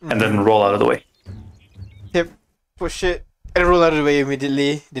rifle and then roll out of the way. Yep, push it and roll out of the way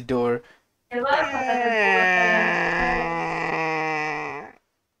immediately. The door.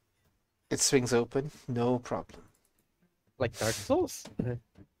 It swings open, no problem. Like Dark Souls.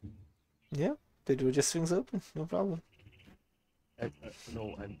 Yeah, the door just swings open, no problem.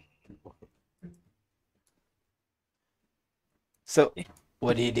 No, I'm. So,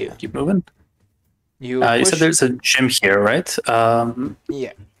 what do you do? Keep moving. You You push. said there's a gym here, right?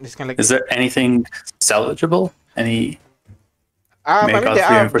 Yeah, it's kind of like. Is there anything salvageable? Any I make mean, up there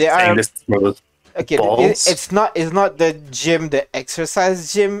for you are. for There saying are. this for Okay, balls? it's not. It's not the gym, the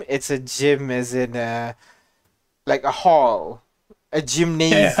exercise gym. It's a gym, as in like a hall, a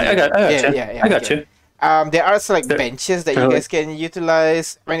gymnasium. I got you. I got okay. you. There are some like There- benches that there you are, guys can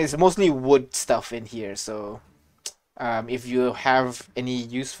utilize. I mean, it's mostly wood stuff in here, so if you have any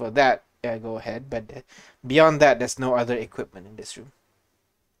use for that, go ahead. But beyond that, there's no other equipment in this room.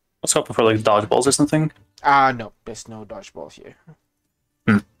 I was hoping for like dodgeballs or something. No, there's no dodgeball here.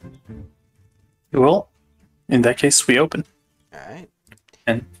 Well, in that case, we open. All right.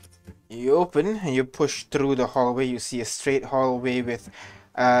 And You open and you push through the hallway. You see a straight hallway with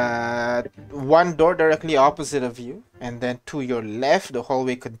one door directly opposite of you, and then to your left, the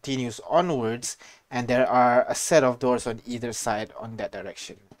hallway continues onwards, and there are a set of doors on either side on that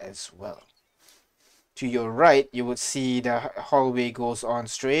direction as well. To your right, you would see the hallway goes on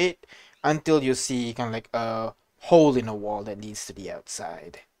straight until you see kind of like a hole in a wall that leads to the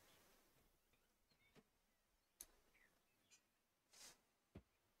outside.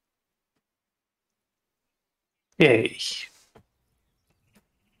 yay.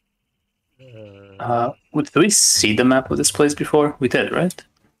 Did we see the map of this place before? We did, right?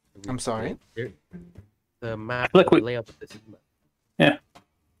 I'm sorry? The map, Like the we- layout of this map. Yeah.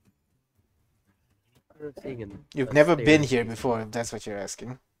 We're seeing an You've never been upstairs. here before, if that's what you're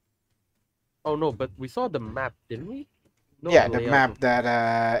asking. Oh no, but we saw the map, didn't we? No, Yeah, the layout map of-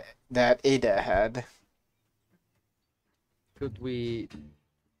 that Ada had. Could we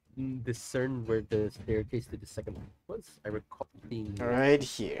discern where the staircase to the second was? I recall being Right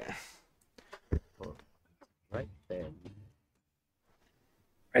here. right there.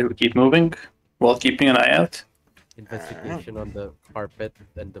 Right, we keep moving while keeping an eye out. Investigation on the carpet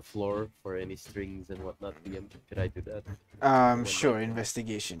and the floor for any strings and whatnot. DM, could I do that? Sure,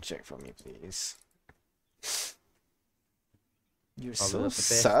 investigation check for me, please. You're Probably so not the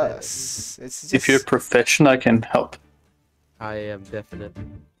best at it. sus. It's just If you're a profession, I can help. I am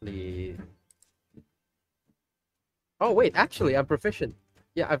definitely. Oh wait, actually, I'm proficient.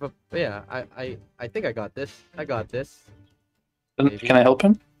 Yeah, I think I got this. I got this. Maybe. Can I help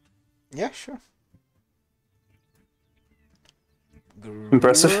him? yeah, sure.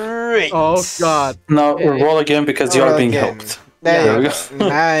 Impressive. Great. Oh god. No, Okay. roll again because you Roll are being again. helped. There There you we go. go.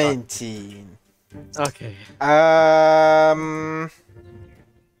 19. Okay.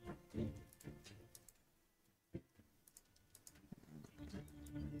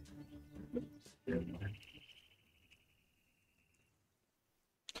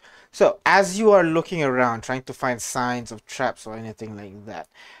 So, as you are looking around, trying to find signs of traps or anything like that,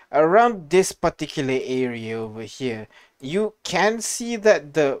 around this particular area over here, you can see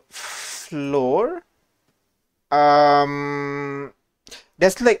that the floor,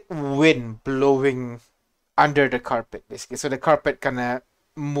 there's like wind blowing under the carpet, basically. So the carpet kind of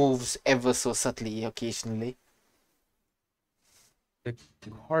moves ever so subtly occasionally. The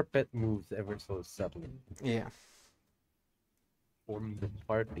carpet moves ever so subtly. Yeah. Form the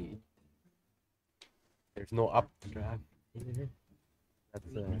party. There's no updraft here.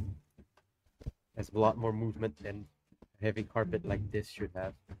 That's a lot more movement than a heavy carpet like this should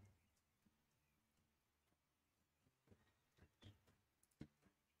have.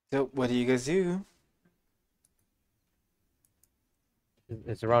 So, what do you guys do?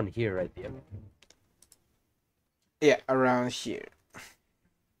 It's around here, right? Yeah. Yeah, around here.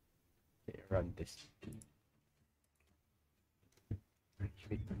 Around this.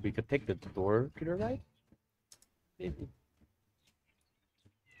 We could take the door to the right. Maybe.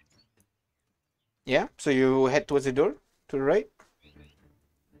 Yeah, so you head towards the door to the right.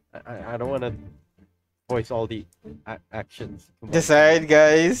 I don't want to voice all the actions. Come on. Decide,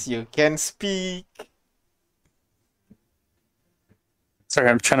 guys. You can speak. Sorry,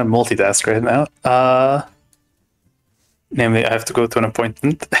 I'm trying to multitask right now. Namely, I have to go to an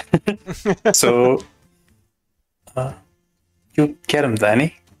appointment. So, you get him,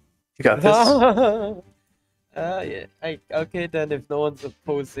 Danny. You got this. Yeah. Okay then. If no one's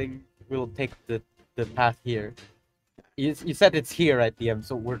opposing, we'll take the path here. You said it's here at DM,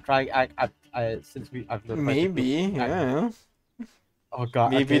 so we're trying. Since I've no Maybe, yeah. Oh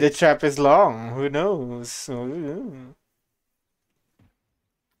god. Maybe okay. the trap is long. Who knows?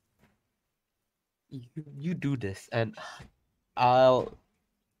 You do this, and I'll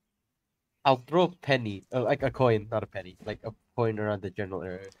throw a penny, like a coin, not a penny, like a coin around the general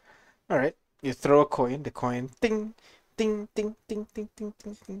area. All right. You throw a coin. The coin, ting, ting, ting, ting, ting, ting,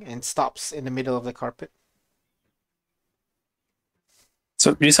 ting, ting, and stops in the middle of the carpet.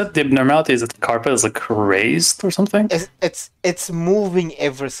 So you said the abnormality is that the carpet is like raised or something? It's moving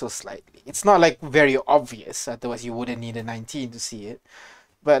ever so slightly. It's not like very obvious. Otherwise, you wouldn't need a 19 to see it.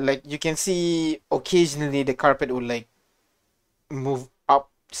 But like you can see, occasionally the carpet will like move up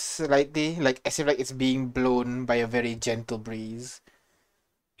slightly, like as if like it's being blown by a very gentle breeze.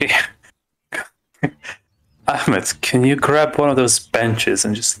 Yeah. Ahmed, can you grab one of those benches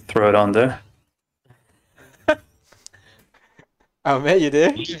and just throw it on there? Oh man, you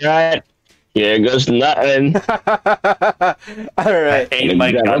there? Right. Here goes nothing. All right, Aim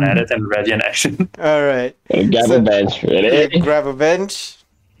my gun at it and ready in action. all right. Grab So- a bench. Ready? You grab a bench.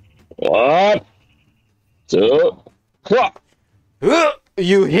 1, 2, 3.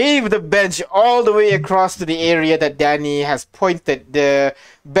 You heave the bench all the way across to the area that Danny has pointed. The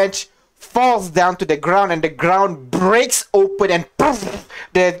bench falls down to the ground and the ground breaks open and poof,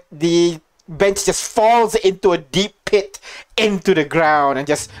 the bench just falls into a deep pit into the ground and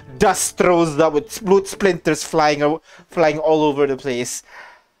just dust throws up with blood splinters flying all over the place.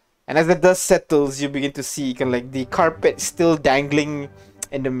 And as the dust settles, you begin to see kind of like the carpet still dangling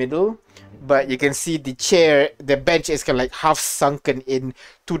in the middle, but you can see the bench is kind of like half sunken in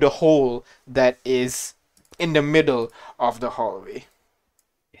to the hole that is in the middle of the hallway.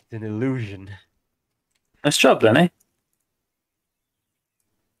 It's an illusion. Nice job, Danny.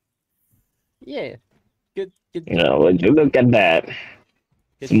 Yeah. Good. No, would you look at that?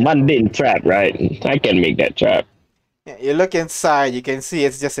 It's mundane trap, right? I can make that trap. Yeah, you look inside, you can see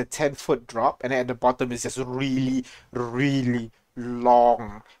it's just a 10-foot drop, and at the bottom is just really, really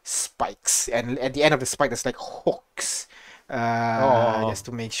long spikes. And at the end of the spike, there's like hooks, just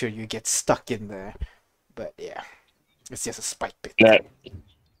to make sure you get stuck in there. But yeah, it's just a spike pit.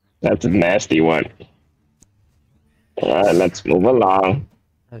 That's a nasty one. Alright, let's move along.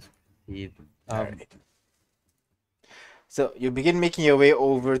 Alright. So you begin making your way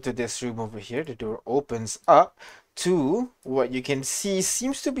over to this room over here. The door opens up to what you can see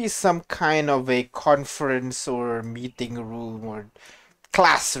seems to be some kind of a conference or meeting room or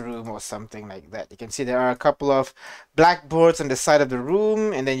classroom or something like that. You can see there are a couple of blackboards on the side of the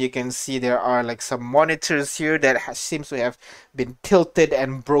room, and then you can see there are like some monitors here that seems to have been tilted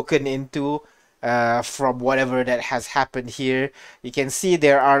and broken into from whatever that has happened here. You can see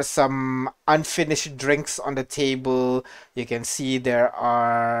there are some unfinished drinks on the table. You can see there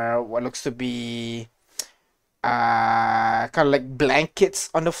are what looks to be kind of like blankets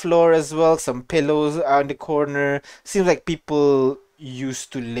on the floor as well, some pillows on the corner. Seems like people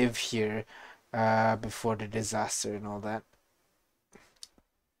used to live here before the disaster and all that.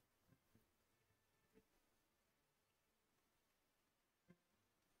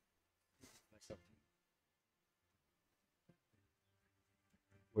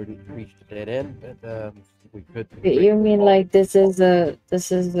 We reached a dead end, but we could. You mean like this doesn't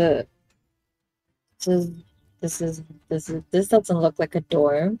look like a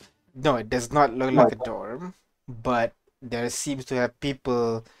dorm? No, it does not look like a dorm, but there seems to have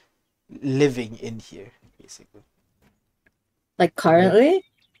people living in here, basically. Like currently?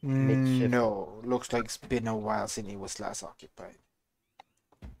 Makeshift. No, looks like it's been a while since it was last occupied.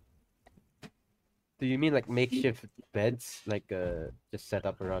 Do you mean like makeshift beds, like just set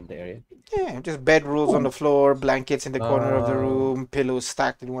up around the area? Yeah, just bed rolls on the floor, blankets in the corner of the room, pillows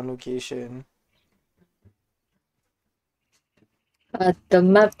stacked in one location. The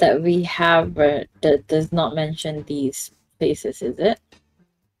map that we have that does not mention these places, is it?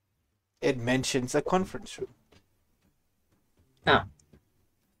 It mentions a conference room. Oh.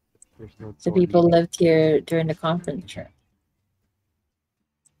 There's no So door people leading. lived here during the conference room.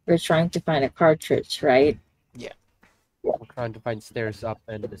 We're trying to find a cartridge, right? We're trying to find stairs up,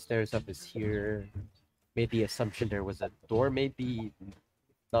 and the stairs up is here. Made the assumption there was a door, maybe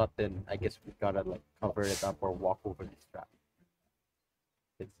not. Then I guess we gotta like cover it up or walk over this trap.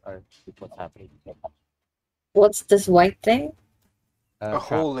 It's what's happening. What's this white thing? A Trap.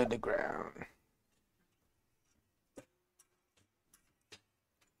 hole in the ground.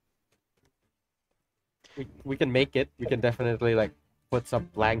 We can make it. We can definitely like put some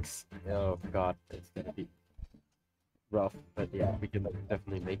blanks. Oh god, it's gonna be rough, but yeah, we can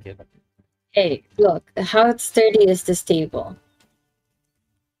definitely make it. Hey, look, how sturdy is this table?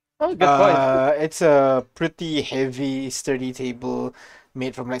 Oh, good point. It's a pretty heavy, sturdy table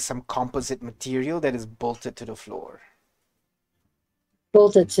made from like some composite material that is bolted to the floor.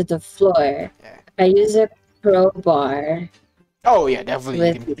 Bolted to the floor. Yeah. I use a crowbar Oh yeah,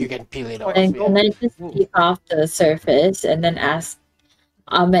 definitely With- you can peel it off. and Yeah. can I just take off the surface and then ask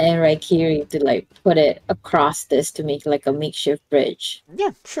Amma and Raikiri to like put it across this to make like a makeshift bridge.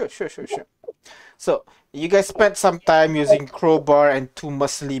 Yeah, sure. So you guys spent some time using crowbar and two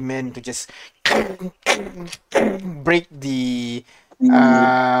muscly men to just break the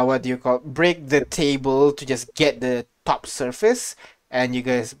break the table to just get the top surface, and you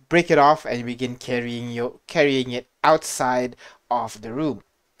guys break it off and begin carrying it outside of the room.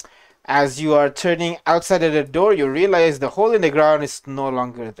 As you are turning outside of the door, you realize the hole in the ground is no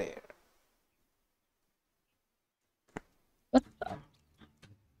longer there.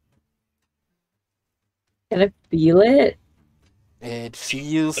 Can I feel it? It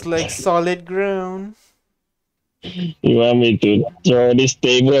feels like solid ground. You want me to throw this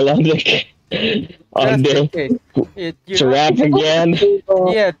table on the on Just in the case. You trap again?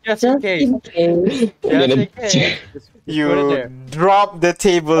 yeah, just in Just case. in case. Just in case. Just put it You there. drop the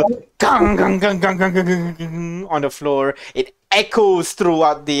table gang, gang, gang, gang, gang, gang, gang, gang, on the floor. It echoes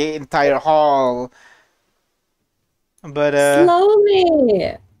throughout the entire hall. But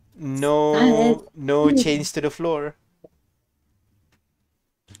Slowly. no change to the floor.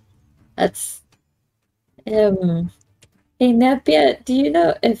 That's Hey Nepia, do you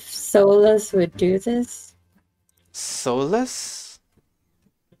know if Solus would do this? Solus?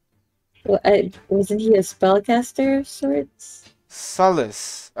 Well, wasn't he a spellcaster of sorts?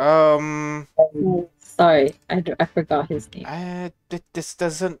 Solus. Sorry, I forgot his name. This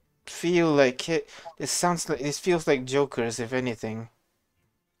doesn't feel like it. This feels like Jokers, if anything.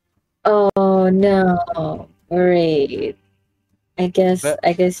 Oh no! Wait. I guess But-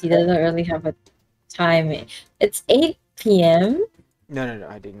 he doesn't really have a time. It's 8 p.m. No.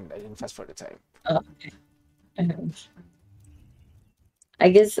 I didn't fast forward the time. Um, I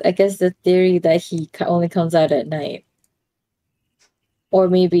guess the theory that he only comes out at night, or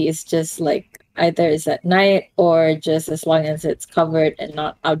maybe it's just like either it's at night or just as long as it's covered and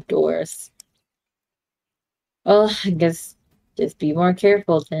not outdoors. Well, I guess just be more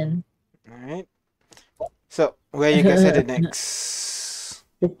careful then. All right. So where you guys headed next?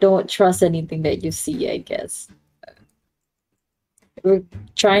 But don't trust anything that you see, I guess. We're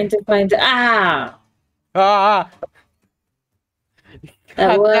trying to find Ah! that God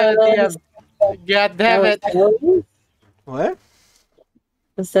damn it, was DM. God damn it! Solus? What?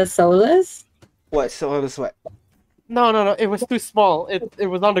 Was that Solus? What? So it was what? No. It was too small. It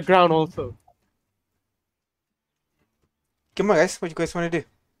was on the ground also. Come on, guys. What you guys want to do?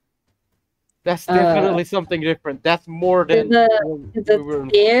 That's definitely something different. That's more than The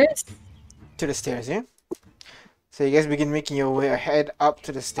stairs? To the stairs, yeah. So you guys begin making your way ahead up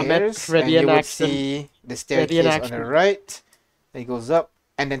to the I'm at stairs, ready and you in would action. see the Ready in staircase on action. the right. It goes up,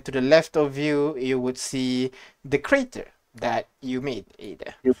 and then to the left of you, you would see the crater that you made,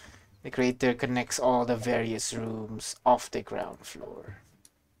 Ada. The crater connects all the various rooms off the ground floor.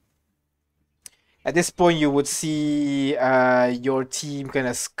 At this point, you would see your team kind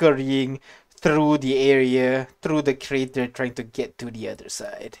of scurrying through the area, through the crater, trying to get to the other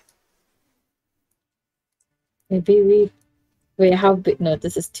side. Maybe we wait. How big? No,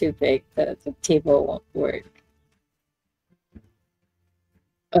 this is too big. The table won't work.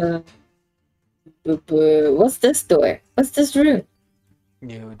 What's this door? What's this room?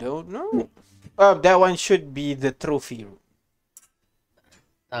 You don't know? That one should be the trophy room.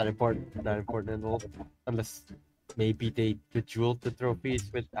 Not important at all. Unless maybe they bejeweled the trophies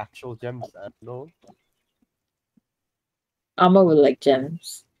with actual gems. I don't know. Armor would like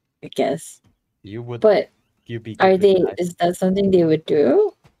gems, I guess. You would. But You be are good they? with that. Is that something they would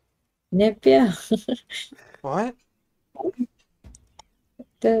do? Nepia. What?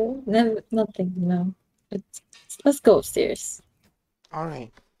 Nothing. No. Let's go upstairs.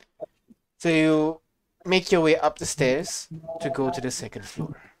 Alright. So you make your way up the stairs to go to the second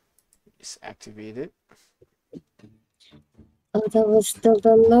floor. Just activate it. Oh, that was still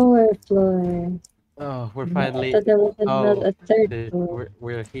the lower floor. Oh, we're I finally. thought there was a third the- floor.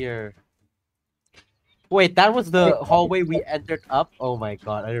 we're here. Wait, that was the hallway we entered up. Oh my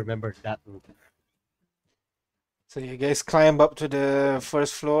god, I remember that room. So you guys climb up to the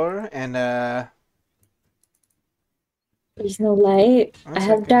first floor and There's no light. One I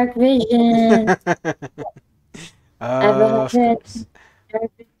have second. dark vision. of it. course.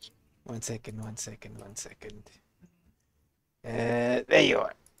 Dark vision. One second. There you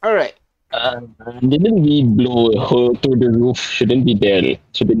are. Alright. Didn't we blow a hole through the roof? Shouldn't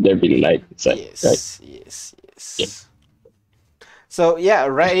there be light inside, right? Yes. So yeah,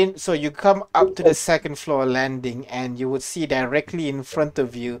 so you come up to the second floor landing, and you would see directly in front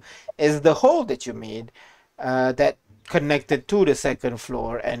of you is the hole that you made that connected to the second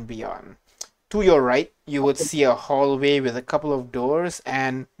floor and beyond. To your right, you would see a hallway with a couple of doors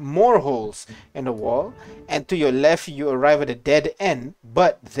and more holes in the wall. And to your left, you arrive at a dead end,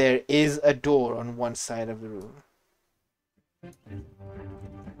 but there is a door on one side of the room.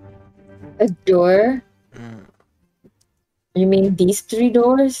 A door? Mm. You mean these 3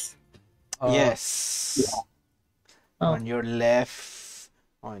 doors? Yes. Oh. On your left,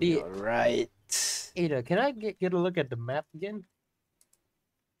 on The- your right. Ada, can I get a look at the map again?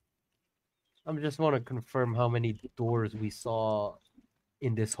 I just want to confirm how many doors we saw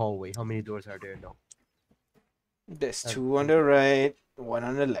in this hallway. How many doors are there now? There's 2 on the right, 1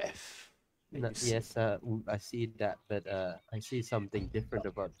 on the left. Yes, I see that, but I see something different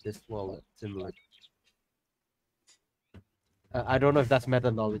about this wall that's similar. I don't know if that's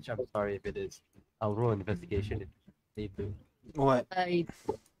meta knowledge. I'm sorry if it is. I'll roll investigation if they do. What? I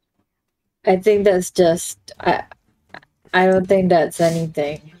think that's just I don't think that's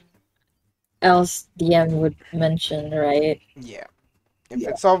anything else DM would mention, right? Yeah. If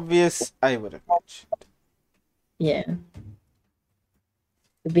it's obvious, I would have mentioned. Yeah.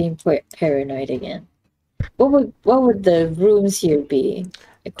 Being paranoid again. What would the rooms here be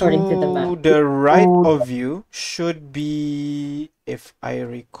according to the To map? the right of you should be, if I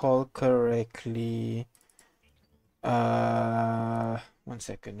recall correctly, 1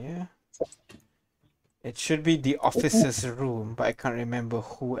 second, yeah. It should be the officer's room, but I can't remember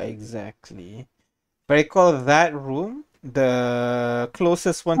who exactly. But I call that room, the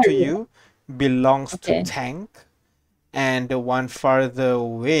closest one to you, belongs to Okay. Tank, and the one farther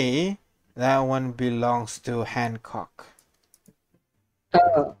away, that one belongs to Hancock.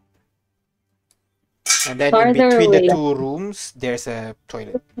 Oh, And then in farther between the away. two rooms, there's a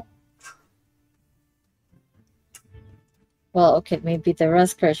toilet. Well, okay, maybe the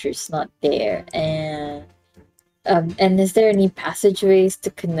rust crusher's not there, and is there any passageways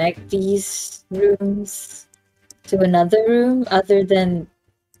to connect these rooms to another room other than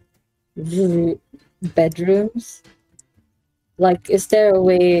the bedrooms? Like, is there a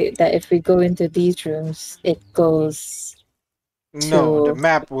way that if we go into these rooms, it goes No, the to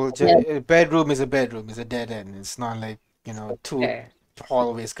map will Yeah. just. A bedroom is a bedroom, it's a dead end. It's not like, two Okay.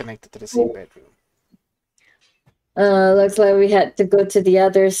 hallways connected to the same bedroom. Looks like we had to go to the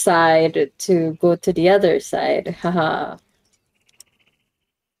other side to go to the other side. Haha.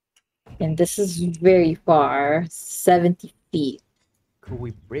 And this is very far, 70 feet. Could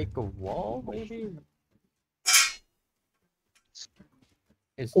we break a wall, maybe?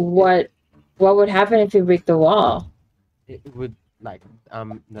 What would happen if you break the wall? It would like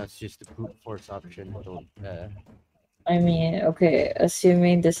that's just the brute force option. Don't I mean, okay,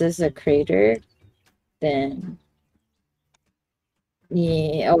 assuming this is a crater, then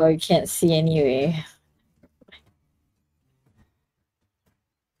yeah, oh, you can't see anyway.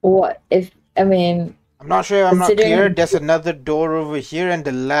 What if, I mean, I'm not sure, I'm not Considering- clear. There's another door over here and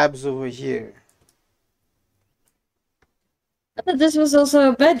the lab's over here. I thought this was also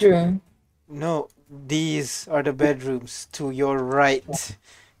a bedroom. No, these are the bedrooms to your right.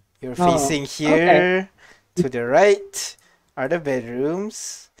 You're Oh, facing here. To the right are the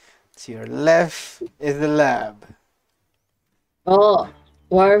bedrooms. To your left is the lab. Oh,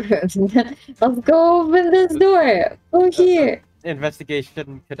 why? Let's go open this door. Go here.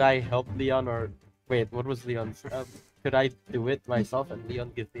 investigation. Could I help Leon or wait? What was Leon's? Could I do it myself and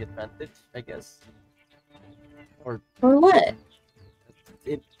Leon gives the advantage? I guess. Or For what?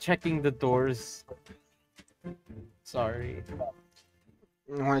 checking the doors. Sorry.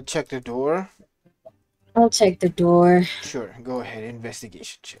 You want to check the door? I'll check the door. Sure, go ahead.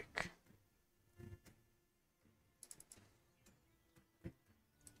 Investigation check.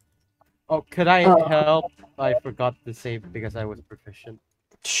 Oh, could I Oh. help? I forgot to save because I was proficient.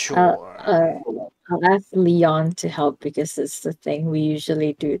 Sure. I'll ask Leon to help because it's the thing we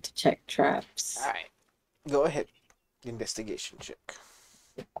usually do to check traps. Alright. Go ahead. Investigation check.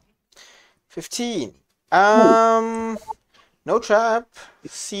 15. No trap.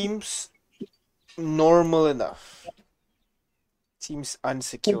 Seems normal enough. Seems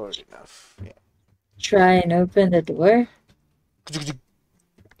unsecured enough. Yeah. Try and open the door,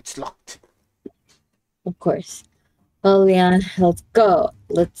 It's locked. of course. Well, Leon, let's go.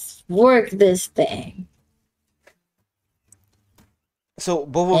 Let's work this thing. So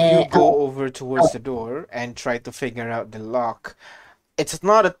both of you Eh, go over towards the door and try to figure out the lock. It's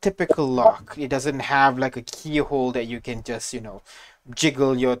not a typical lock. It doesn't have like a keyhole that you can just,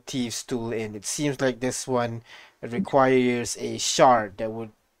 jiggle your thieves tool in. It seems like this one requires a shard that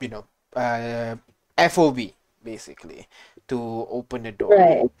would, FOB basically to open the door.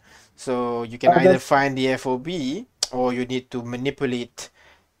 Right. So you can Oh, either that's- find the FOB or you need to manipulate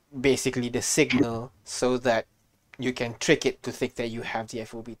basically the signal so that you can trick it to think that you have the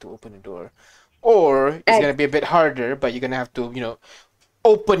FOB to open the door. Or it's Ex- gonna be a bit harder, but you're gonna have to,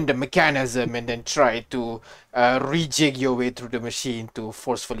 open the mechanism and then try to rejig your way through the machine to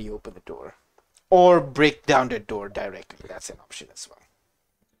forcefully open the door. Or break down the door directly. That's an option as well.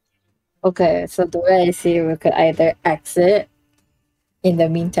 Okay, so the way I see it, we could either exit. In the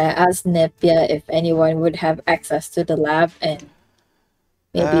meantime, ask Nepia if anyone would have access to the lab, and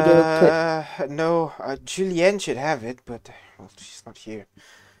maybe they'll put. No, Julienne should have it, but she's not here.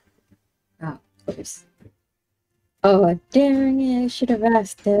 Course. Oh, dang it! I should have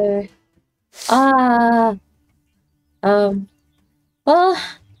asked her. Ah. Well,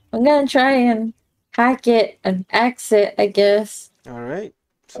 I'm gonna try and hack it and exit, I guess. All right,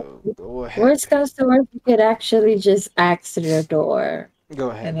 so go ahead. Worst comes to worst, we could actually just axe the door. Go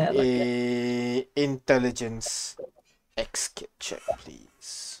ahead. And then, like, Intelligence X kit check,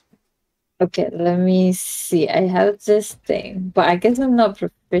 please. Okay, let me see. I have this thing, but I guess I'm not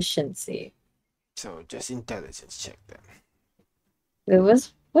proficiency. So just intelligence check then. It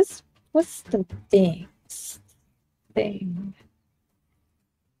was what's the thing?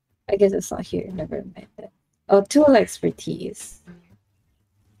 I guess it's not here. Never mind that. Oh, tool expertise.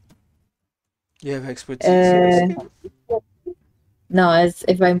 You have expertise. Uh, Yes. No, it's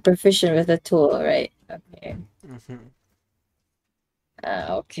if I'm proficient with a tool, right? Okay. Mhm.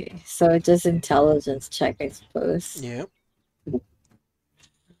 Okay, so just intelligence check, I suppose. Yeah.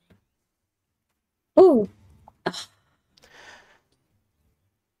 Ooh,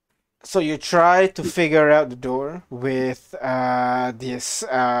 So you try to figure out the door with this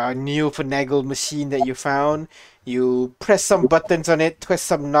new finagle machine that you found. You press some buttons on it, twist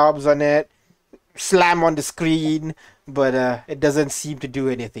some knobs on it, slam on the screen, but it doesn't seem to do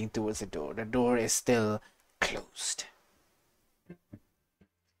anything towards the door. The door is still closed.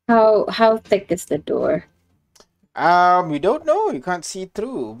 how thick is the door? You don't know. You can't see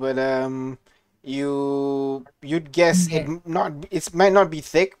through, but you'd guess it might not be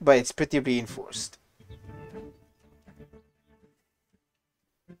thick, but it's pretty reinforced.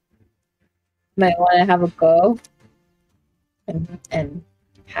 Might want to have a go and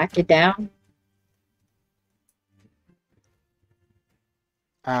hack it down.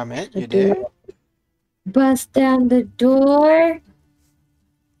 Ahmed, you there? Bust down the door.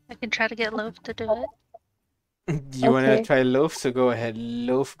 I can try to get Loaf to do it. Do you want to Okay. try Loaf? So go ahead.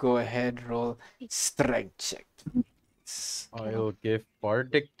 Loaf, go ahead. Roll strength check. I'll give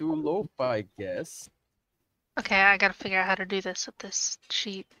Bardic to Loaf, I guess. Okay, I gotta figure out how to do this with this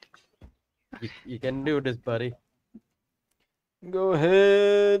sheet. You can do this, buddy. Go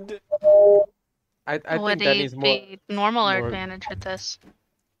ahead. I Would think that he is more. be normal or more- advantage with this?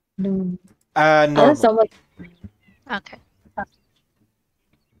 No. Normal. Someone Okay.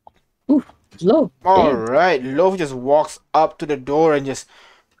 low. All right. Loaf just walks up to the door and just.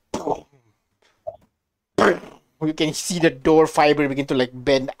 You can see the door fiber begin to like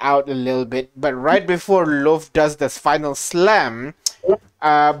bend out a little bit, but right before Loaf does this final slam,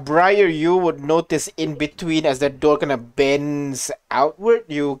 Briar, you would notice in between as the door kind of bends outward,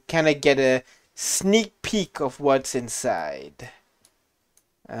 you kind of get a sneak peek of what's inside.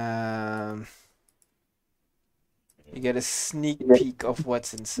 You get a sneak peek of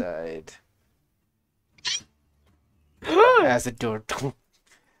what's inside. As the door,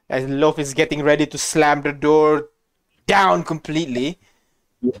 as Loaf is getting ready to slam the door down completely.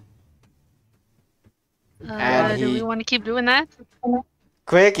 And Do we he- want to keep doing that?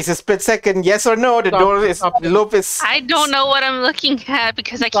 Quick, it's a split second. Yes or no? The Stop- door is stop him. Loaf is. I don't know what I'm looking at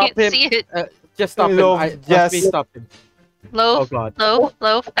because I Stop can't him. see it. Just stop him. Loaf, Just just- me stop him. Oh Loaf, god.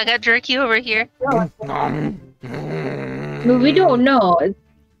 Loaf. I got jerky over here. But we don't know.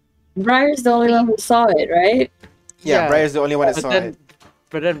 Briar's the only one who saw it, right? Yeah, Yeah, Briar's the only one that But saw then, it.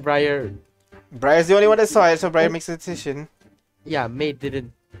 but then Briar, Briar's the only one that saw it, so Briar makes a decision. yeah, May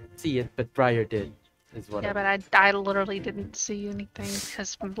didn't see it, but Briar did. Is what. Yeah, but I literally didn't see anything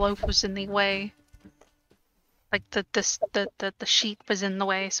because Loaf was in the way. Like the sheet was in the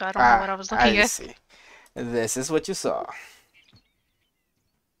way, so I don't know what I was looking I at. see. This is what you saw.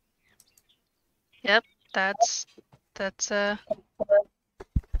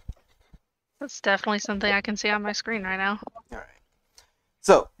 That's definitely something I can see on my screen right now.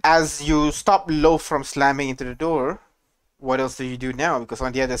 So, as you stop Loaf from slamming into the door, what else do you do now? Because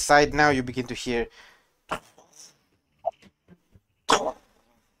on the other side now, you begin to hear.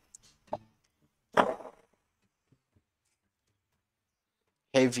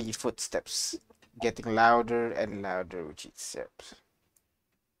 Heavy footsteps getting louder and louder with each step.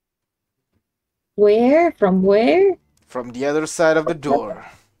 Where? From where? From the other side of the door.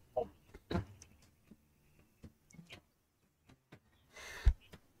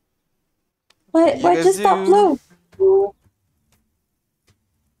 What? You Why guys just stop do- low?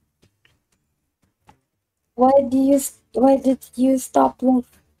 Why did you stop low?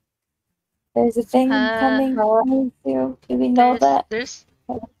 There's a thing coming around you. Do we know that? There's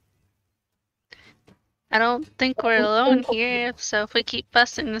I don't think we're alone here, so if we keep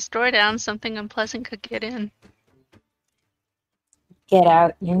busting this door down, something unpleasant could get in. Get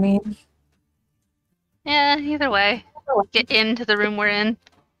out, you mean? Yeah, either way. Get into the room we're in.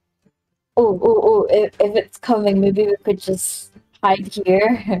 Oh, if it's coming, maybe we could just hide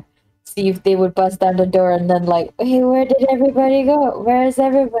here. See if they would bust down the door and then like, hey, where did everybody go? Where is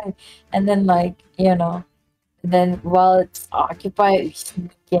everybody? And then like, and then while it's occupied, we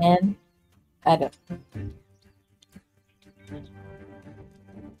sneak in. I don't.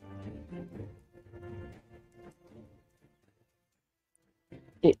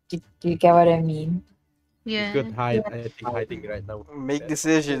 Do you get what I mean? Yeah. Good hide. I think hiding right now. Make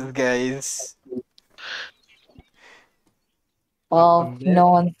decisions, guys. Well, Yeah. no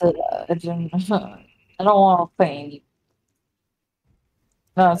one's. I don't want to play any.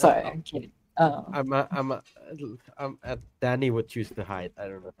 No, sorry, I'm kidding. I'm at Danny would choose to hide. I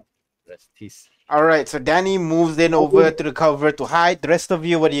don't know. Rest he's Alright, so Danny moves in over to the cover to hide. The rest of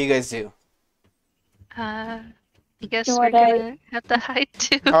you, what do you guys do? I guess So we're what I- gonna have to hide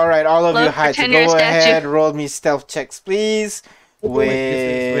too. All right, all of you Look, hide. So pretend you're a go statue. ahead, roll me stealth checks, please.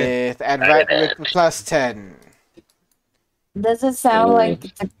 Wait, this is With plus 10. Does it sound like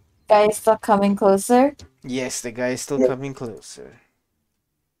the guy is still coming closer? Yes, the guy is still coming closer.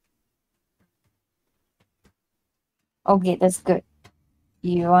 Okay, that's good.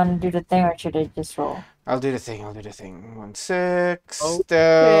 You want to do the thing or should I just roll? I'll do the thing. 1 sec. Okay. Stealth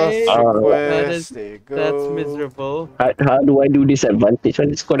That is- request. There you go. That's miserable. How do I do disadvantage on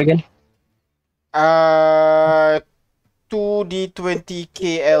this code again? 2d20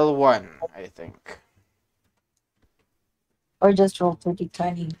 KL1, I think. Or just roll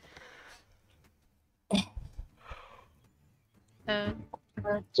 30-20?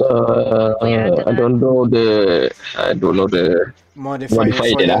 So I don't know the Modifier Modifier for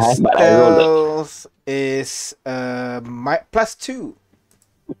that I your have, but I rolled stealth is plus 2.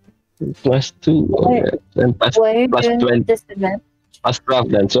 +2. Okay. Then plus What are you plus doing 20. with this event? plus 12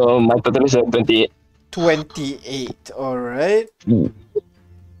 then. So my total is 28. 28. All right. Hmm.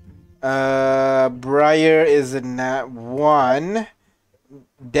 Briar is a nat 1.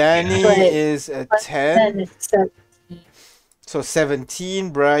 Danny But- is a 10. Then it's 17. So 17.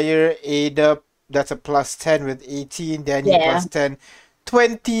 Briar, Ada, that's a plus 10 with 18. Danny Yeah. plus 10,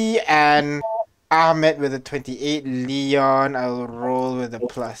 20. And Ahmed with a 28. Leon, I'll roll with a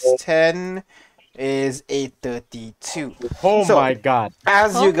plus 10. Is a 32. Oh So- my god.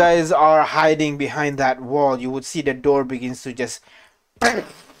 As you guys are hiding behind that wall, you would see the door begins to just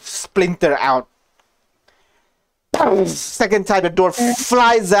splinter out. Second time, the door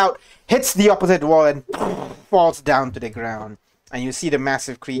flies out, hits the opposite wall, and falls down to the ground. And you see the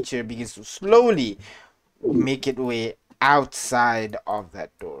massive creature begins to slowly make its way outside of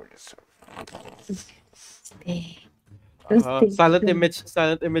that door. So, Silent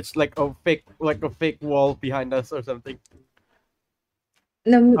image, like a fake wall behind us or something.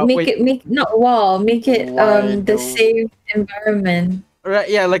 No, Oh, make wait. it not wall. Make it Wide the door. safe environment. Right?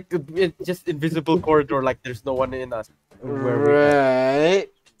 Yeah, like just invisible corridor, like there's no one in us. Where we right.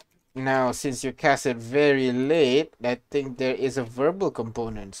 Now, since you cast it very late, I think there is a verbal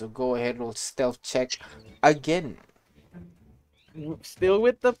component. So go ahead, roll stealth check again. still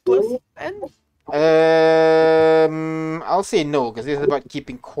with the plus 10. I'll say no, because this is about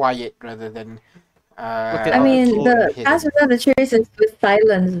keeping quiet rather than. Okay, I I'll mean, roll the hidden. pass without the trace is with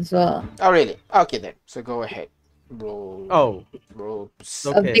silence as well. Oh, really? Okay, then. So go ahead. Roll. Oh, Roll.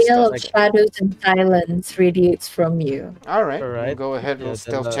 Okay, A veil stealth of check. shadows and silence radiates from you. All right. Alright. Go ahead, roll Yeah,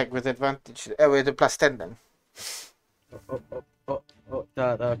 stealth then, check with advantage. With a plus 10 then.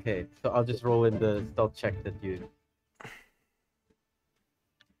 Okay. So I'll just roll in the stealth check that you.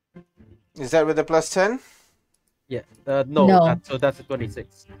 Is that with a plus 10? Yeah. No. No. So that's a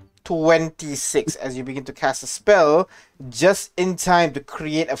 26. 26 as you begin to cast a spell just in time to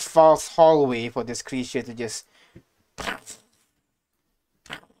create a false hallway for this creature to just.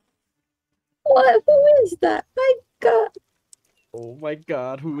 What? Who is that? My God! Oh my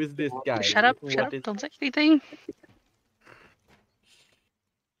god, who is this guy? Shut up, What shut up, is- don't say anything.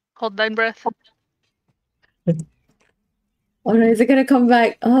 Hold thine breath. Oh no, is it gonna come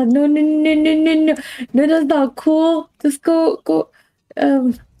back? Oh no, no, no, no, no, no, no, that's not cool. Just go.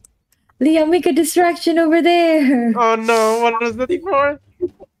 Leah, make a distraction over there. Oh no, what was that for?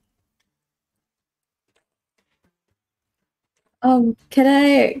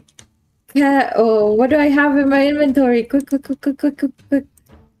 What do I have in my inventory? Quick.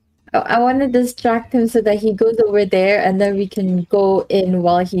 Oh, I want to distract him so that he goes over there and then we can go in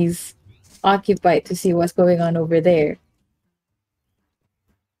while he's occupied to see what's going on over there.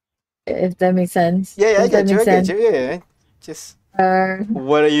 If that makes sense. Yeah, I Does that get you. make I get sense? you. Yeah. Just. Uh,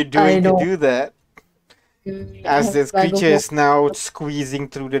 What are you I doing to don't- do that? As this Bag of creature is now squeezing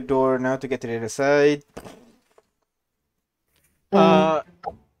through the door now to get to the other side.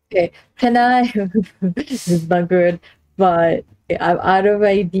 Can I? This is not good, but I'm out of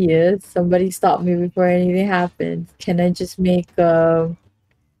ideas. Somebody stop me before anything happens. Can I just make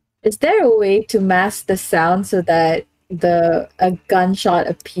Is there a way to mask the sound so that a gunshot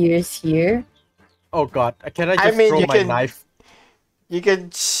appears here? Oh god, can I just I mean, throw you my can- knife? You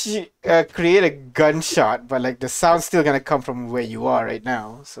can create a gunshot, but like the sound's still gonna come from where you are right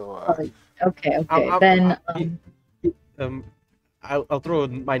now. So Okay. I'm- Then I'll throw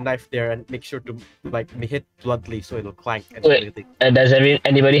my knife there and make sure to like hit bluntly so it'll clank and Wait. everything. Does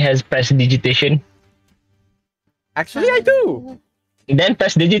anybody has prestidigitation? Actually, I do. Then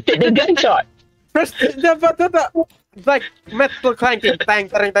prestidigitate the gunshot. First, like metal clanking, tang,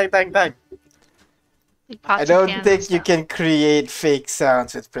 tang, tang, tang, tang. Like pots I and don't pans think and you stuff. can create fake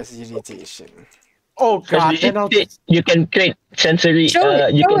sounds with prestidigitation. Oh god, Especially then I'll you can create sensory. Show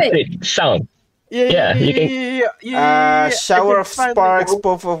it, You show can it. create sound. yeah, you can. I Shower can of finally- sparks,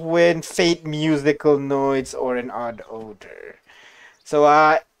 puff of wind, faint musical noise, or an odd odor. So,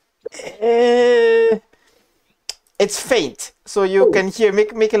 it's faint. So you can hear,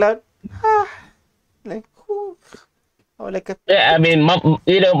 make it loud. Ah, like, ooh, or like a, Yeah, I mean, muffled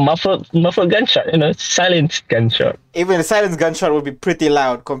gunshot. Silent gunshot. even a silence gunshot would be pretty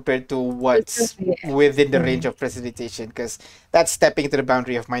loud compared to what's within the range of precipitation, because that's stepping into the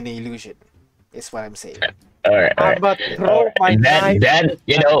boundary of minor illusion, is what I'm saying. All right, all I'm right. about to throw my Then,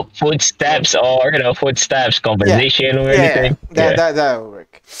 knife. footsteps or conversation or anything. That will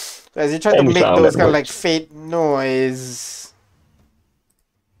work. So as you try to Any make sound those that kind of like works. faint noise,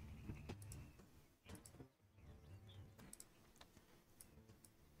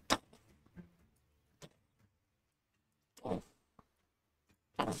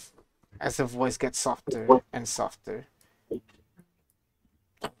 as the voice gets softer and softer,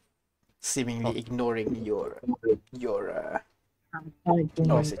 seemingly ignoring your Oh,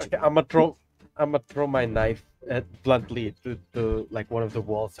 noise that okay, you I'm gonna throw my knife bluntly to like one of the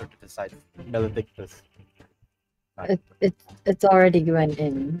walls or to the side. Maledictus. It's already went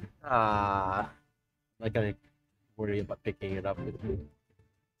in. Not gonna worry about picking it up with me.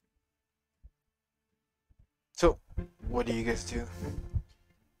 So, what do you guys do?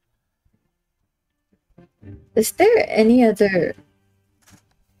 Is there any other?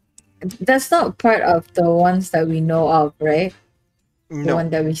 That's not part of the ones that we know of, right? The No, one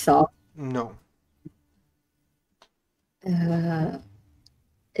that we saw. no.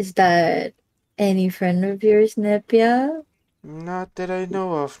 Is that any friend of yours, Nepia? Not that I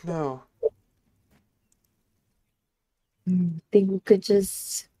know of, no. Think we could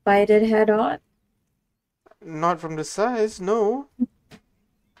just fight it head on? Not from the size, no.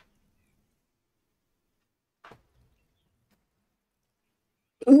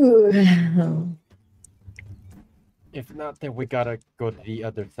 Ooh. If not, then we gotta go to the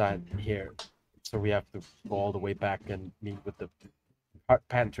other side here. So we have to go all the way back and meet with the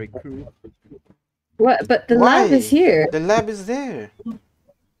pantry crew. What? But the Why? lab is here. The lab is there.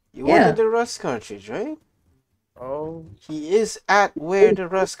 You Yeah. wanted the rust cartridge, right? Oh, He is at where the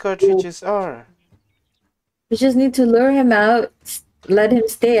rust cartridges are. We just need to lure him out, let him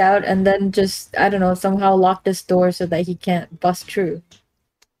stay out, and then just, I don't know, somehow lock this door so that he can't bust through.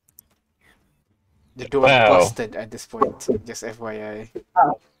 The door Wow. busted at this point, just FYI.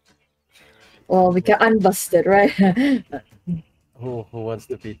 Well, we can unbust it, right? who wants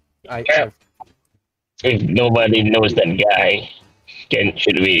to be? Yeah. If nobody knows that guy,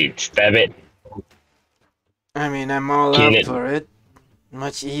 should we stab it? I mean, I'm all Kill up it. for it.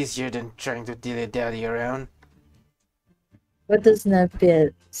 Much easier than trying to dilly-dally around. What does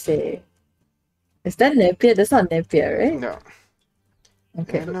Nepia say? Is that Nepia? That's not Nepia, right? No.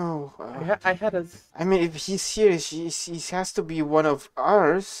 Okay. No. I had a. I mean, if he's here, he has to be one of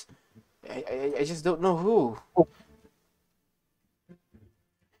ours. I just don't know who.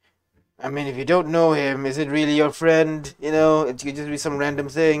 I mean, if you don't know him, is it really your friend? You know, it could just be some random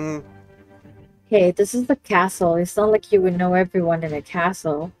thing. Hey, this is the castle. It's not like you would know everyone in a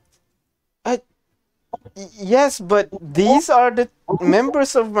castle. Yes, but these are the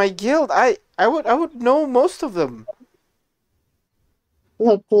members of my guild. I would know most of them.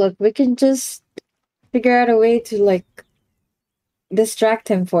 Look, we can just figure out a way to, like, distract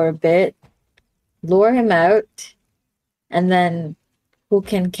him for a bit, lure him out, and then who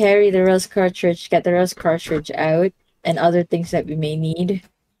can carry the rust cartridge, get the rust cartridge out, and other things that we may need.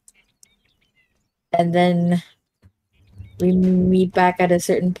 And then we meet back at a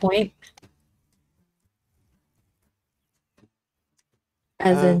certain point.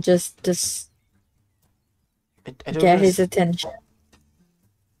 As in just I don't get his understand. attention.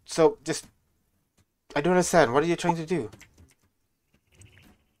 So, just... I don't understand. What are you trying to do?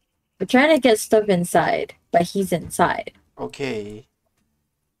 We're trying to get stuff inside, but he's inside. Okay.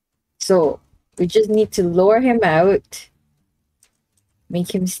 So we just need to lure him out,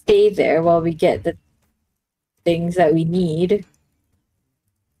 make him stay there while we get the things that we need.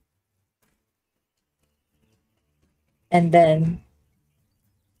 And then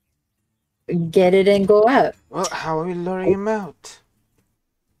get it and go out. Well, how are we luring him out?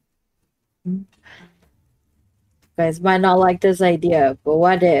 You guys might not like this idea, but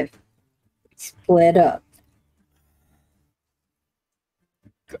what if we split up?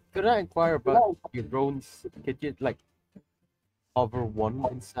 Could I inquire about your drones? Could you like hover one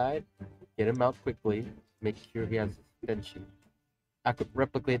inside, get him out quickly, make sure he has attention? I could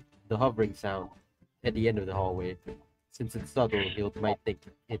replicate the hovering sound at the end of the hallway. since it's subtle, he might think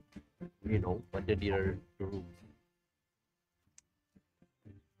it, under the other room.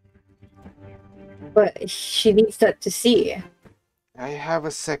 But she needs that to see. I have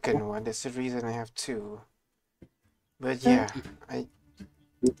a second one. That's the reason I have two. But yeah,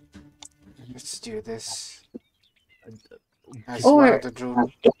 let's do this. As one Or of the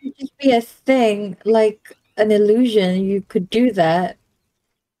drone. it could just be a thing, like an illusion. You could do that.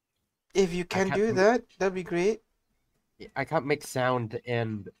 If you can do that, that'd be great. I can't make sound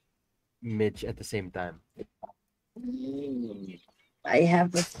and Mitch at the same time. I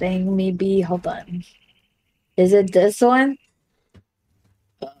have a thing. Maybe hold on. Is it this one?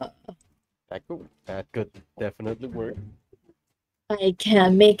 That could definitely work. I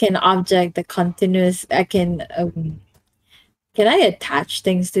can make an object that continuous. I can. Can I attach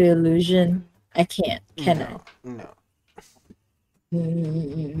things to illusion? I can't. Can I? No.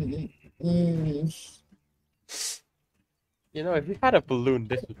 If you had a balloon,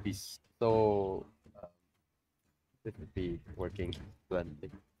 this would be so. This would be working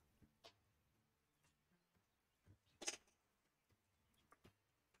splendidly.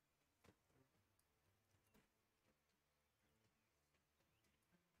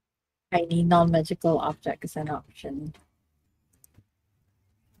 Tiny non-magical object is an option.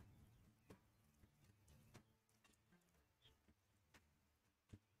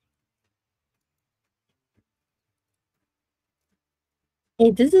 Hey,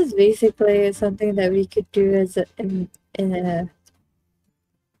 this is basically something that we could do as a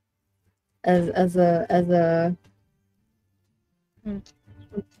as a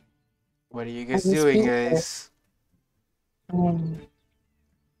What are you guys as a doing, speaker. guys?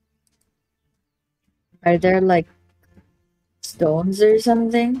 Are there like stones or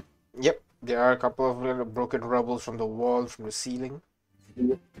something? Yep, there are a couple of little broken rubble from the wall, from the ceiling.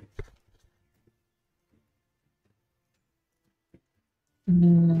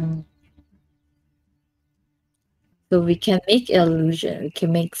 So we can make illusion, we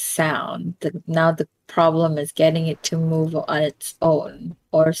can make sound. Now the problem is getting it to move on its own,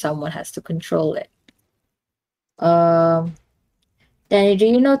 or someone has to control it. Danny, do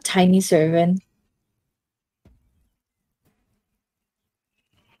you know Tiny Servant?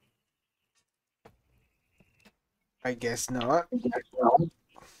 I guess not.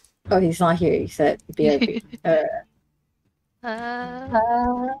 Oh, he's not here. He said BRB.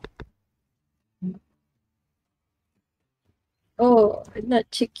 Oh, not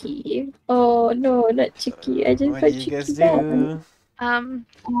Chicky. Oh no, not Chicky. I just What put do you Chicky guys back. do?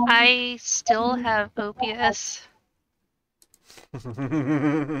 I still have OPS.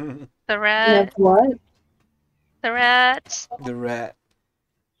 The The You rat. have what? The rats. rat.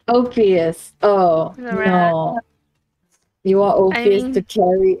 Opius. Oh, The rat. no. You want Opius to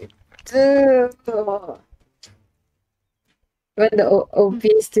carry. When the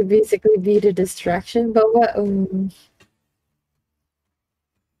Opius to basically be the distraction, but what?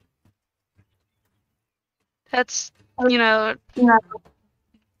 That's, I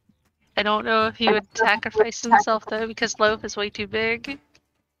don't know if he would sacrifice himself though, because Loaf is way too big.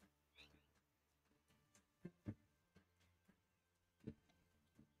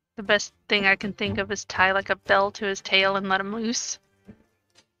 The best thing I can think of is tie like a bell to his tail and let him loose.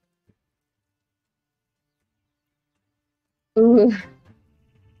 Ooh.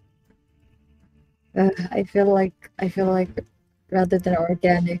 I feel like rather than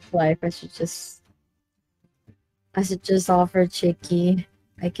organic life, I should just offer Chicky.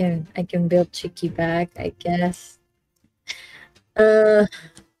 I can build Chicky back, I guess. And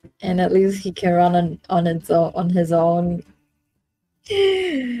at least he can run on his own.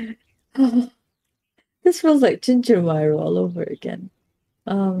 This feels like Ginger Myro all over again.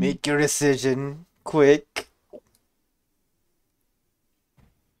 Make your decision quick.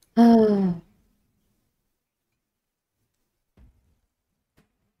 At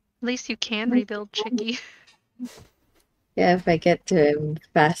least you can rebuild Chicky. Yeah, if I get to him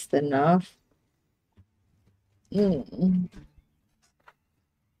fast enough.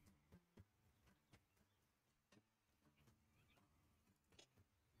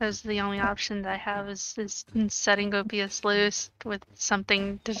 Those are the only option that I have is setting Opius loose with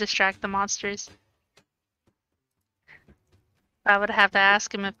something to distract the monsters. I would have to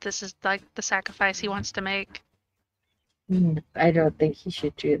ask him if this is like the sacrifice he wants to make. I don't think he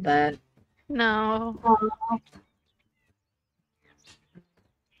should do that. No.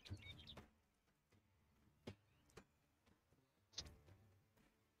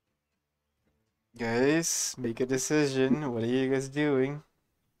 Guys, make a decision. What are you guys doing?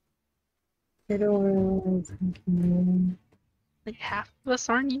 Like half of us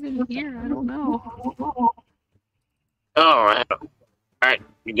aren't even here. I don't know. All right. All right.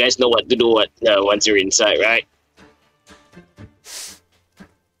 You guys know what to do once you're inside, right?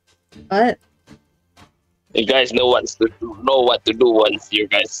 What? You guys know what to do once you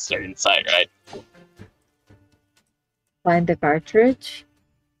guys are inside, right? Find the cartridge?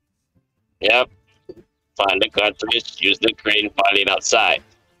 Yep. Find the cartridge. Use the crane. File it outside.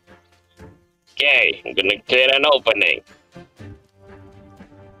 Okay. I'm gonna create an opening.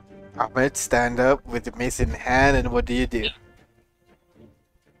 Ahmed, stand up with the mace in hand, and what do you do?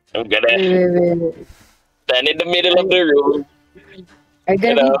 I'm gonna Wait. stand in the middle of the room. Are you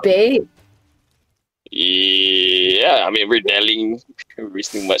gonna be bait? Yeah, I mean we're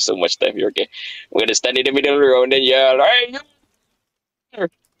wasting so much time here. Okay, I'm gonna stand in the middle of the room and yell, "Hey,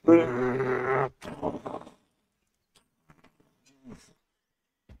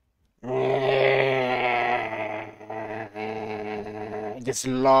 Just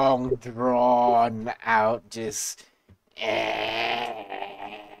long drawn out, just.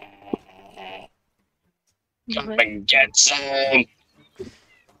 come and get some!"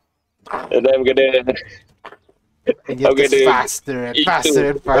 And I'm gonna And it I'm gets gonna faster and eat faster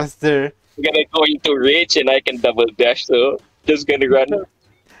and faster. I'm gonna go into reach and I can double dash. So just gonna run.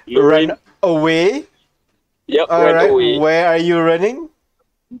 Run away. Yep, All run right. away Where are you running?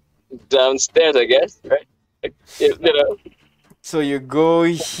 downstairs, I guess. Right? You know. So you go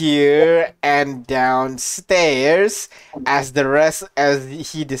here and downstairs as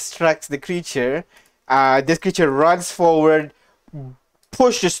he distracts the creature. This creature runs forward,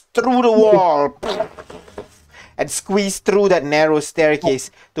 pushes through the wall, and squeezes through that narrow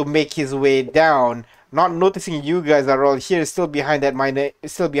staircase to make his way down. Not noticing you guys are all here, still behind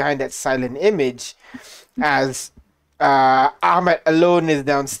that silent image, as Ahmed alone is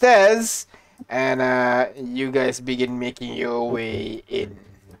downstairs. And you guys begin making your way in.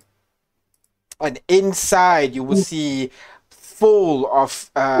 And inside, you will see full of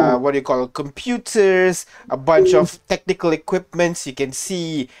computers, a bunch of technical equipments. You can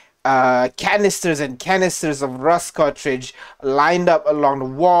see canisters and canisters of rust cartridge lined up along the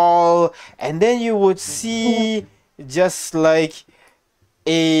wall. And then you would see just like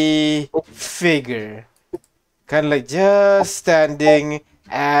a figure, kind of like just standing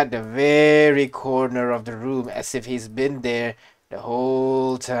at the very corner of the room, as if he's been there the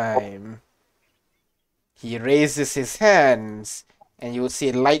whole time. He raises his hands, and you will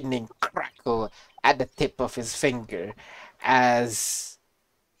see lightning crackle at the tip of his finger, as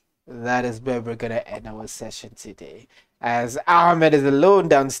that is where we're gonna end our session today. As Ahmed is alone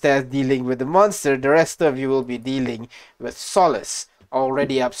downstairs dealing with the monster, the rest of you will be dealing with Solace,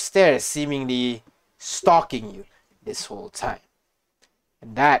 already upstairs, seemingly stalking you this whole time.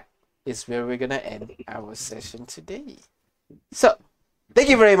 And that is where we're gonna end our session today. So, thank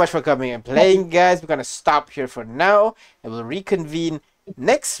you very much for coming and playing, guys. We're gonna stop here for now, and we'll reconvene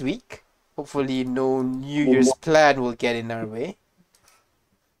next week. Hopefully, no New Year's plan will get in our way.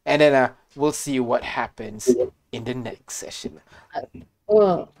 And then we'll see what happens in the next session.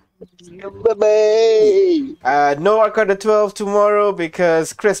 Well, Bye-bye. No Arcana 12 tomorrow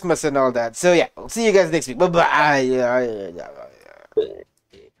because Christmas and all that. So yeah, we'll see you guys next week. Bye-bye.